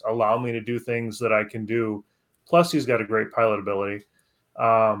points allow me to do things that I can do. Plus, he's got a great pilot ability.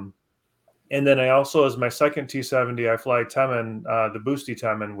 And then I also, as my second T-70, I fly Temmin, the Boosty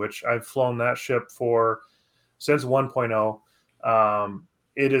Temmin, which I've flown that ship since 1.0.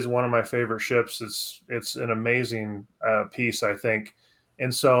 it is one of my favorite ships. It's an amazing piece, I think.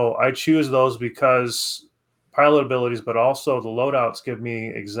 And so I choose those because pilot abilities, but also the loadouts give me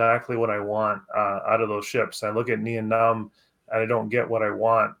exactly what I want out of those ships. I look at Nien Nunb and I don't get what I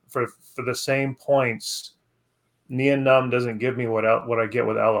want for the same points. Nien Nunb doesn't give me what I get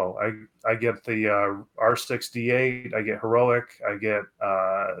with Elo. I get the R6D8, I get heroic, I get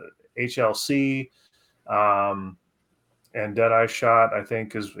HLC, and Deadeye Shot. I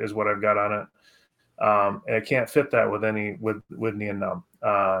think is what I've got on it. And I can't fit that with Nien Nunb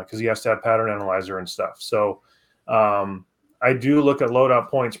because he has to have pattern analyzer and stuff. So I do look at loadout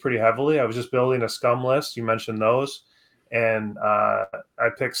points pretty heavily. I was just building a scum list. You mentioned those. And I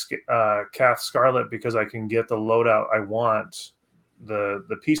picked Kath Scarlet because I can get the loadout I want,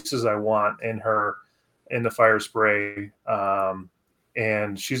 the pieces I want in the fire spray.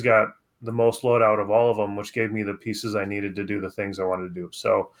 And she's got the most loadout of all of them, which gave me the pieces I needed to do the things I wanted to do.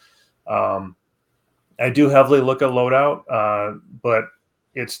 So I do heavily look at loadout, but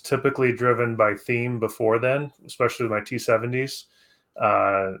it's typically driven by theme before then, especially with my T70s.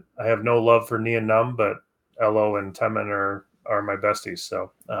 I have no love for Nien Nunb, but Elo and Temin are my besties.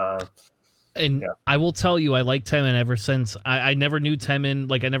 So, and yeah. I will tell you, I like Temin ever since I never knew Temin.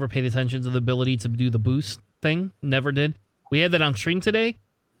 Like I never paid attention to the ability to do the boost thing. Never did. We had that on stream today.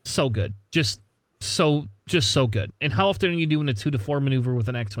 So good. Just so good. And how often are you doing a 2 to 4 maneuver with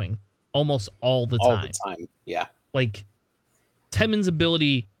an X-Wing? Almost all the time. All the time. Yeah. Like Temin's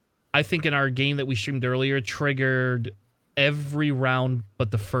ability, I think in our game that we streamed earlier, triggered every round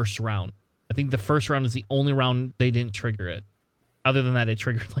but the first round. I think the first round is the only round they didn't trigger it. Other than that, it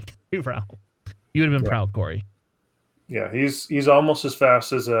triggered like every round. You would have been proud, Corey. Yeah, he's almost as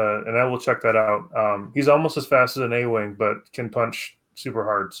fast as and I will check that out. He's almost as fast as an A-Wing, but can punch super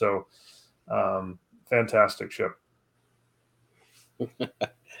hard. So, fantastic ship.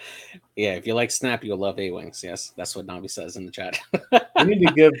 Yeah, if you like Snap, you'll love A-Wings. Yes, that's what Navi says in the chat. We need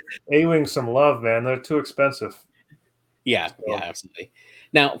to give A-Wings some love, man. They're too expensive. Yeah, so. Yeah, absolutely.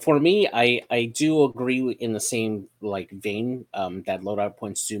 Now, for me, I do agree in the same vein that loadout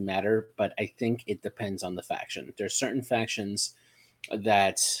points do matter, but I think it depends on the faction. There's certain factions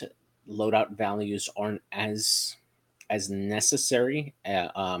that loadout values aren't as necessary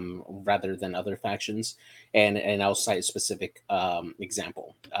rather than other factions, and I'll cite a specific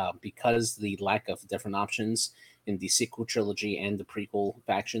example because the lack of different options in the sequel trilogy and the prequel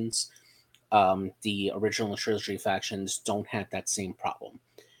factions. The original trilogy factions don't have that same problem.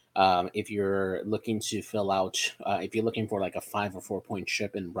 If you're looking to fill out, if you're looking for like a 5 or 4 point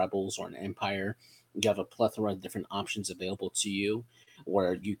ship in Rebels or an Empire, you have a plethora of different options available to you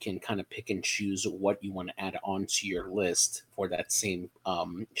where you can kind of pick and choose what you want to add on to your list for that same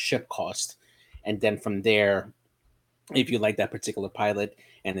ship cost. And then from there, if you like that particular pilot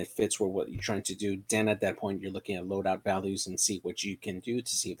and it fits with what you're trying to do, then at that point you're looking at loadout values and see what you can do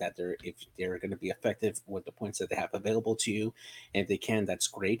to see if they're going to be effective with the points that they have available to you. And if they can, that's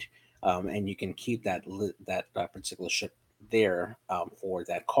great. And you can keep that particular ship there for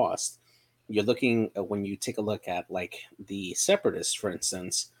that cost. You're looking when you take a look at like the Separatists, for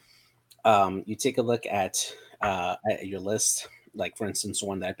instance. You take a look at your list. Like for instance,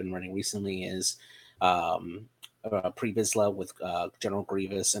 one that I've been running recently is Pre Vizsla with General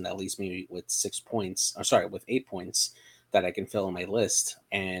Grievous, and that leaves me with 8 points that I can fill in my list.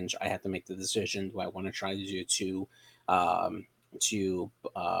 And I have to make the decision: do I want to try to do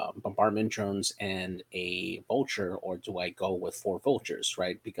bombardment drones and a vulture, or do I go with 4 vultures,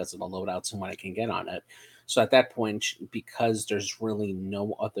 right? Because of the loadouts and what I can get on it. So at that point, because there's really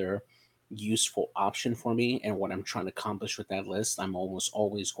no other useful option for me and what I'm trying to accomplish with that list, I'm almost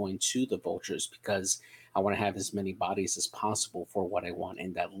always going to the vultures because I want to have as many bodies as possible for what I want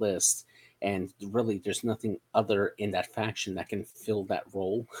in that list. And really, there's nothing other in that faction that can fill that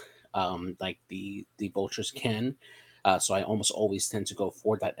role like the vultures can. So I almost always tend to go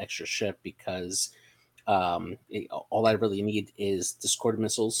for that extra ship because all I really need is Discord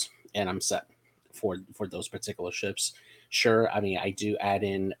missiles, and I'm set for those particular ships. Sure, I mean I do add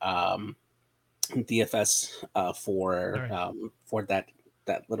in DFS for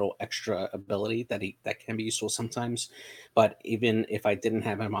that little extra ability that can be useful sometimes. But even if I didn't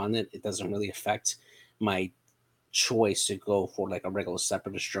have him on it, it doesn't really affect my choice to go for like a regular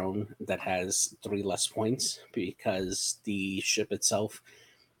Separatist drone that has 3 less points because the ship itself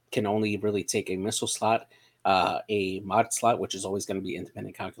can only really take a missile slot, a mod slot, which is always going to be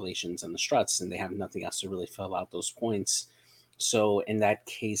independent calculations, and the struts, and they have nothing else to really fill out those points. So in that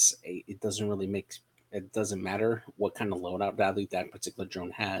case, it doesn't matter what kind of loadout value that particular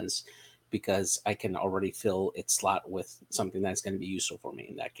drone has, because I can already fill its slot with something that's going to be useful for me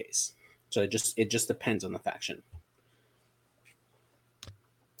in that case. So it just depends on the faction.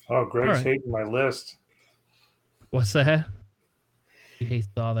 Oh, Greg's right. hating my list. What's that? He hates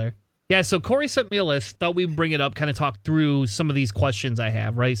all there. Yeah, so Corey sent me a list. Thought we'd bring it up, kind of talk through some of these questions I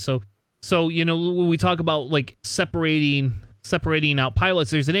have, right? So you know, when we talk about like separating out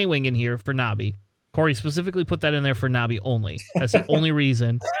pilots, there's an A-wing in here for Nabi. Corey specifically put that in there for Nabi only. That's the only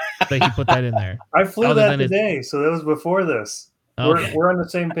reason that he put that in there. I flew that today, so that was before this. Okay. We're on the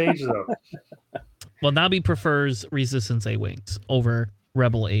same page though. Well, Nabi prefers Resistance A-wings over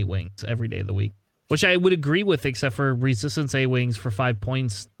Rebel A-wings every day of the week, which I would agree with, except for Resistance A-wings for 5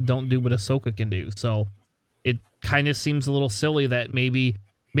 points don't do what Ahsoka can do. So it kind of seems a little silly that maybe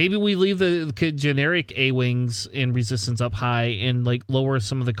we leave the generic A-wings in Resistance up high and like lower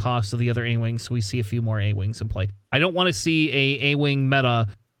some of the cost of the other A-wings so we see a few more A-wings in play. I don't want to see a A-wing meta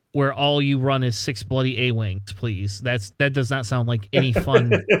where all you run is 6 bloody A-wings, please. That does not sound like any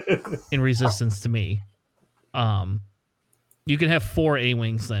fun in Resistance to me. You can have 4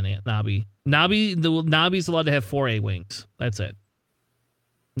 A-wings then, Nabi. Nabi's allowed to have 4 A-wings. That's it.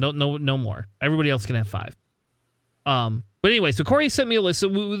 No more. Everybody else can have 5. But anyway, so Corey sent me a list.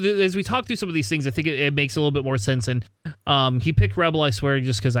 So as we talk through some of these things, I think it makes a little bit more sense. And he picked Rebel, I swear,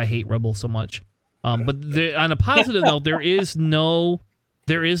 just because I hate Rebel so much. But on a positive note, there is no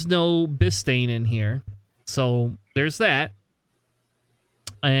Bistain in here. So there's that.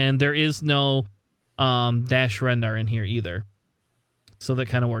 And there is no Dash Rendar in here either. So that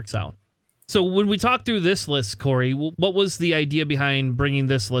kind of works out. So when we talk through this list, Corey, what was the idea behind bringing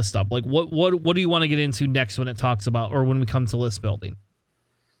this list up? Like, what do you want to get into next when it talks about, or when we come to list building?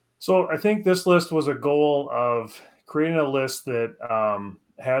 So I think this list was a goal of creating a list that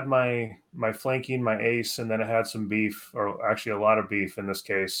had my flanking, my ace, and then it had some beef, or actually a lot of beef in this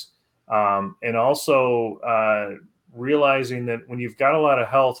case. And also realizing that when you've got a lot of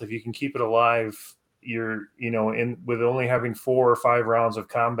health, if you can keep it alive, you're, with only having 4 or 5 rounds of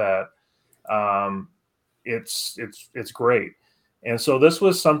combat, it's great. And so this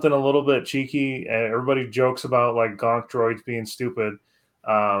was something a little bit cheeky. Everybody jokes about like gonk droids being stupid.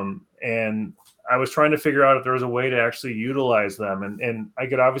 And I was trying to figure out if there was a way to actually utilize them. And I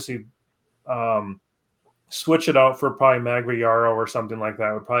could obviously switch it out for probably Magba Yarrow or something like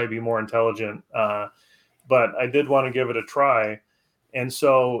that. It would probably be more intelligent. But I did want to give it a try. And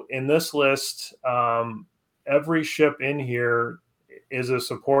so in this list, every ship in here is a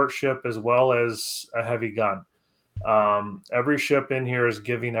support ship as well as a heavy gun. Every ship in here is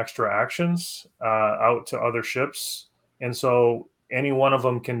giving extra actions out to other ships. And so any one of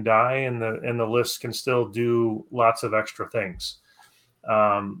them can die and the list can still do lots of extra things.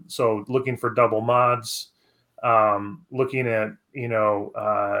 So looking for double mods, looking at,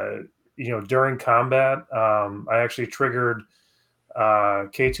 during combat, I actually triggered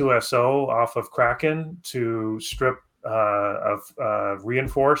K2SO off of Kraken to strip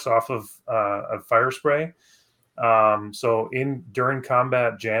reinforce off of fire spray. So during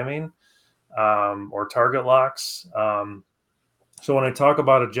combat jamming or target locks. So when I talk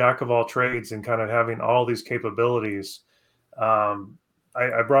about a jack of all trades and kind of having all these capabilities, I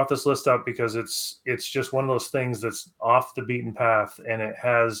brought this list up because it's just one of those things that's off the beaten path and it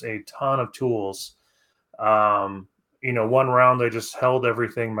has a ton of tools. One round I just held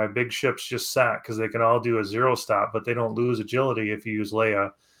everything. My big ships just sat because they can all do a 0 stop, but they don't lose agility if you use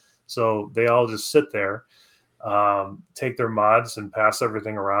Leia. So they all just sit there, take their mods and pass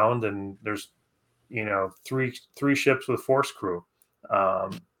everything around. And there's, three ships with force crew.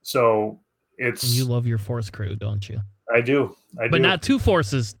 So it's... You love your force crew, don't you? I do. But not 2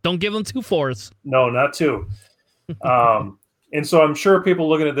 forces. Don't give them 2 force. No, not 2. And so I'm sure people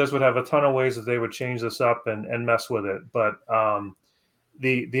looking at this would have a ton of ways that they would change this up and mess with it. But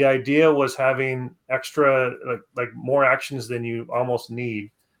the idea was having extra, like more actions than you almost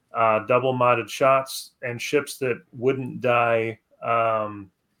need, double modded shots and ships that wouldn't die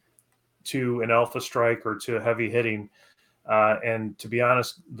to an alpha strike or to heavy hitting. And to be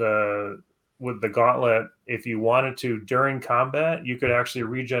honest, with the gauntlet, if you wanted to during combat, you could actually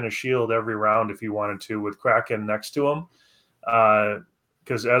regen a shield every round if you wanted to with Kraken next to him.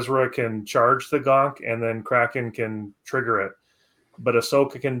 Because Ezra can charge the gonk and then Kraken can trigger it. But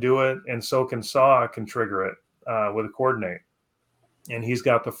Ahsoka can do it, and so can Saw can trigger it with a coordinate. And he's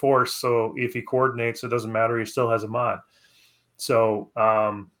got the force, so if he coordinates, it doesn't matter, he still has a mod. So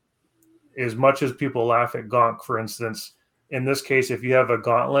as much as people laugh at gonk, for instance, in this case, if you have a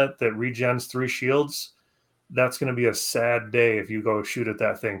gauntlet that regens 3 shields, that's going to be a sad day if you go shoot at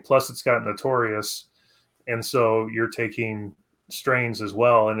that thing. Plus, it's got Notorious, and so you're taking strains as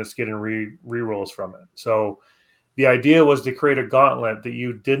well, and it's getting re-rolls from it. So the idea was to create a gauntlet that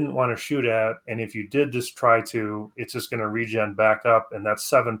you didn't want to shoot at, and if you did just try to, it's just going to regen back up, and that's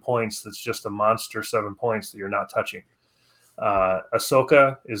 7 points. That's just a monster 7 points that you're not touching.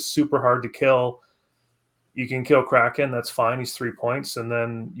 Ahsoka is super hard to kill. You can kill Kraken, that's fine. He's 3 points, and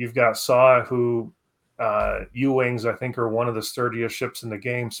then you've got Saw, who U-wings I think are one of the sturdiest ships in the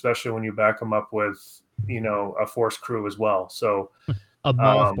game, especially when you back them up with a Force crew as well. So a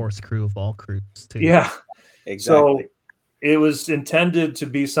Maul Force crew of all crews too. Yeah. Exactly. So it was intended to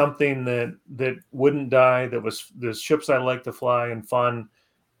be something that wouldn't die, that was the ships I like to fly and fun.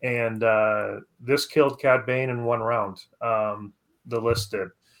 And this killed Cad Bane in 1 round. The list did.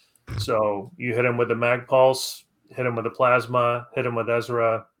 So you hit him with the Mag Pulse, hit him with the Plasma, hit him with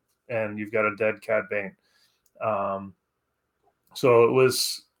Ezra, and you've got a dead Cad Bane. So it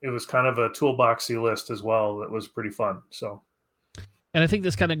was kind of a toolboxy list as well. That was pretty fun. So. And I think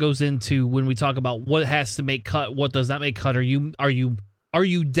this kind of goes into when we talk about what has to make cut, what does not make cut.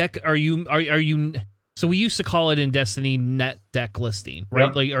 So we used to call it in Destiny net deck listing, right?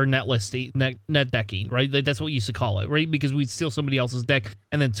 Yep. Like, or net listing, net decking, right? Like, that's what we used to call it, right? Because we'd steal somebody else's deck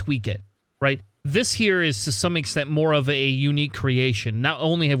and then tweak it, right? This here is to some extent more of a unique creation. Not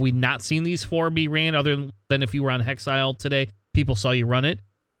only have we not seen these 4 be ran, other than if you were on Hexile today, people saw you run it.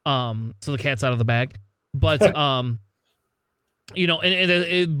 So the cat's out of the bag, but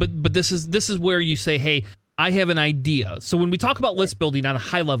but this is where you say, hey, I have an idea. So when we talk about list building on a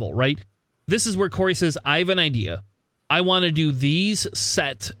high level, right? This is where Corey says, I have an idea. I want to do these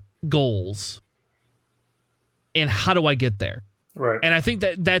set goals. And how do I get there? Right. And I think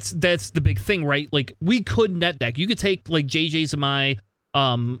that's the big thing, right? Like, we could net deck. You could take like JJ's and my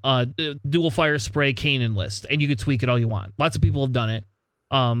dual fire spray Kanan list, and you could tweak it all you want. Lots of people have done it.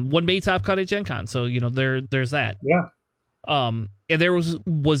 One made top cut at Gen Con, so there's that. Yeah. And there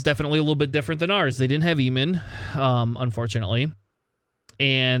was definitely a little bit different than ours. They didn't have Eamon, unfortunately.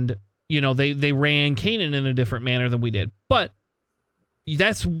 And they ran Kanan in a different manner than we did. But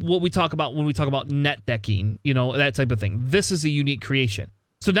that's what we talk about when we talk about net decking, that type of thing. This is a unique creation.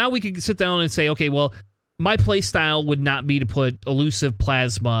 So now we can sit down and say, okay, well, my play style would not be to put elusive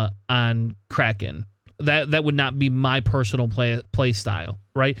plasma on Kraken. That would not be my personal play style,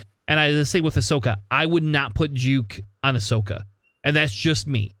 right? And I say with Ahsoka, I would not put Juke on Ahsoka. And that's just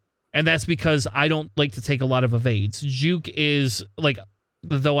me. And that's because I don't like to take a lot of evades. Juke is like,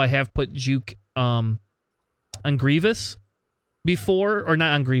 though I have put Juke on Grievous before, or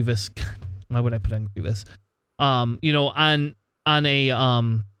not on Grievous. Why would I put on Grievous? On a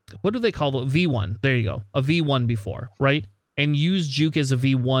what do they call it? V1. There you go. A V1 before, right? And use Juke as a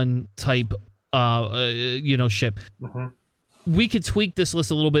V1 type ship. Mm-hmm. We could tweak this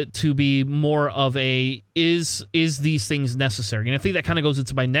list a little bit to be more of a is these things necessary? And I think that kind of goes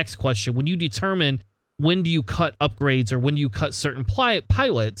into my next question. When you determine when do you cut upgrades or when do you cut certain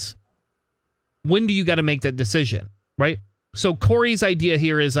pilots, when do you got to make that decision, right? So Corey's idea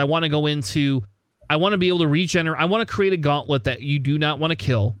here is I want to be able to regenerate. I want to create a gauntlet that you do not want to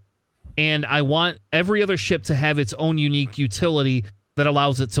kill. And I want every other ship to have its own unique utility that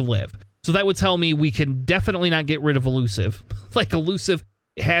allows it to live. So that would tell me we can definitely not get rid of Elusive. Like, Elusive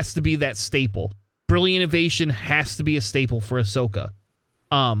has to be that staple. Brilliant Evasion has to be a staple for Ahsoka.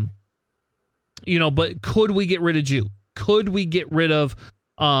 But could we get rid of Juke? Could we get rid of,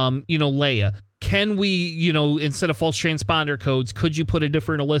 Leia? Can we, instead of false transponder codes, could you put a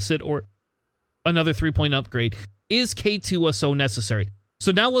different illicit or another 3-point upgrade? Is K2SO necessary?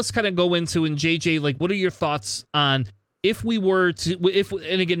 So now let's kind of go into, and JJ, like, what are your thoughts on if we were to,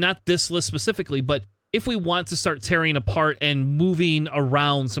 and again, not this list specifically, but if we want to start tearing apart and moving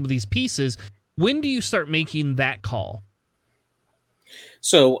around some of these pieces, when do you start making that call?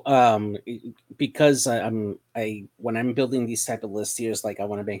 So, because when I'm building these type of lists here, like, I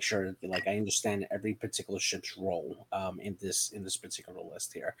want to make sure, like, I understand every particular ship's role in this particular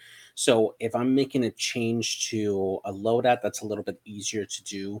list here. So if I'm making a change to a loadout, that's a little bit easier to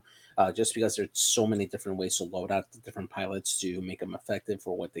do, just because there's so many different ways to load out the different pilots to make them effective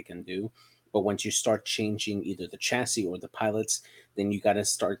for what they can do. But once you start changing either the chassis or the pilots, then you got to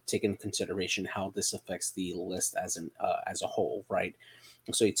start taking into consideration how this affects the list as a whole, right?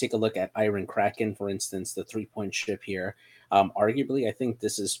 So you take a look at Iron Kraken, for instance, the 3-point ship here. Arguably, I think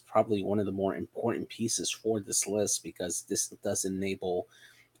this is probably one of the more important pieces for this list, because this does enable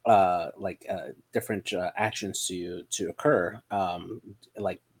different actions to occur,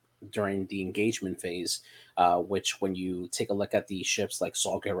 like during the engagement phase, which when you take a look at the ships like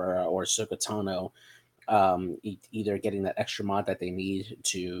Saw Gerrera or Ahsoka Tano, either getting that extra mod that they need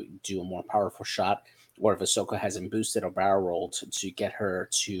to do a more powerful shot, or if Ahsoka hasn't boosted or barrel rolled to get her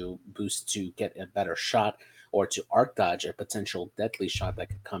to boost to get a better shot, or to arc dodge a potential deadly shot that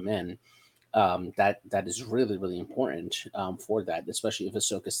could come in. That is really, really important for that, especially if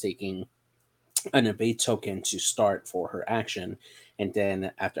Ahsoka's taking an evade token to start for her action, and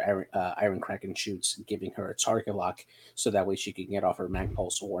then after Iron Kraken shoots, giving her a target lock, so that way she can get off her Mag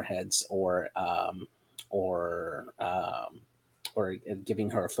Pulse warheads, or giving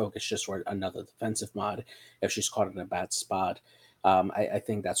her a focus just for another defensive mod if she's caught in a bad spot. I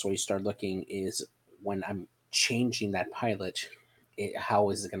think that's where you start looking, is when I'm changing that pilot,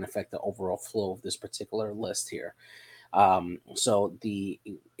 how is it going to affect the overall flow of this particular list here. So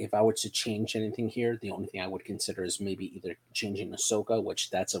if I were to change anything here, the only thing I would consider is maybe either changing Ahsoka, which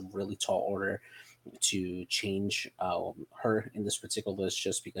that's a really tall order to change her in this particular list,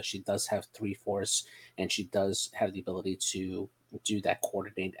 just because she does have 3 force and she does have the ability to do that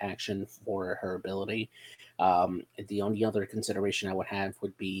coordinate action for her ability. The only other consideration I would have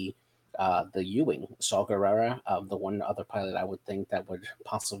would be the Ewing, Saw Gerrera. The one other pilot I would think that would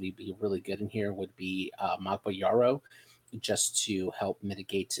possibly be really good in here would be Magba Yarrow, just to help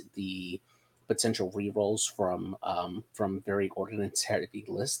mitigate the potential rerolls from very ordnance heavy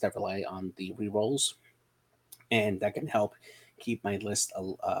lists that rely on the rerolls, and that can help keep my list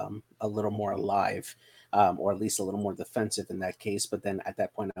a little more alive, or at least a little more defensive in that case. But then at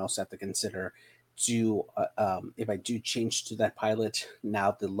that point, I also have to consider, if I do change to that pilot,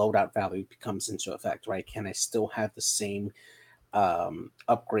 now the loadout value comes into effect, right? Can I still have the same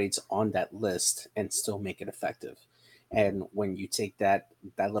upgrades on that list and still make it effective? And when you take that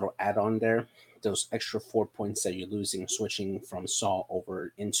little add-on there, those extra 4 points that you're losing switching from Saw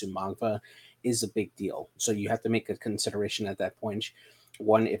over into Magva is a big deal. So you have to make a consideration at that point.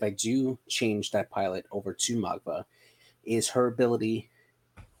 One, if I do change that pilot over to Magva, is her ability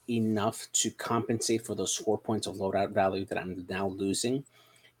enough to compensate for those 4 points of loadout value that I'm now losing?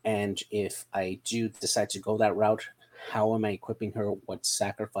 And if I do decide to go that route, how am I equipping her? What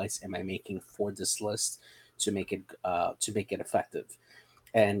sacrifice am I making for this list to make it effective?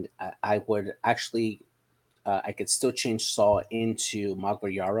 And I would actually, I could still change Saw into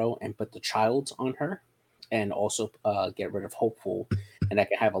Magba Yarrow and put the child on her, and also get rid of Hopeful, and I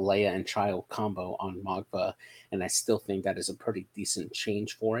can have a Leia and child combo on Magba, and I still think that is a pretty decent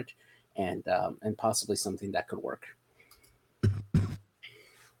change for it, and possibly something that could work.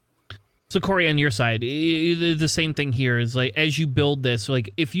 So Corey, on your side, the same thing here is, like, as you build this,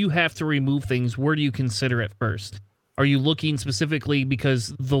 like, if you have to remove things, where do you consider it first? Are you looking specifically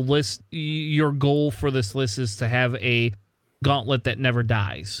because the list, your goal for this list is to have a gauntlet that never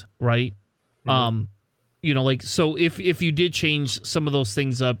dies, right? Mm-hmm. Like, so if you did change some of those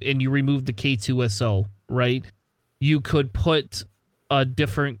things up and you removed the K2SO, right, you could put a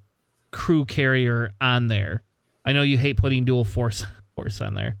different carrier on there. I know you hate putting dual force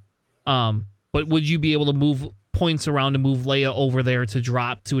on there. But would you be able to move points around to move Leia over there to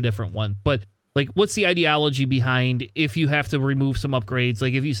drop to a different one? But, like, what's the ideology behind if you have to remove some upgrades?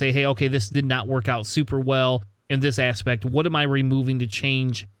 Like, if you say, hey, okay, this did not work out super well in this aspect, what am I removing to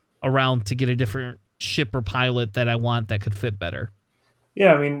change around to get a different ship or pilot that I want that could fit better?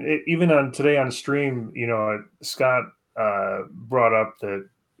 Yeah, I mean, even today on stream, Scott brought up that,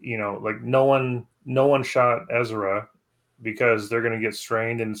 like, no one shot Ezra because they're going to get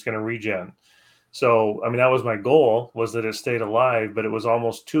strained and it's going to regen. So, I mean, that was my goal, was that it stayed alive, but it was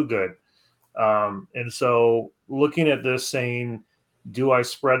almost too good. And so looking at this, saying, do I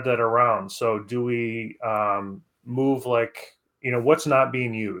spread that around? So do we move, like, what's not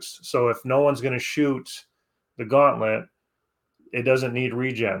being used? So if no one's going to shoot the gauntlet, it doesn't need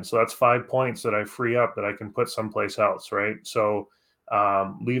regen. So that's 5 points that I free up that I can put someplace else, right? So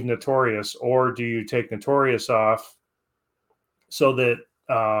leave Notorious, or do you take Notorious off so that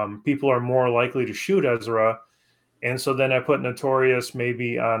people are more likely to shoot Ezra? And so then I put Notorious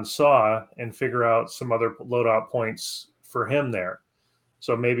maybe on Saw and figure out some other loadout points for him there.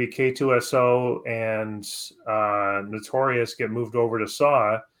 So maybe K2SO and Notorious get moved over to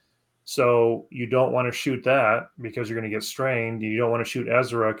Saw. So you don't want to shoot that because you're going to get strained. You don't want to shoot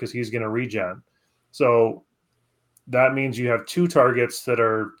Ezra because he's going to regen. So that means you have 2 targets that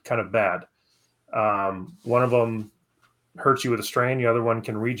are kind of bad. One of them hurts you with a strain. The other one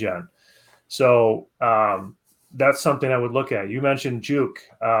can regen. So that's something I would look at. You mentioned Juke,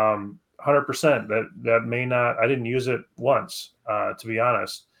 100%. That may not. I didn't use it once, to be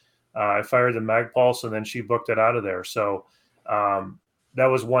honest. I fired the Mag Pulse and then she booked it out of there. So that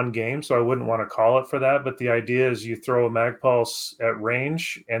was one game, so I wouldn't want to call it for that. But the idea is you throw a Mag Pulse at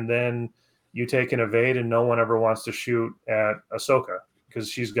range, and then you take an evade, and no one ever wants to shoot at Ahsoka because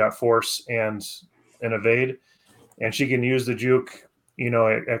she's got force and an evade, and she can use the juke,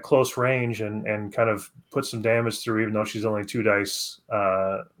 at close range and kind of put some damage through, even though she's only 2 dice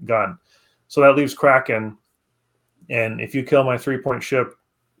gun. So that leaves Kraken. And if you kill my 3-point ship,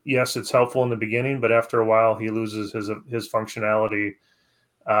 yes, it's helpful in the beginning, but after a while he loses his functionality.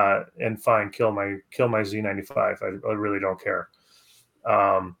 And fine, kill my Z95. I really don't care.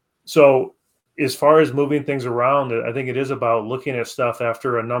 So as far as moving things around, I think it is about looking at stuff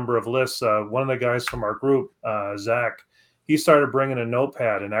after a number of lists. One of the guys from our group, Zach, he started bringing a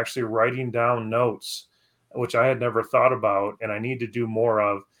notepad and actually writing down notes, which I had never thought about and I need to do more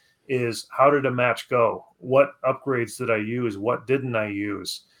of, is how did a match go? What upgrades did I use? What didn't I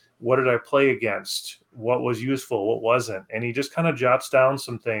use? What did I play against? What was useful? What wasn't? And he just kind of jots down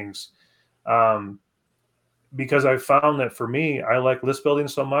some things. Because I found that for me, I like list building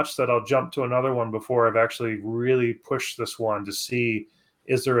so much that I'll jump to another one before I've actually really pushed this one to see,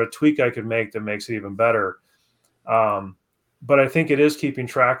 is there a tweak I could make that makes it even better? But I think it is keeping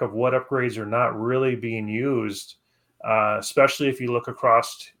track of what upgrades are not really being used, especially if you look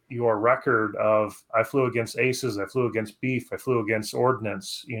across your record of, I flew against aces, I flew against beef, I flew against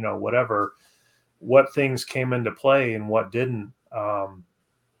ordnance, whatever, what things came into play and what didn't.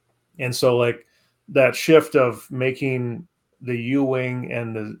 And so like that shift of making the U-wing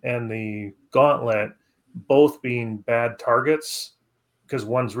and the gauntlet both being bad targets because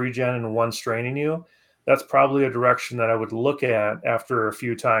one's regen and one's straining you, that's probably a direction that I would look at after a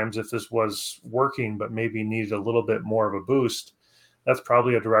few times if this was working, but maybe needed a little bit more of a boost. That's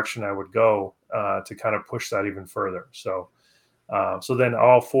probably a direction I would go to kind of push that even further. So then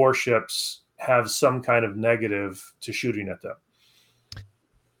all 4 ships have some kind of negative to shooting at them.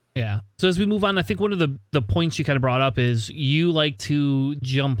 Yeah. So as we move on, I think one of the points you kind of brought up is you like to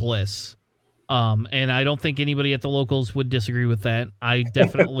jump lists. And I don't think anybody at the locals would disagree with that. I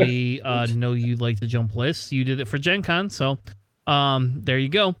definitely know you like to jump lists. You did it for Gen Con, so there you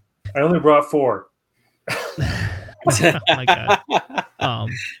go. I only brought 4. Oh my God.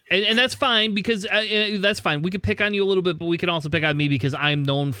 And that's fine because that's fine. We could pick on you a little bit, but we can also pick on me because I'm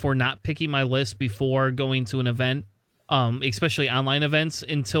known for not picking my list before going to an event, especially online events,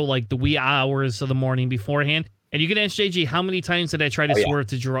 until like the wee hours of the morning beforehand. And you can ask JG, how many times did I try to swerve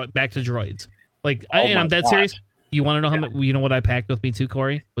to back to droids? Like, I'm dead serious. You want to know how much? You know what I packed with me too,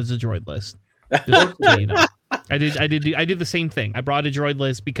 Corey? Was the droid list. Just so you know. I did the same thing. I brought a droid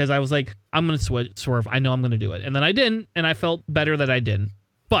list because I was like, I'm gonna swerve. I know I'm gonna do it, and then I didn't, and I felt better that I didn't.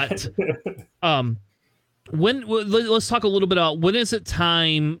 But let's talk a little bit about when is it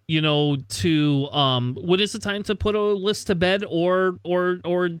time, to when is it time to put a list to bed or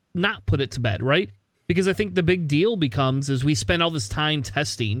not put it to bed, right? Because I think the big deal becomes is we spend all this time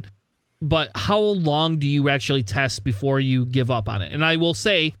testing, but how long do you actually test before you give up on it? And I will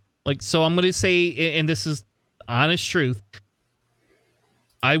say, so I'm going to say, and this is honest truth,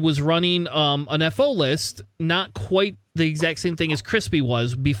 I was running an FO list, not quite the exact same thing as Crispy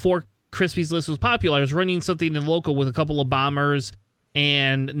was. Before Crispy's list was popular, I was running something in local with a couple of bombers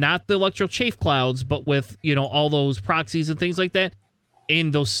and not the Electro Chafe Clouds, but with, all those proxies and things like that.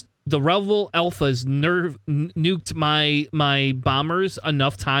 And the Rebel Alphas nuked my bombers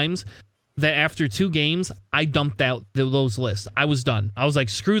enough times that after 2 games, I dumped out those lists. I was done. I was like,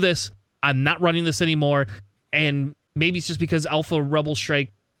 screw this. I'm not running this anymore. And maybe it's just because Alpha Rebel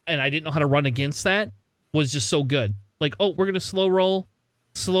Strike, and I didn't know how to run against that, was just so good. Like, oh, we're going to slow roll.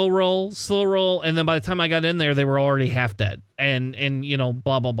 And then by the time I got in there, they were already half dead. And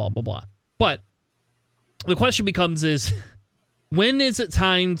blah, blah, blah, blah, blah. But the question becomes is, when is it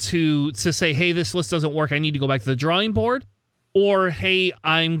time to say, hey, this list doesn't work, I need to go back to the drawing board? Or, hey,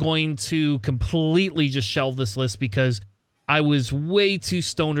 I'm going to completely just shelve this list because I was way too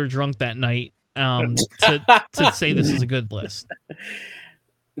stoned or drunk that night to say this is a good list.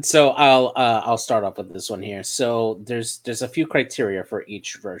 So I'll start off with this one here. So there's a few criteria for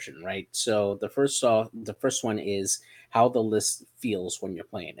each version, right? So the first one is how the list feels when you're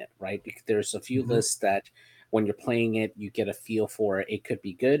playing it, right? There's a few lists that when you're playing it, you get a feel for it. It could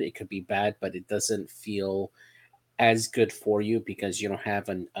be good, it could be bad, but it doesn't feel as good for you because you don't have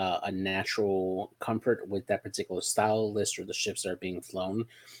a natural comfort with that particular style list or the ships that are being flown.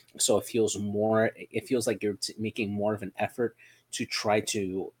 So it feels like you're making more of an effort to try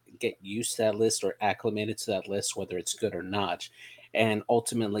to get used to that list or acclimated to that list, whether it's good or not. And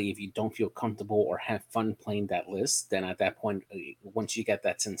ultimately, if you don't feel comfortable or have fun playing that list, then at that point, once you get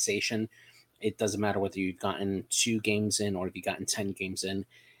that sensation, it doesn't matter whether you've gotten 2 games in or if you've gotten 10 games in.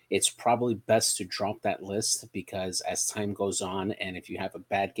 it's probably best to drop that list, because as time goes on, and if you have a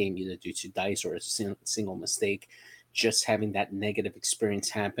bad game either due to dice or a single mistake, just having that negative experience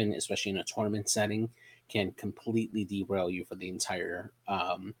happen, especially in a tournament setting, can completely derail you for the entire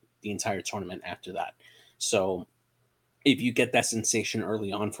tournament after that. So if you get that sensation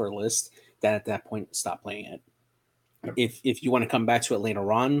early on for a list, then at that point stop playing it. If you want to come back to it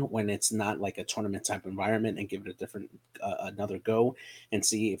later on when it's not like a tournament type environment and give it a different another go and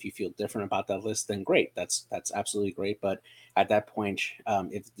see if you feel different about that list, then great, that's absolutely great. But at that point,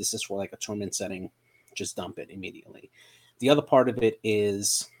 if this is for like a tournament setting, just dump it immediately. The other part of it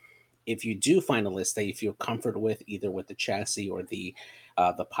is, if you do find a list that you feel comfortable with, either with the chassis or the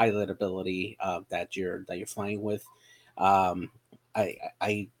pilot ability that you're flying with, I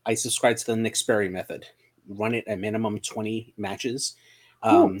subscribe to the Nick Sperry method. Run it a minimum 20 matches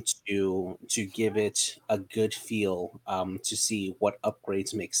to give it a good feel, to see what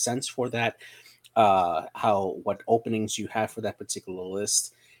upgrades make sense for that, what openings you have for that particular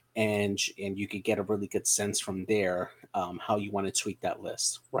list, and you could get a really good sense from there, how you want to tweak that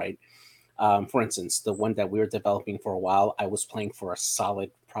list, right? For instance, the one that we were developing for a while, I was playing for a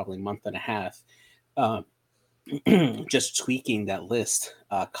solid probably month and a half, just tweaking that list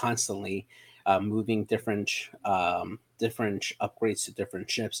constantly, moving different upgrades to different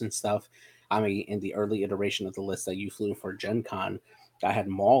ships and stuff. I mean, in the early iteration of the list that you flew for Gen Con, I had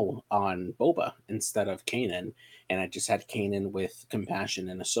Maul on Boba instead of Kanan, and I just had Kanan with Compassion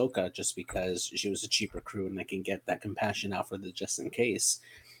and Ahsoka just because she was a cheaper crew and I can get that Compassion out for the just in case.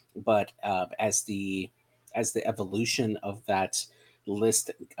 But as the evolution of that list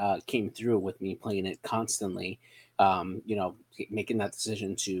came through with me playing it constantly, making that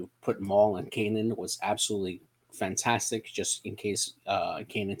decision to put Maul and Kanan was absolutely fantastic, just in case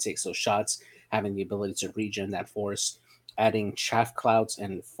Kanan takes those shots, having the ability to regen that force. Adding chaff clouds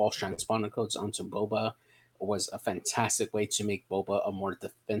and false transponder codes onto Boba was a fantastic way to make Boba a more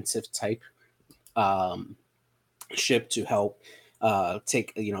defensive type ship to help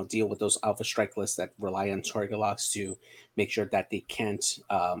deal with those Alpha Strike lists that rely on target locks to make sure that they can't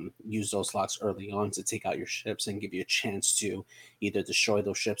use those locks early on to take out your ships and give you a chance to either destroy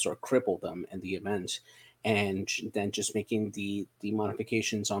those ships or cripple them in the event. And then just making the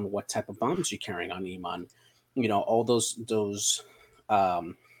modifications on what type of bombs you're carrying on Iman. All those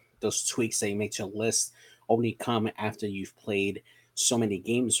tweaks that you make to a list only come after you've played so many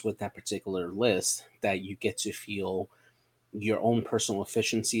games with that particular list that you get to feel your own personal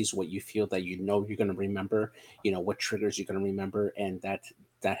efficiencies, what you feel that you're going to remember, what triggers you're going to remember, and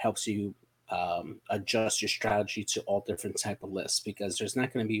that helps you adjust your strategy to all different type of lists, because there's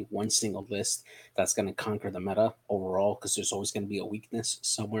not going to be one single list that's going to conquer the meta overall, because there's always going to be a weakness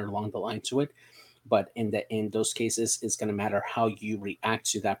somewhere along the line to it. But in those cases, it's going to matter how you react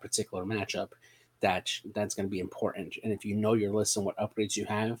to that particular matchup. That's going to be important. And if you know your list and what upgrades you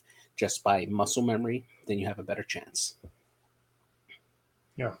have just by muscle memory, then you have a better chance.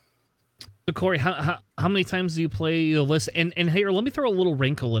 Yeah. So Corey, how many times do you play the list? And here, let me throw a little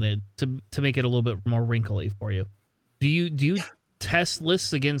wrinkle in it to make it a little bit more wrinkly for you. Do you test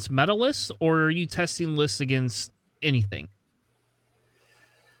lists against meta lists, or are you testing lists against anything?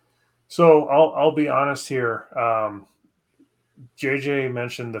 So I'll be honest here. JJ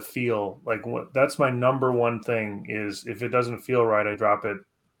mentioned the feel. Like, that's my number one thing is if it doesn't feel right, I drop it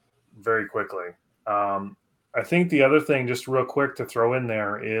very quickly. I think the other thing, just real quick to throw in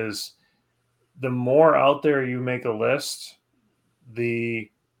there, is the more out there you make a list, I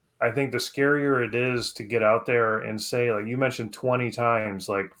think the scarier it is to get out there and say, like you mentioned 20 times.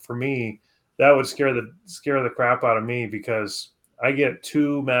 Like, for me, that would scare the crap out of me, because I get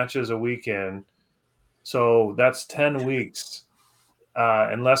 2 matches a weekend. So that's 10 weeks.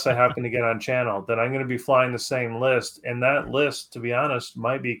 Unless I happen to get on channel, then I'm going to be flying the same list. And that list, to be honest,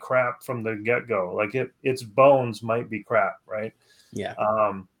 might be crap from the get-go. Like, its bones might be crap, right? Yeah.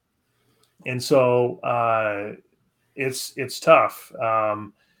 And so it's tough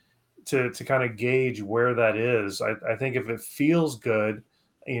to kind of gauge where that is. I think if it feels good,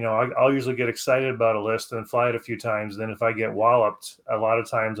 I'll usually get excited about a list and fly it a few times. Then if I get walloped, a lot of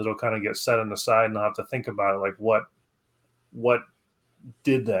times it'll kind of get set on the side, and I'll have to think about it. Like, what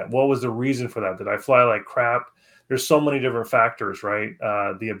did that? What was the reason for that? Did I fly like crap? There's so many different factors, right?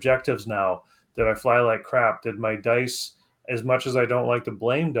 The objectives now. Did I fly like crap? Did my dice, as much as I don't like to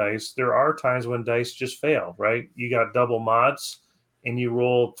blame dice, there are times when dice just fail, right? You got double mods and you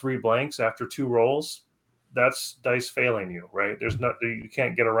roll 3 blanks after 2 rolls. That's dice failing you, right? You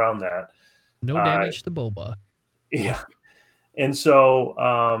can't get around that. No damage to Boba. Yeah. And so,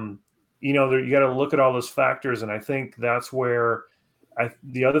 you got to look at all those factors. And I think that's where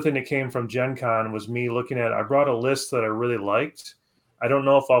the other thing that came from Gen Con was me looking at, I brought a list that I really liked. I don't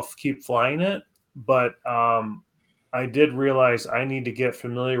know if I'll keep flying it, but I did realize I need to get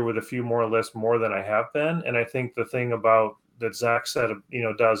familiar with a few more lists more than I have been. And I think the thing about that Zach said,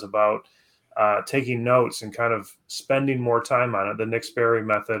 does about taking notes and kind of spending more time on it, the Nick Sperry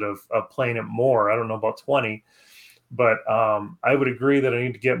method of playing it more. I don't know about 20, but I would agree that I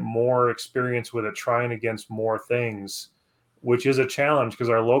need to get more experience with it, trying against more things, which is a challenge because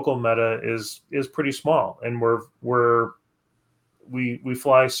our local meta is pretty small, and we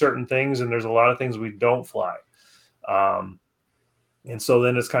fly certain things, and there's a lot of things we don't fly. And so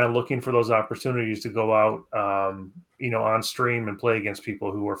then it's kind of looking for those opportunities to go out, on stream and play against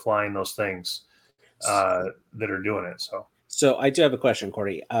people who are flying those things that are doing it. So I do have a question,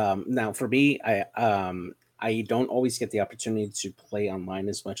 Corey. Now for me, I don't always get the opportunity to play online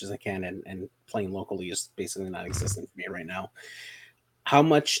as much as I can, and playing locally is basically non-existent for me right now. How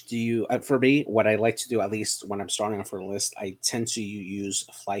much do you, for me, what I like to do, at least when I'm starting off for a list, I tend to use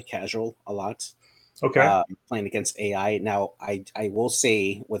Fly Casual a lot. Okay. Playing against AI. Now, I will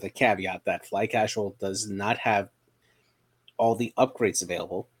say with a caveat that Fly Casual does not have all the upgrades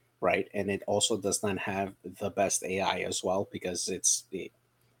available, right? And it also does not have the best AI as well, because it's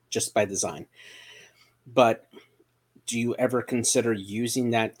just by design. But do you ever consider using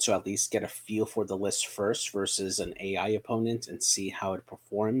that to at least get a feel for the list first versus an AI opponent and see how it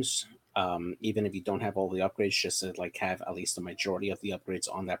performs? Even if you don't have all the upgrades, just to like have at least the majority of the upgrades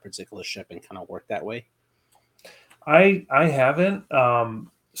on that particular ship and kind of work that way? I haven't.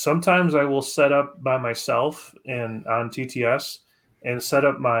 Sometimes I will set up by myself and on TTS and set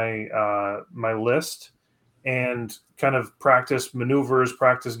up my my list and kind of practice maneuvers,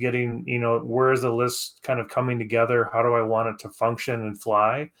 practice getting, where is the list kind of coming together? How do I want it to function and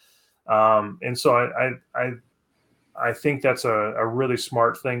fly? And so I think that's a really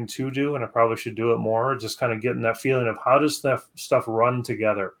smart thing to do, and I probably should do it more. Just kind of getting that feeling of how does that stuff run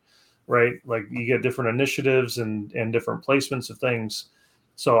together, right? Like you get different initiatives and different placements of things.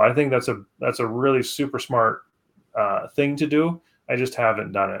 So I think that's a really super smart thing to do. I just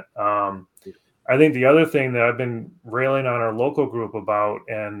haven't done it. I think the other thing that I've been railing on our local group about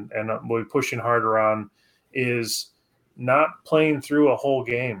and we're pushing harder on is not playing through a whole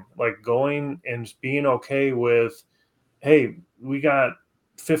game, like going and being okay with, hey, we got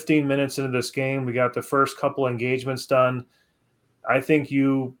 15 minutes into this game. We got the first couple engagements done. I think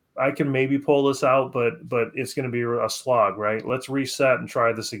I can maybe pull this out, but it's going to be a slog, right? Let's reset and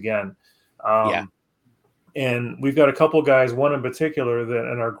try this again. Yeah. And we've got a couple guys, one in particular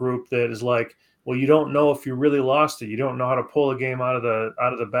that in our group that is like, well, you don't know if you really lost it. You don't know how to pull a game out of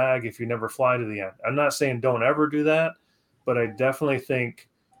the bag if you never fly to the end. I'm not saying don't ever do that, but I definitely think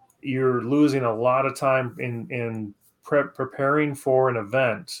you're losing a lot of time in preparing for an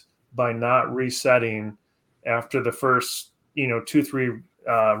event by not resetting after the first 2-3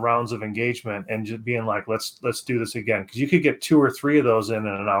 rounds of engagement and just being like, let's do this again, because you could get 2 or 3 of those in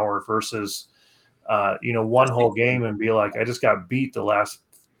an hour versus one whole game and be like, I just got beat the last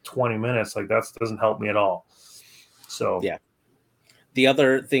 20 minutes. Like that doesn't help me at all. So yeah. The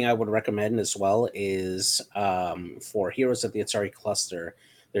other thing I would recommend as well is for Heroes of the Atari Cluster,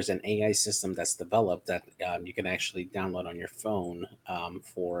 there's an AI system that's developed that you can actually download on your phone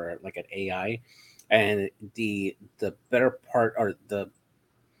for like an AI. And the better part, or the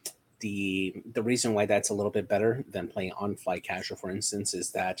reason why that's a little bit better than playing on Fly Casual, for instance,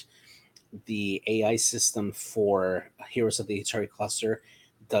 is that the AI system for Heroes of the Atari Cluster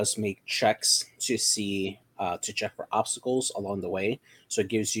does make checks to see to check for obstacles along the way. So it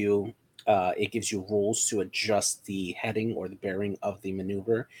gives you rules to adjust the heading or the bearing of the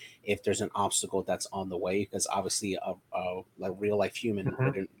maneuver if there's an obstacle that's on the way. Because obviously, a real life human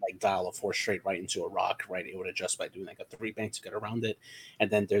wouldn't like dial a 4 straight right into a rock, right? It would adjust by doing like a 3 bank to get around it. And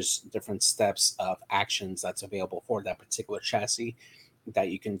then there's different steps of actions that's available for that particular chassis that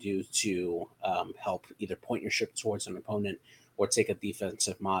you can do to help either point your ship towards an opponent or take a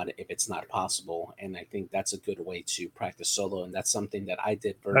defensive mod if it's not possible. And I think that's a good way to practice solo. And that's something that I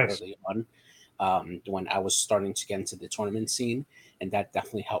did very early on when I was starting to get into the tournament scene. And that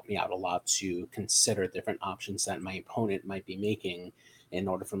definitely helped me out a lot to consider different options that my opponent might be making in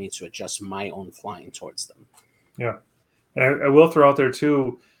order for me to adjust my own flying towards them. Yeah. And I will throw out there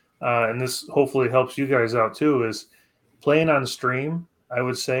too, and this hopefully helps you guys out too, is playing on stream, I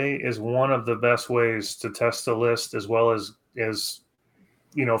would say, is one of the best ways to test a list as well as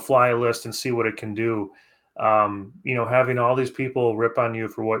fly a list and see what it can do. Having all these people rip on you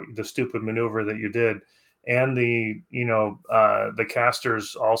for what the stupid maneuver that you did, and the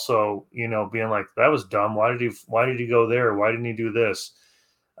casters also, being like, that was dumb. Why did he go there? Why didn't he do this?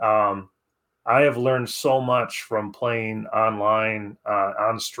 I have learned so much from playing online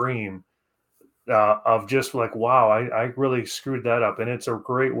on stream of just like, wow, I really screwed that up. And it's a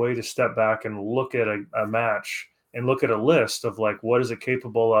great way to step back and look at a match and look at a list of like, what is it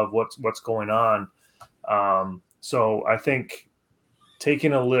capable of? What's going on? So I think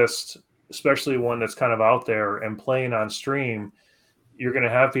taking a list, especially one that's kind of out there, and playing on stream, you're going to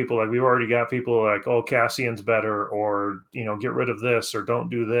have people like, we've already got people like, oh, Cassian's better, or, get rid of this, or don't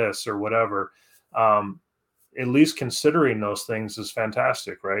do this, or whatever. At least considering those things is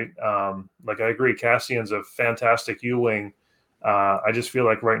fantastic, right? Like, I agree, Cassian's a fantastic U-Wing. I just feel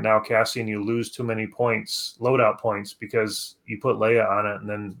like right now, Cassian, you lose too many points, loadout points, because you put Leia on it, and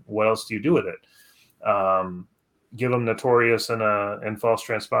then what else do you do with it? Give them Notorious and false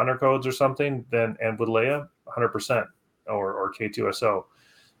transponder codes or something, then, and with Leia, 100%, or K2SO.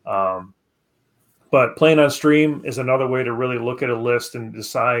 But playing on stream is another way to really look at a list and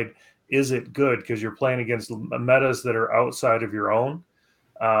decide, is it good? Because you're playing against metas that are outside of your own.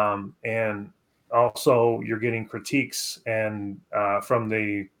 And also you're getting critiques and from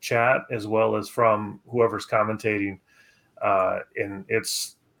the chat as well as from whoever's commentating. And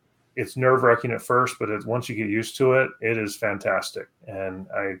it's nerve-wracking at first, but once you get used to it, it is fantastic. And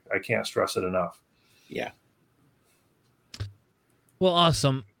I can't stress it enough. Yeah. Well,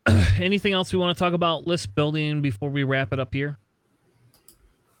 awesome. Anything else we want to talk about list building before we wrap it up here?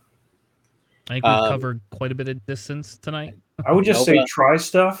 I think we've covered quite a bit of distance tonight. I would just say try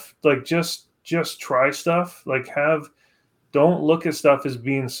stuff. Like just try stuff. Like don't look at stuff as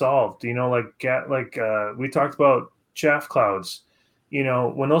being solved. We talked about chaff clouds.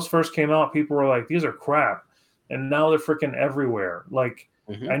 When those first came out, people were like, these are crap. And now they're freaking everywhere. Like,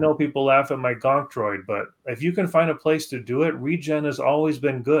 I know people laugh at my Gonk droid, but if you can find a place to do it, regen has always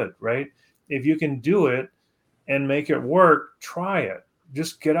been good, right? If you can do it and make it work, try it.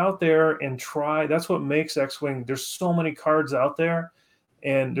 Just get out there and try. That's what makes X-Wing. There's so many cards out there,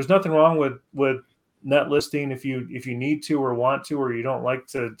 and there's nothing wrong with net listing if you need to or want to, or you don't like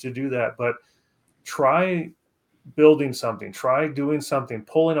to do that. But try building something, try doing something,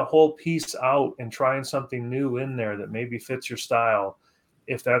 pulling a whole piece out and trying something new in there that maybe fits your style,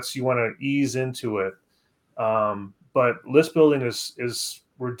 if that's, you want to ease into it. But list building is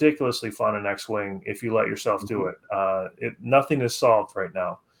ridiculously fun in X-Wing if you let yourself do it. Nothing is solved right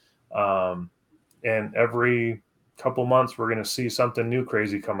now. And every couple months we're going to see something new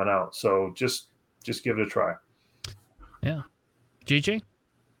crazy coming out. So just give it a try. Yeah. JJ?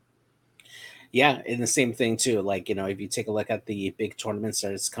 Yeah, and the same thing too. Like, if you take a look at the big tournaments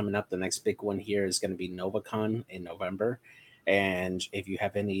that is coming up, the next big one here is going to be NovaCon in November. And if you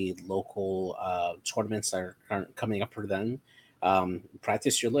have any local tournaments that are coming up for then,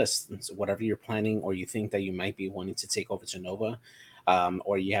 practice your list. So whatever you're planning, or you think that you might be wanting to take over to Nova,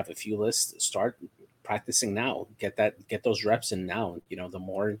 or you have a few lists, start practicing now. Get those reps in now. The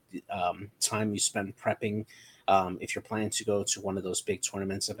more time you spend prepping, if you're planning to go to one of those big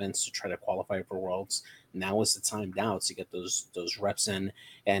tournaments events to try to qualify for Worlds, now is the time now to get those reps in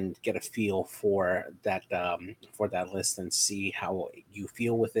and get a feel for that list and see how you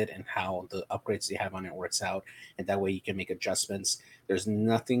feel with it and how the upgrades you have on it works out, and that way you can make adjustments. There's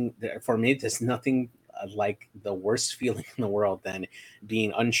nothing like the worst feeling in the world than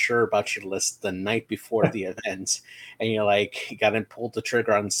being unsure about your list the night before the event, and you're like, you gotta pull the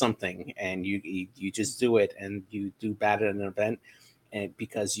trigger on something, and you just do it, and you do bad at an event, and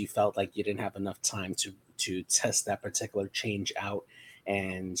because you felt like you didn't have enough time to test that particular change out,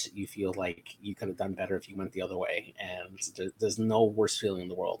 and you feel like you could have done better if you went the other way. And there's no worse feeling in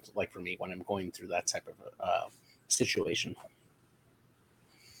the world, like for me, when I'm going through that type of situation.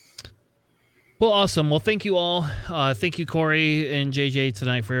 Well, awesome. Well, thank you all. Thank you, Corey and JJ,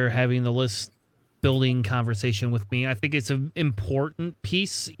 tonight for having the list building conversation with me. I think it's an important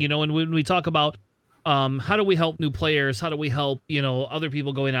piece, and when we talk about how do we help new players, how do we help, other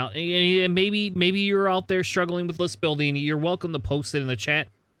people going out, and maybe you're out there struggling with list building, you're welcome to post it in the chat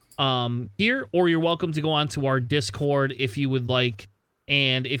here, or you're welcome to go onto our Discord if you would like.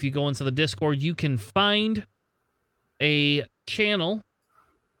 And if you go into the Discord, you can find a channel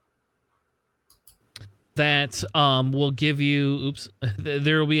that will give you,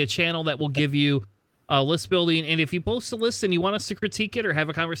 there will be a channel that will give you list building. And if you post a list and you want us to critique it or have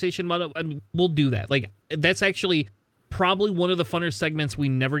a conversation about it, we'll do that. Like, that's actually probably one of the funner segments we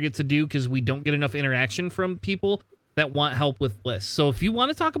never get to do because we don't get enough interaction from people that want help with lists. So if you want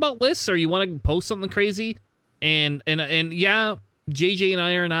to talk about lists or you want to post something crazy and yeah, JJ and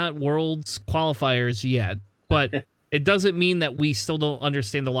I are not Worlds qualifiers yet, but it doesn't mean that we still don't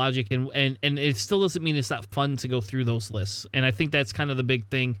understand the logic, and it still doesn't mean it's not fun to go through those lists. And I think that's kind of the big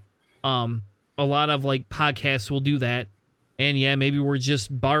thing. A lot of like podcasts will do that. And yeah, maybe we're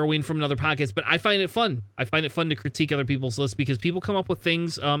just borrowing from another podcast, but I find it fun. I find it fun to critique other people's lists because people come up with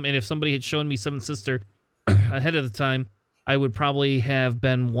things. And if somebody had shown me Seventh Sister ahead of the time, I would probably have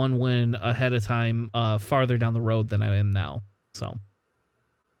been one win ahead of time, farther down the road than I am now. So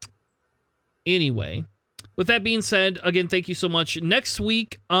anyway, with that being said, again, thank you so much. Next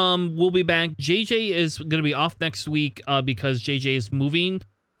week, we'll be back. JJ is going to be off next week, because JJ is moving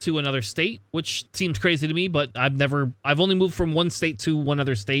to another state, which seems crazy to me, but I've only moved from one state to one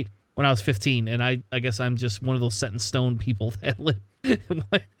other state when I was 15. And I guess I'm just one of those set in stone people that live in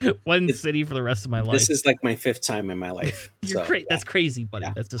one city for the rest of my life. This is like my 5th time in my life. You're so, That's crazy, buddy.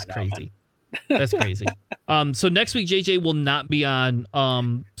 Yeah, that's just know, crazy. That's crazy. So next week, JJ will not be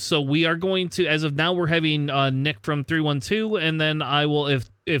on. So we are going to, as of now, we're having Nick from 312, and then I will,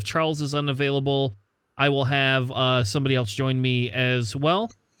 if Charles is unavailable, I will have somebody else join me as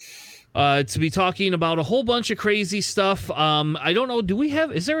well. To be talking about a whole bunch of crazy stuff. I don't know.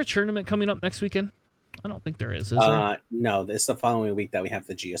 Is there a tournament coming up next weekend? I don't think there is there? No, it's the following week that we have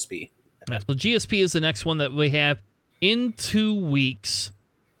the GSP. Yeah, so GSP is the next one that we have. In 2 weeks,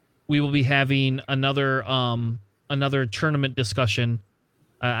 we will be having another tournament discussion.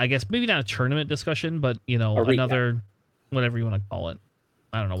 I guess maybe not a tournament discussion, but another, whatever you want to call it.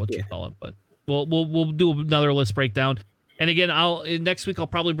 I don't know what you call it, but we'll do another list breakdown. And again, next week I'll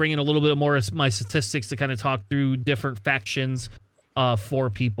probably bring in a little bit more of my statistics to kind of talk through different factions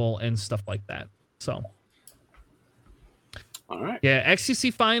for people and stuff like that. So, all right, yeah,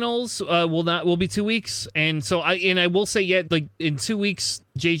 XCC finals will be 2 weeks, and so I will say like in 2 weeks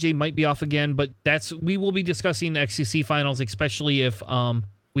JJ might be off again, but we will be discussing XCC finals, especially if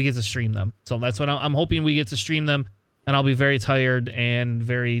we get to stream them. So that's what I'm hoping we get to stream them. And I'll be very tired and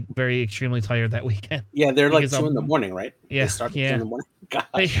very, very extremely tired that weekend. Yeah, they're like 2 in the morning, right? Yeah, they start 2 in the morning. God.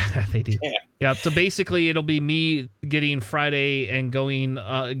 They do. Yeah. Yeah. So basically, it'll be me getting Friday and getting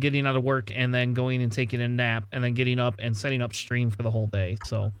out of work, and then going and taking a nap, and then getting up and setting up stream for the whole day.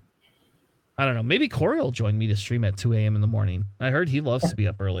 So I don't know. Maybe Corey will join me to stream at 2 a.m. in the morning. I heard he loves to be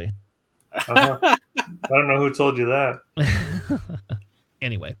up early. I don't know who told you that.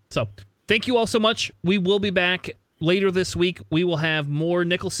 Anyway, so thank you all so much. We will be back later this week. We will have more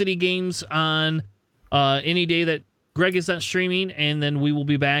Nickel City games on any day that Greg is not streaming, and then we will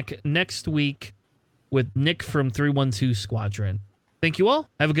be back next week with Nick from 312 Squadron. Thank you all.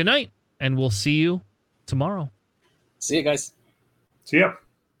 Have a good night, and we'll see you tomorrow. See you guys. See ya.